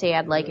buttons and you say,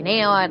 I'd like an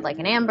ale, I'd like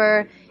an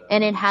amber,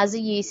 and it has a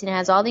yeast and it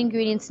has all the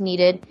ingredients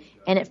needed,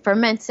 and it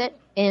ferments it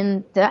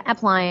in the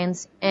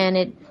appliance, and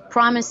it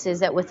promises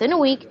that within a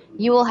week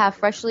you will have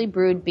freshly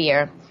brewed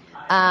beer.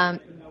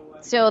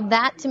 So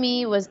that to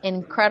me was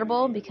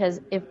incredible, because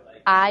if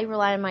I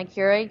rely on my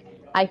Keurig,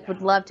 I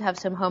would love to have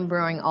some home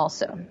brewing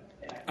also.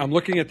 I'm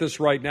looking at this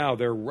right now.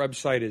 Their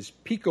website is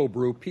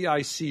PicoBrew,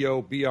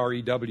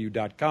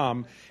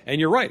 PicoBrew.com. And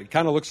you're right. It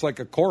kind of looks like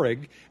a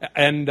Keurig.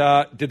 And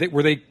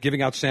were they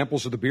giving out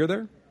samples of the beer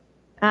there?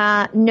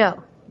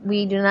 No.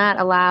 We do not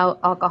allow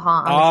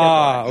alcohol on the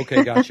show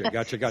floor. Okay,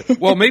 gotcha.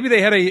 Well, maybe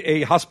they had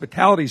a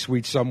hospitality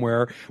suite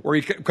somewhere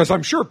because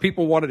I'm sure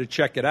people wanted to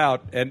check it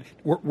out. And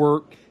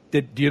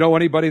do you know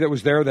anybody that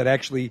was there that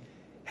actually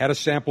had a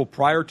sample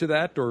prior to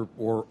that,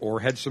 or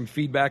had some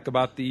feedback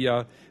about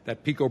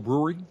that Pico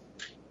Brewery?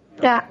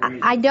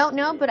 I don't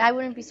know, but I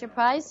wouldn't be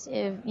surprised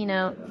if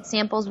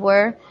samples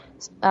were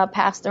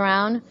passed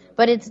around.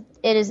 But it's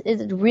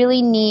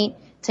really neat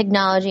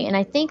technology, and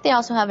I think they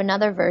also have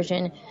another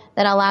version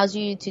that allows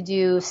you to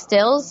do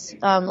stills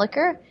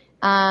liquor.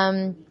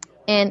 And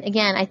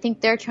again, I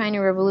think they're trying to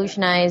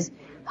revolutionize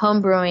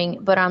home brewing,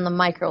 but on the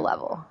micro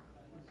level.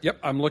 Yep,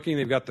 I'm looking.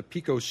 They've got the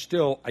Pico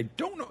Still. I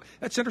don't know.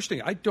 That's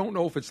interesting. I don't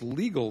know if it's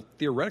legal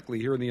theoretically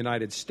here in the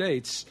United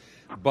States,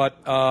 but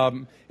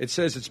it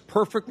says it's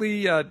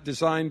perfectly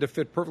designed to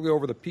fit perfectly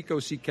over the Pico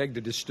Sea keg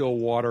to distill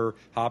water,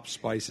 hops,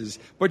 spices.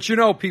 But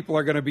people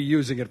are going to be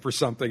using it for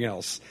something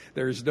else.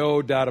 There's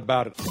no doubt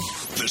about it.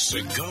 The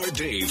Cigar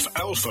Dave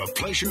Alpha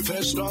Pleasure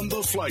Fest on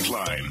the Flight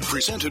Line,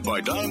 presented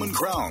by Diamond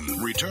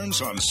Crown, returns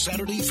on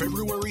Saturday,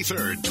 February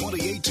 3rd,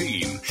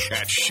 2018,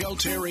 at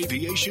Shelter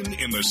Aviation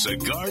in the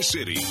Cigar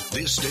City.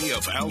 This day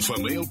of alpha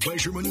male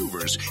pleasure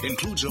maneuvers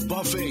includes a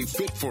buffet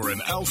fit for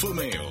an alpha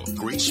male,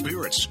 great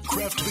spirits,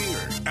 craft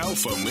beer,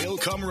 alpha male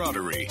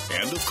camaraderie,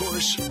 and of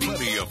course,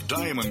 plenty of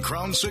Diamond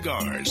Crown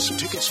cigars.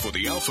 Tickets for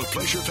the Alpha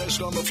Pleasure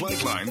Fest on the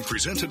Flight Line,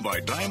 presented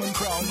by Diamond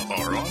Crown,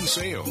 are on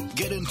sale.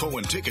 Get info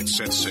and tickets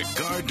at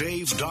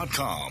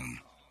CigarDave.com.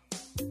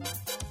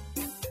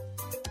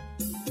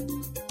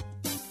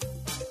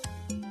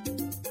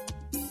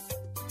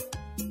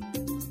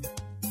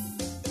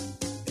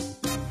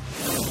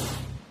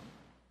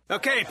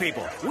 Okay,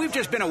 people, we've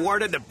just been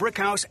awarded the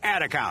Brickhouse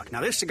Ad Account.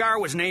 Now, this cigar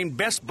was named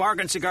Best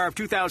Bargain Cigar of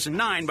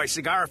 2009 by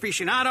Cigar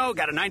Aficionado,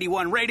 got a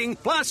 91 rating,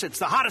 plus it's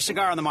the hottest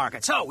cigar on the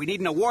market. So, we need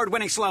an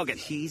award-winning slogan.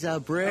 He's a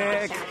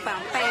brick.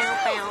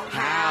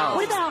 How?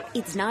 What about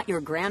it's not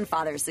your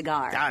grandfather's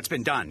cigar? It's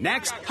been done.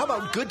 Next. How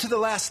about good to the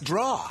last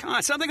draw?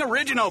 Something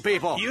original,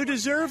 people. You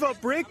deserve a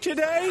brick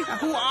today?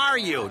 Who are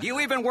you? Do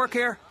you even work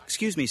here?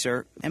 Excuse me,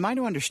 sir. Am I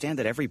to understand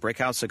that every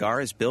Brickhouse cigar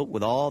is built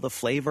with all the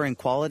flavor and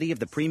quality of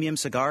the premium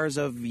cigars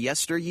of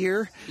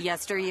yesteryear?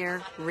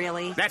 Yesteryear?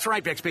 Really? That's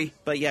right, Bixby.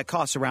 But yet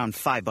costs around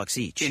 $5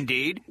 each.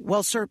 Indeed.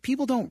 Well, sir,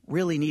 people don't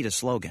really need a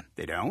slogan.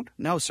 They don't?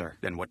 No, sir.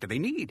 Then what do they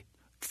need?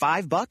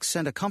 $5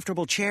 and a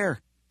comfortable chair.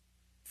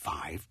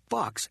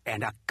 $5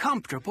 and a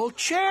comfortable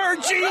chair.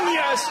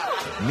 Genius!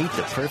 Meet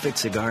the perfect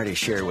cigar to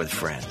share with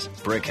friends.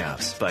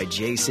 Brickhouse by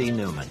J.C.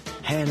 Newman.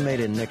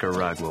 Handmade in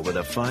Nicaragua with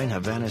a fine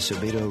Havana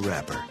Subito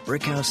wrapper.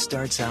 Brickhouse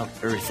starts out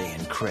earthy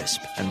and crisp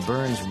and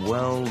burns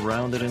well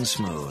rounded and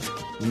smooth.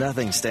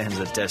 Nothing stands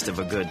the test of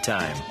a good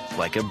time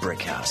like a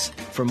Brickhouse.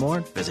 For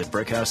more, visit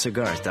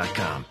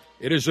BrickhouseCigars.com.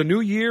 It is a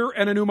new year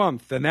and a new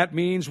month, and that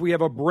means we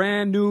have a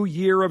brand new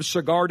year of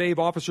Cigar Dave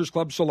Officers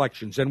Club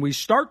selections. And we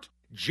start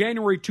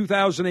January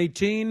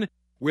 2018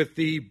 with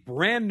the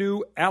brand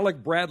new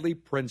Alec Bradley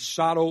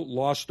Prensado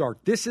Lost Art.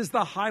 This is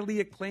the highly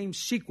acclaimed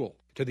sequel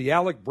to the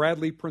Alec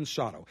Bradley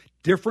Prensado.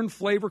 Different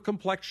flavor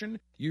complexion,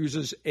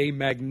 uses a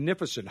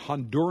magnificent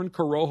Honduran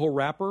Corojo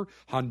wrapper,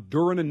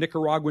 Honduran and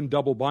Nicaraguan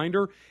double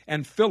binder,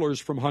 and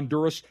fillers from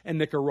Honduras and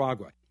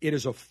Nicaragua. It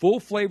is a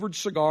full-flavored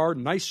cigar,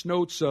 nice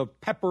notes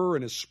of pepper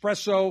and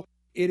espresso.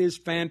 It is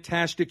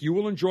fantastic. You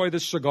will enjoy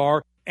this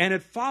cigar. And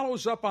it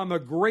follows up on the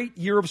great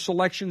year of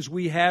selections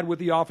we had with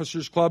the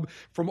Officers Club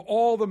from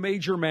all the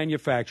major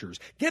manufacturers.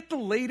 Get the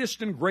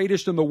latest and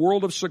greatest in the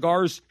world of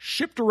cigars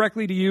shipped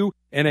directly to you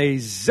in a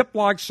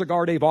Ziploc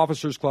Cigar Dave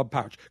Officers Club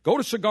pouch. Go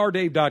to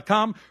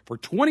CigarDave.com for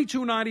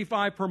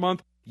 $22.95 per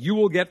month. You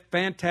will get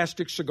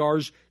fantastic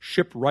cigars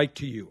shipped right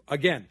to you.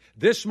 Again,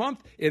 this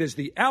month, it is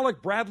the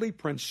Alec Bradley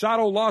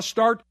Prensado Lost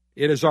Art.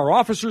 It is our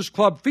Officers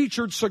Club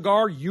featured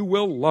cigar. You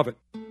will love it.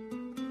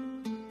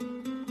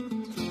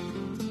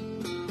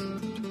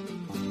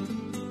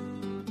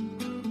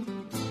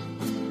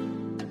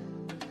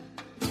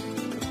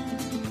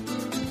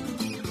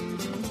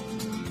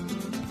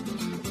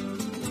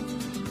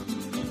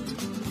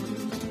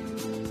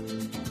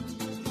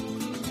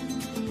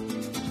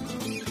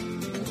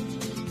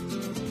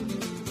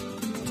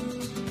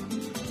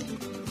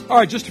 All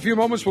right, just a few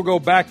moments. We'll go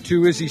back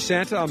to Izzy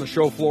Santa on the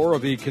show floor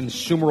of the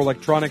Consumer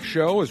Electronics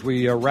Show as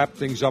we wrap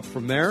things up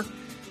from there.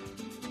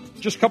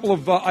 Just a couple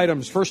of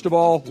items. First of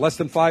all,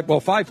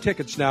 five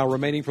tickets now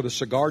remaining for the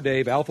Cigar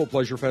Dave Alpha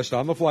Pleasure Fest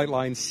on the flight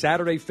line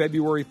Saturday,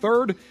 February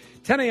 3rd,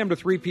 10 a.m. to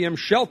 3 p.m.,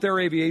 Shelter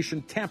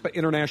Aviation, Tampa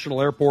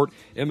International Airport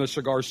in the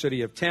cigar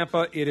city of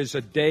Tampa. It is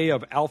a day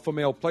of alpha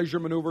male pleasure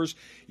maneuvers.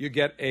 You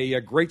get a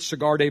great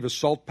Cigar Dave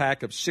assault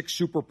pack of 6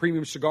 super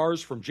premium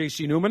cigars from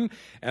J.C. Newman,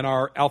 and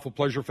our Alpha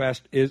Pleasure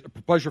Fest is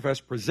Pleasure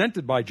Fest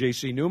presented by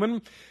J.C.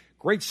 Newman.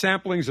 Great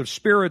samplings of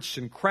spirits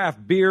and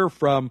craft beer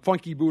from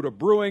Funky Buddha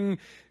Brewing,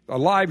 a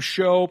live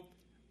show.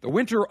 The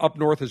winter up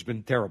north has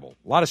been terrible.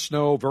 A lot of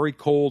snow, very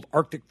cold,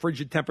 Arctic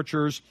frigid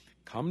temperatures.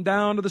 Come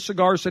down to the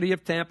cigar city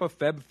of Tampa,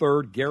 Feb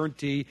 3rd.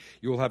 Guarantee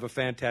you will have a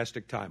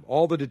fantastic time.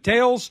 All the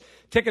details,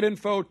 ticket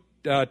info,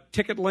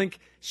 ticket link,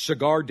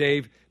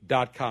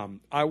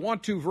 CigarDave.com. I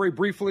want to very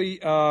briefly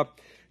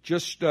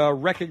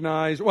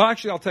recognize, well,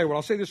 actually, I'll tell you what,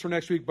 I'll say this for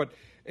next week, but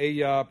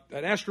an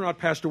astronaut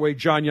passed away,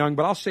 John Young,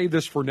 but I'll save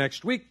this for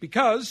next week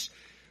because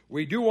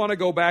we do want to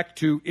go back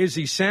to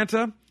Izzy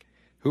Santa,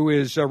 who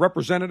is a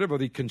representative of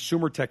the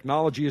Consumer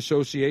Technology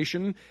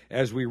Association,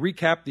 as we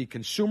recap the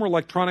Consumer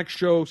Electronics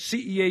Show,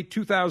 CEA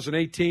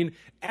 2018.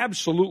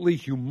 Absolutely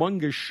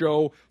humongous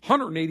show,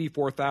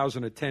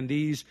 184,000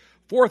 attendees,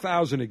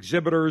 4,000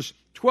 exhibitors,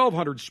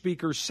 1,200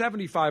 speakers,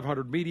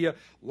 7,500 media, a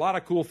lot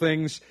of cool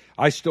things.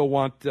 I still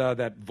want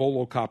that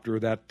Volocopter,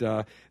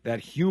 that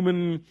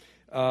human...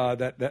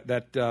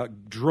 that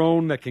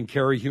drone that can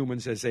carry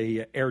humans as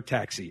a air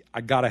taxi.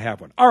 I got to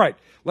have one. All right,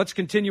 let's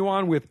continue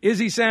on with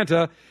Izzy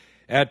Santa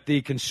at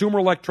the Consumer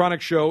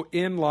Electronics Show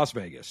in Las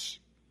Vegas.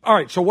 All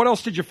right, so what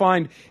else did you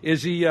find,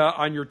 Izzy,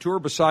 on your tour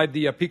beside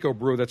the Pico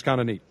Brew that's kind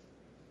of neat?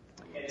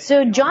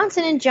 So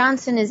Johnson &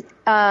 Johnson did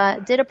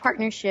a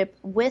partnership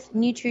with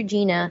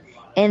Neutrogena,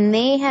 and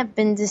they have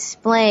been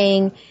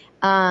displaying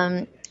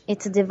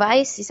it's a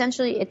device,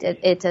 essentially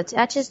it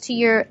attaches to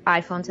your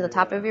iPhone, to the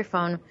top of your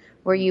phone,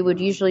 where you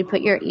would usually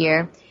put your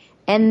ear.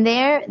 And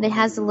there it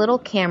has a little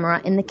camera,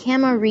 and the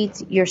camera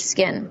reads your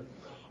skin.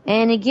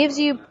 And it gives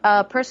you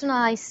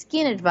personalized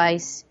skin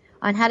advice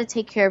on how to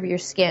take care of your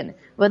skin,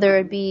 whether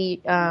it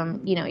be,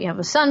 you have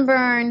a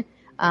sunburn,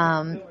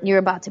 you're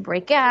about to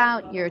break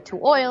out, you're too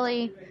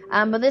oily.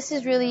 But this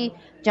is really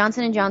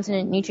Johnson & Johnson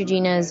and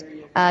Neutrogena's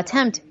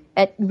attempt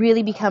at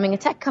really becoming a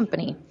tech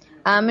company.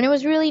 And it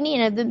was really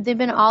neat. They've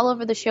been all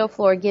over the show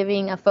floor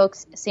giving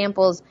folks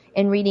samples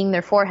and reading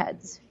their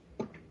foreheads.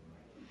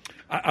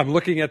 I'm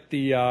looking at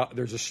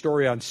there's a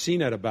story on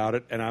CNET about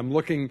it, and I'm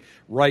looking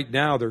right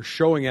now, they're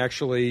showing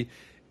actually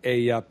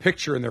a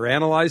picture, and they're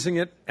analyzing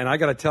it, and I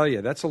got to tell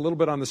you, that's a little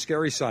bit on the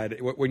scary side.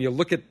 When you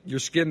look at your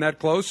skin that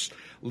close,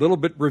 a little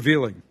bit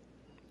revealing.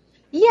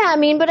 Yeah,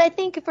 but I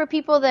think for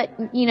people that,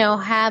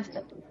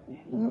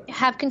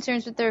 have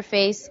concerns with their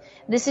face,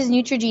 this is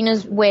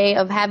Neutrogena's way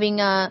of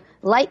having a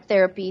light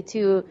therapy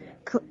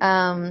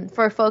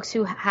for folks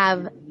who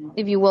have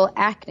if you will,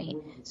 acne.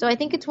 So I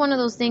think it's one of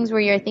those things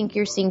where I think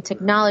you're seeing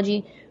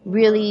technology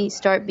really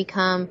start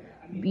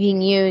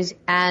being used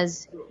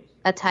as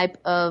a type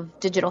of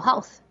digital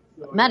health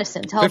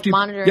medicine to help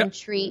monitor and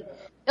treat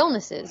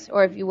illnesses,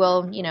 or if you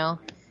will,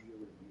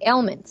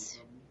 ailments.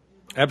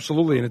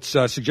 Absolutely, and it's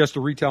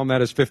suggested retail on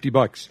that is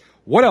 $50.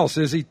 What else,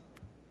 Izzy?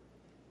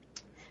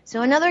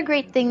 So another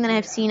great thing that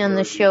I've seen on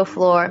the show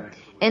floor,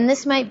 and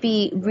this might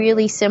be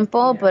really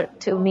simple,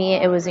 but to me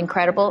it was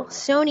incredible.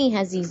 Sony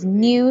has these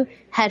new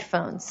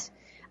headphones.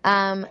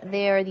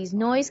 They are these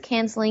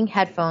noise-canceling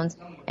headphones,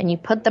 and you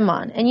put them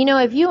on. And,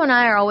 if you and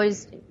I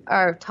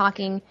are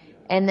talking,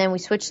 and then we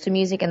switch to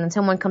music, and then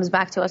someone comes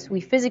back to us,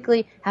 we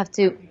physically have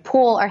to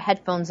pull our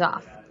headphones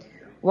off.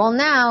 Well,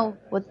 now,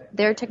 what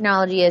their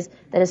technology is,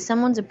 that if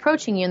someone's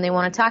approaching you and they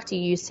want to talk to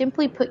you, you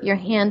simply put your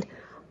hand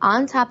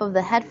on top of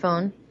the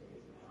headphone,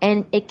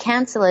 and it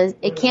cancels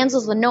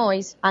the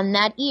noise on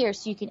that ear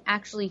so you can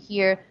actually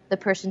hear the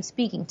person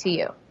speaking to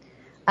you.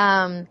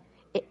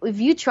 If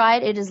you try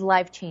it, it is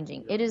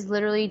life-changing. It is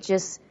literally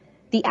just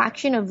the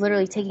action of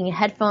literally taking a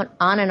headphone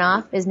on and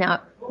off is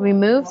now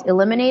removed,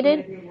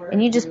 eliminated,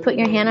 and you just put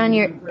your hand on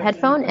your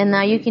headphone, and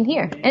now you can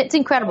hear. And it's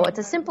incredible. It's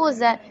as simple as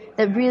that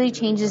really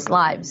changes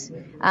lives,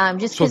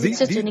 just because it's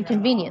such an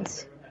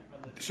inconvenience.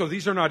 So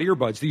these are not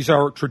earbuds. These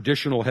are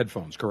traditional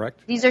headphones,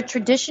 correct? These are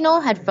traditional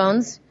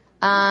headphones,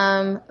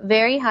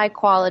 very high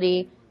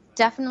quality.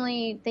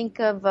 Definitely think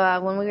of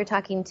when we were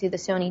talking to the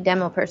Sony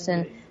demo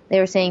person, they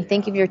were saying,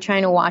 think if you're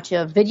trying to watch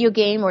a video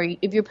game, or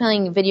if you're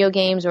playing video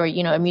games, or,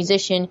 a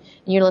musician,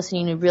 and you're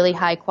listening to really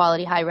high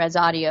quality, high res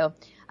audio,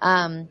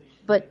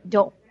 but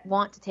don't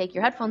want to take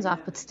your headphones off,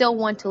 but still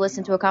want to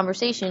listen to a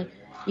conversation,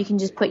 you can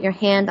just put your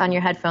hand on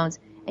your headphones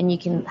and you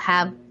can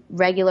have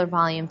regular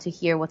volume to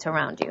hear what's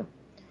around you.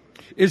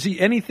 Is there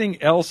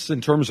anything else in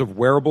terms of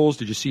wearables?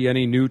 Did you see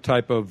any new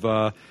type of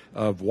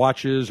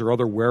watches or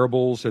other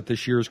wearables at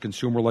this year's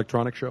Consumer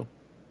Electronics Show?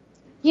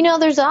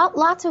 There's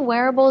lots of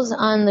wearables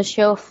on the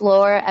show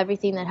floor,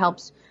 everything that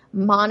helps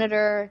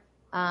monitor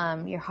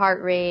your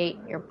heart rate,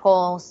 your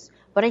pulse.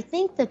 But I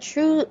think the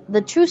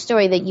true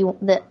story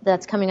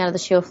that's coming out of the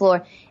show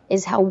floor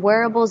is how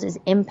wearables is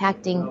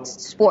impacting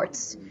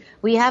sports.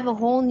 We have a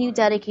whole new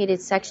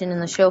dedicated section in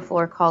the show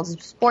floor called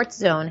Sports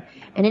Zone,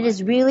 and it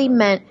is really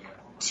meant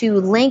to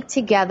link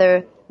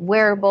together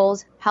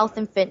wearables, health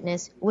and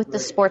fitness with the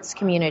sports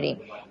community.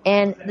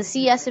 And the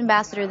CES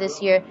ambassador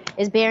this year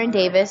is Baron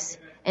Davis,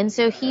 and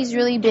so he's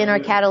really been our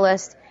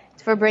catalyst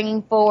for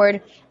bringing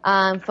forward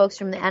folks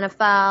from the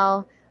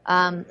NFL,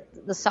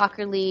 the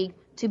soccer league,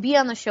 to be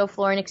on the show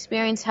floor and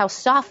experience how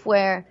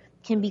software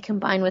can be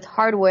combined with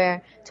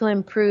hardware to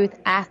improve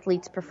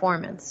athletes'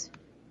 performance.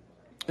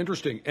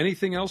 Interesting.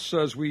 Anything else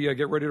as we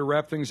get ready to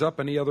wrap things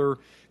up? Any other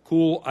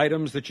cool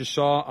items that you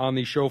saw on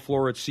the show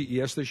floor at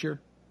CES this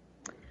year?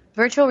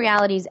 Virtual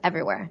reality is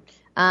everywhere.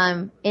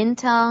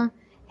 Intel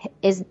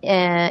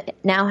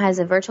now has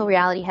a virtual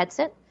reality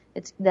headset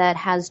that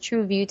has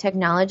TrueView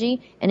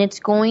technology, and it's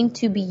going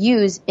to be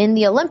used in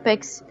the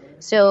Olympics.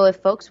 So if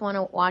folks want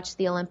to watch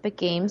the Olympic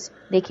Games,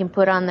 they can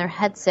put on their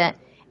headset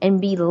and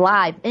be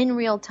live in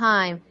real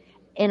time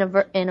in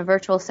a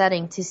virtual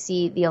setting to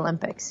see the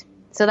Olympics.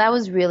 So that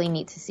was really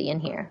neat to see and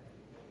hear.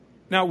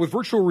 Now, with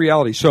virtual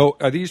reality, so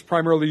are these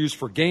primarily used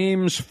for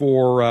games,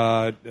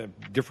 for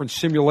different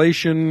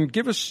simulation?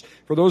 Give us,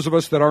 for those of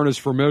us that aren't as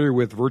familiar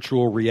with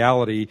virtual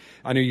reality,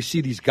 I know you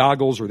see these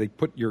goggles, or they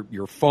put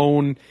your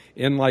phone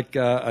in like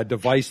a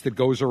device that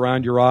goes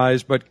around your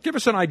eyes, but give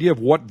us an idea of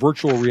what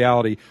virtual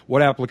reality,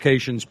 what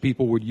applications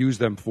people would use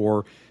them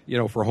for,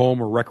 for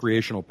home or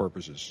recreational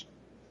purposes.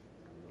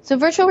 So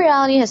virtual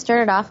reality has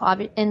started off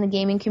in the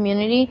gaming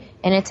community,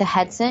 and it's a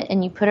headset,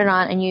 and you put it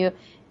on, and you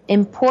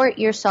import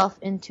yourself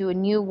into a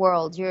new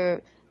world.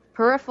 Your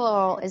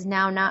peripheral is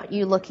now not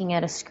you looking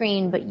at a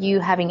screen, but you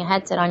having a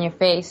headset on your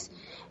face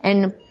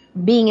and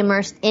being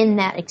immersed in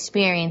that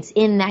experience,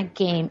 in that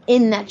game,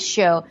 in that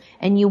show,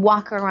 and you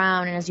walk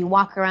around, and as you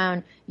walk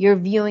around, you're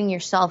viewing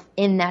yourself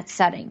in that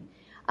setting.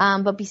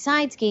 But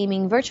besides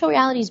gaming, virtual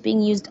reality is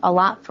being used a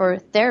lot for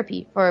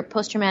therapy, for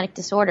post-traumatic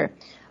disorder.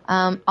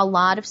 A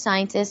lot of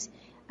scientists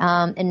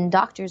and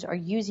doctors are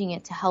using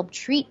it to help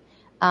treat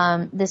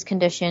this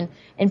condition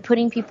and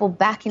putting people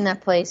back in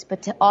that place,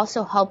 but to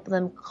also help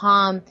them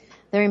calm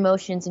their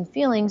emotions and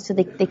feelings so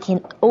they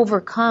can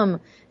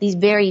overcome these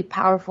very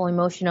powerful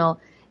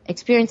emotional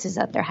experiences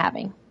that they're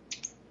having.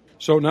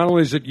 So not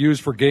only is it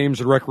used for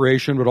games and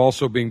recreation, but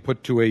also being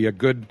put to a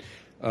good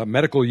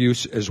medical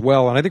use as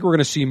well. And I think we're going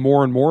to see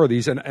more and more of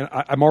these. And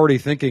I'm already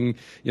thinking,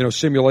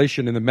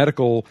 simulation in the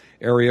medical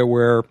area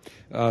where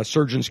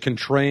surgeons can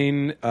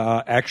train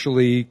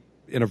actually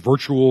in a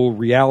virtual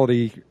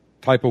reality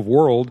type of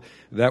world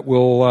that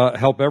will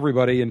help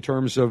everybody in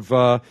terms of,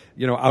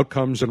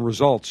 outcomes and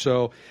results.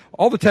 So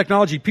all the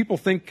technology, people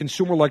think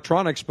consumer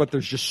electronics, but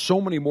there's just so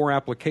many more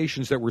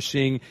applications that we're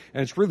seeing,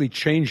 and it's really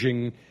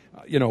changing,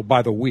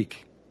 by the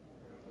week.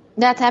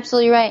 That's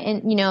absolutely right.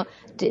 And,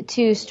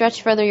 to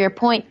stretch further your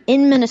point,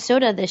 in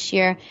Minnesota this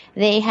year,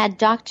 they had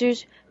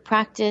doctors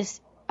practice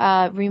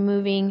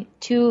removing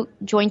two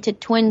jointed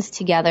twins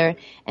together,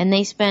 and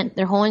they spent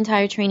their whole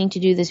entire training to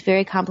do this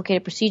very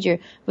complicated procedure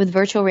with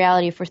virtual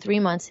reality for 3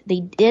 months. They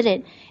did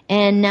it,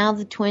 and now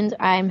the twins,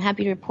 I'm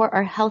happy to report,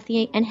 are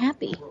healthy and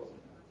happy.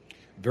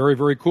 Very,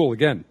 very cool.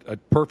 Again, a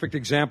perfect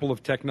example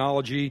of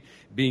technology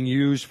being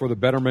used for the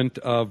betterment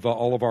of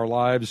all of our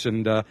lives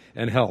and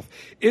health.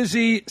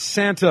 Izzy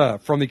Santa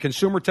from the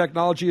Consumer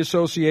Technology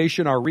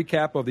Association, our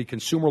recap of the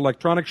Consumer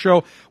Electronics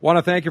Show. Want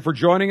to thank you for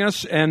joining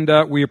us, and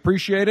we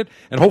appreciate it.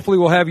 And hopefully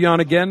we'll have you on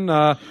again.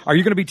 Are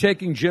you going to be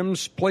taking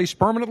Jim's place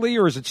permanently,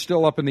 or is it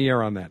still up in the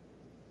air on that?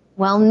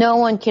 Well, no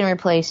one can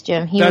replace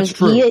Jim. That's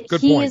true. Good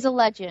point. He is a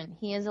legend.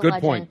 He is a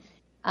legend. Point.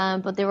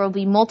 But there will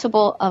be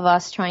multiple of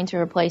us trying to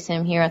replace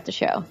him here at the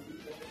show.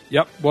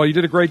 Yep. Well, you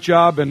did a great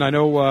job, and I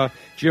know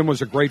Jim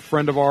was a great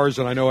friend of ours,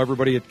 and I know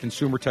everybody at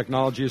Consumer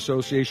Technology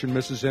Association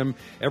misses him,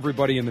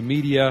 everybody in the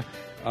media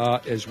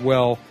as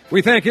well.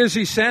 We thank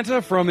Izzy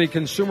Santa from the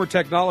Consumer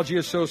Technology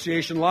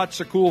Association. Lots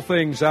of cool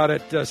things out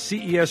at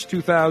CES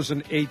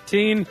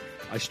 2018.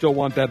 I still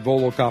want that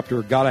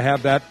Volocopter. Got to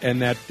have that,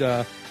 and that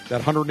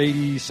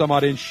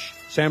 180-some-odd inch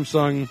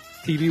Samsung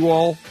TV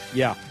wall.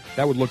 Yeah.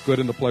 That would look good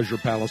in the Pleasure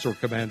Palace or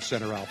Command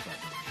Center Alpha.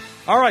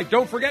 All right,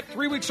 don't forget,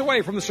 3 weeks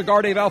away from the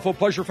Cigar Dave Alpha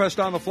Pleasure Fest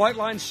on the Flight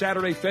Line,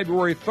 Saturday,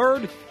 February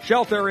 3rd,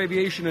 Shelter Air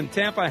Aviation in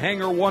Tampa,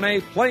 Hangar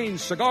 1A,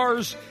 planes,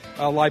 cigars,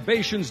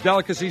 libations,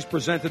 delicacies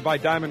presented by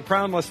Diamond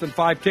Crown. Less than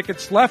 5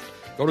 tickets left.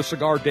 Go to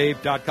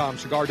CigarDave.com.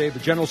 Cigar Dave, the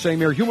General saying,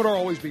 Mayor Humidor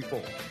always be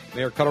full.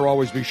 Mayor Cutter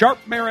always be sharp.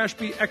 Mayor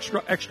Ashby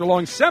extra, extra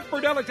long.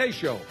 Semper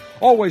Delectatio.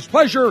 Always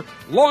pleasure.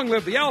 Long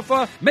live the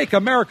Alpha. Make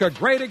America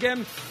great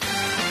again.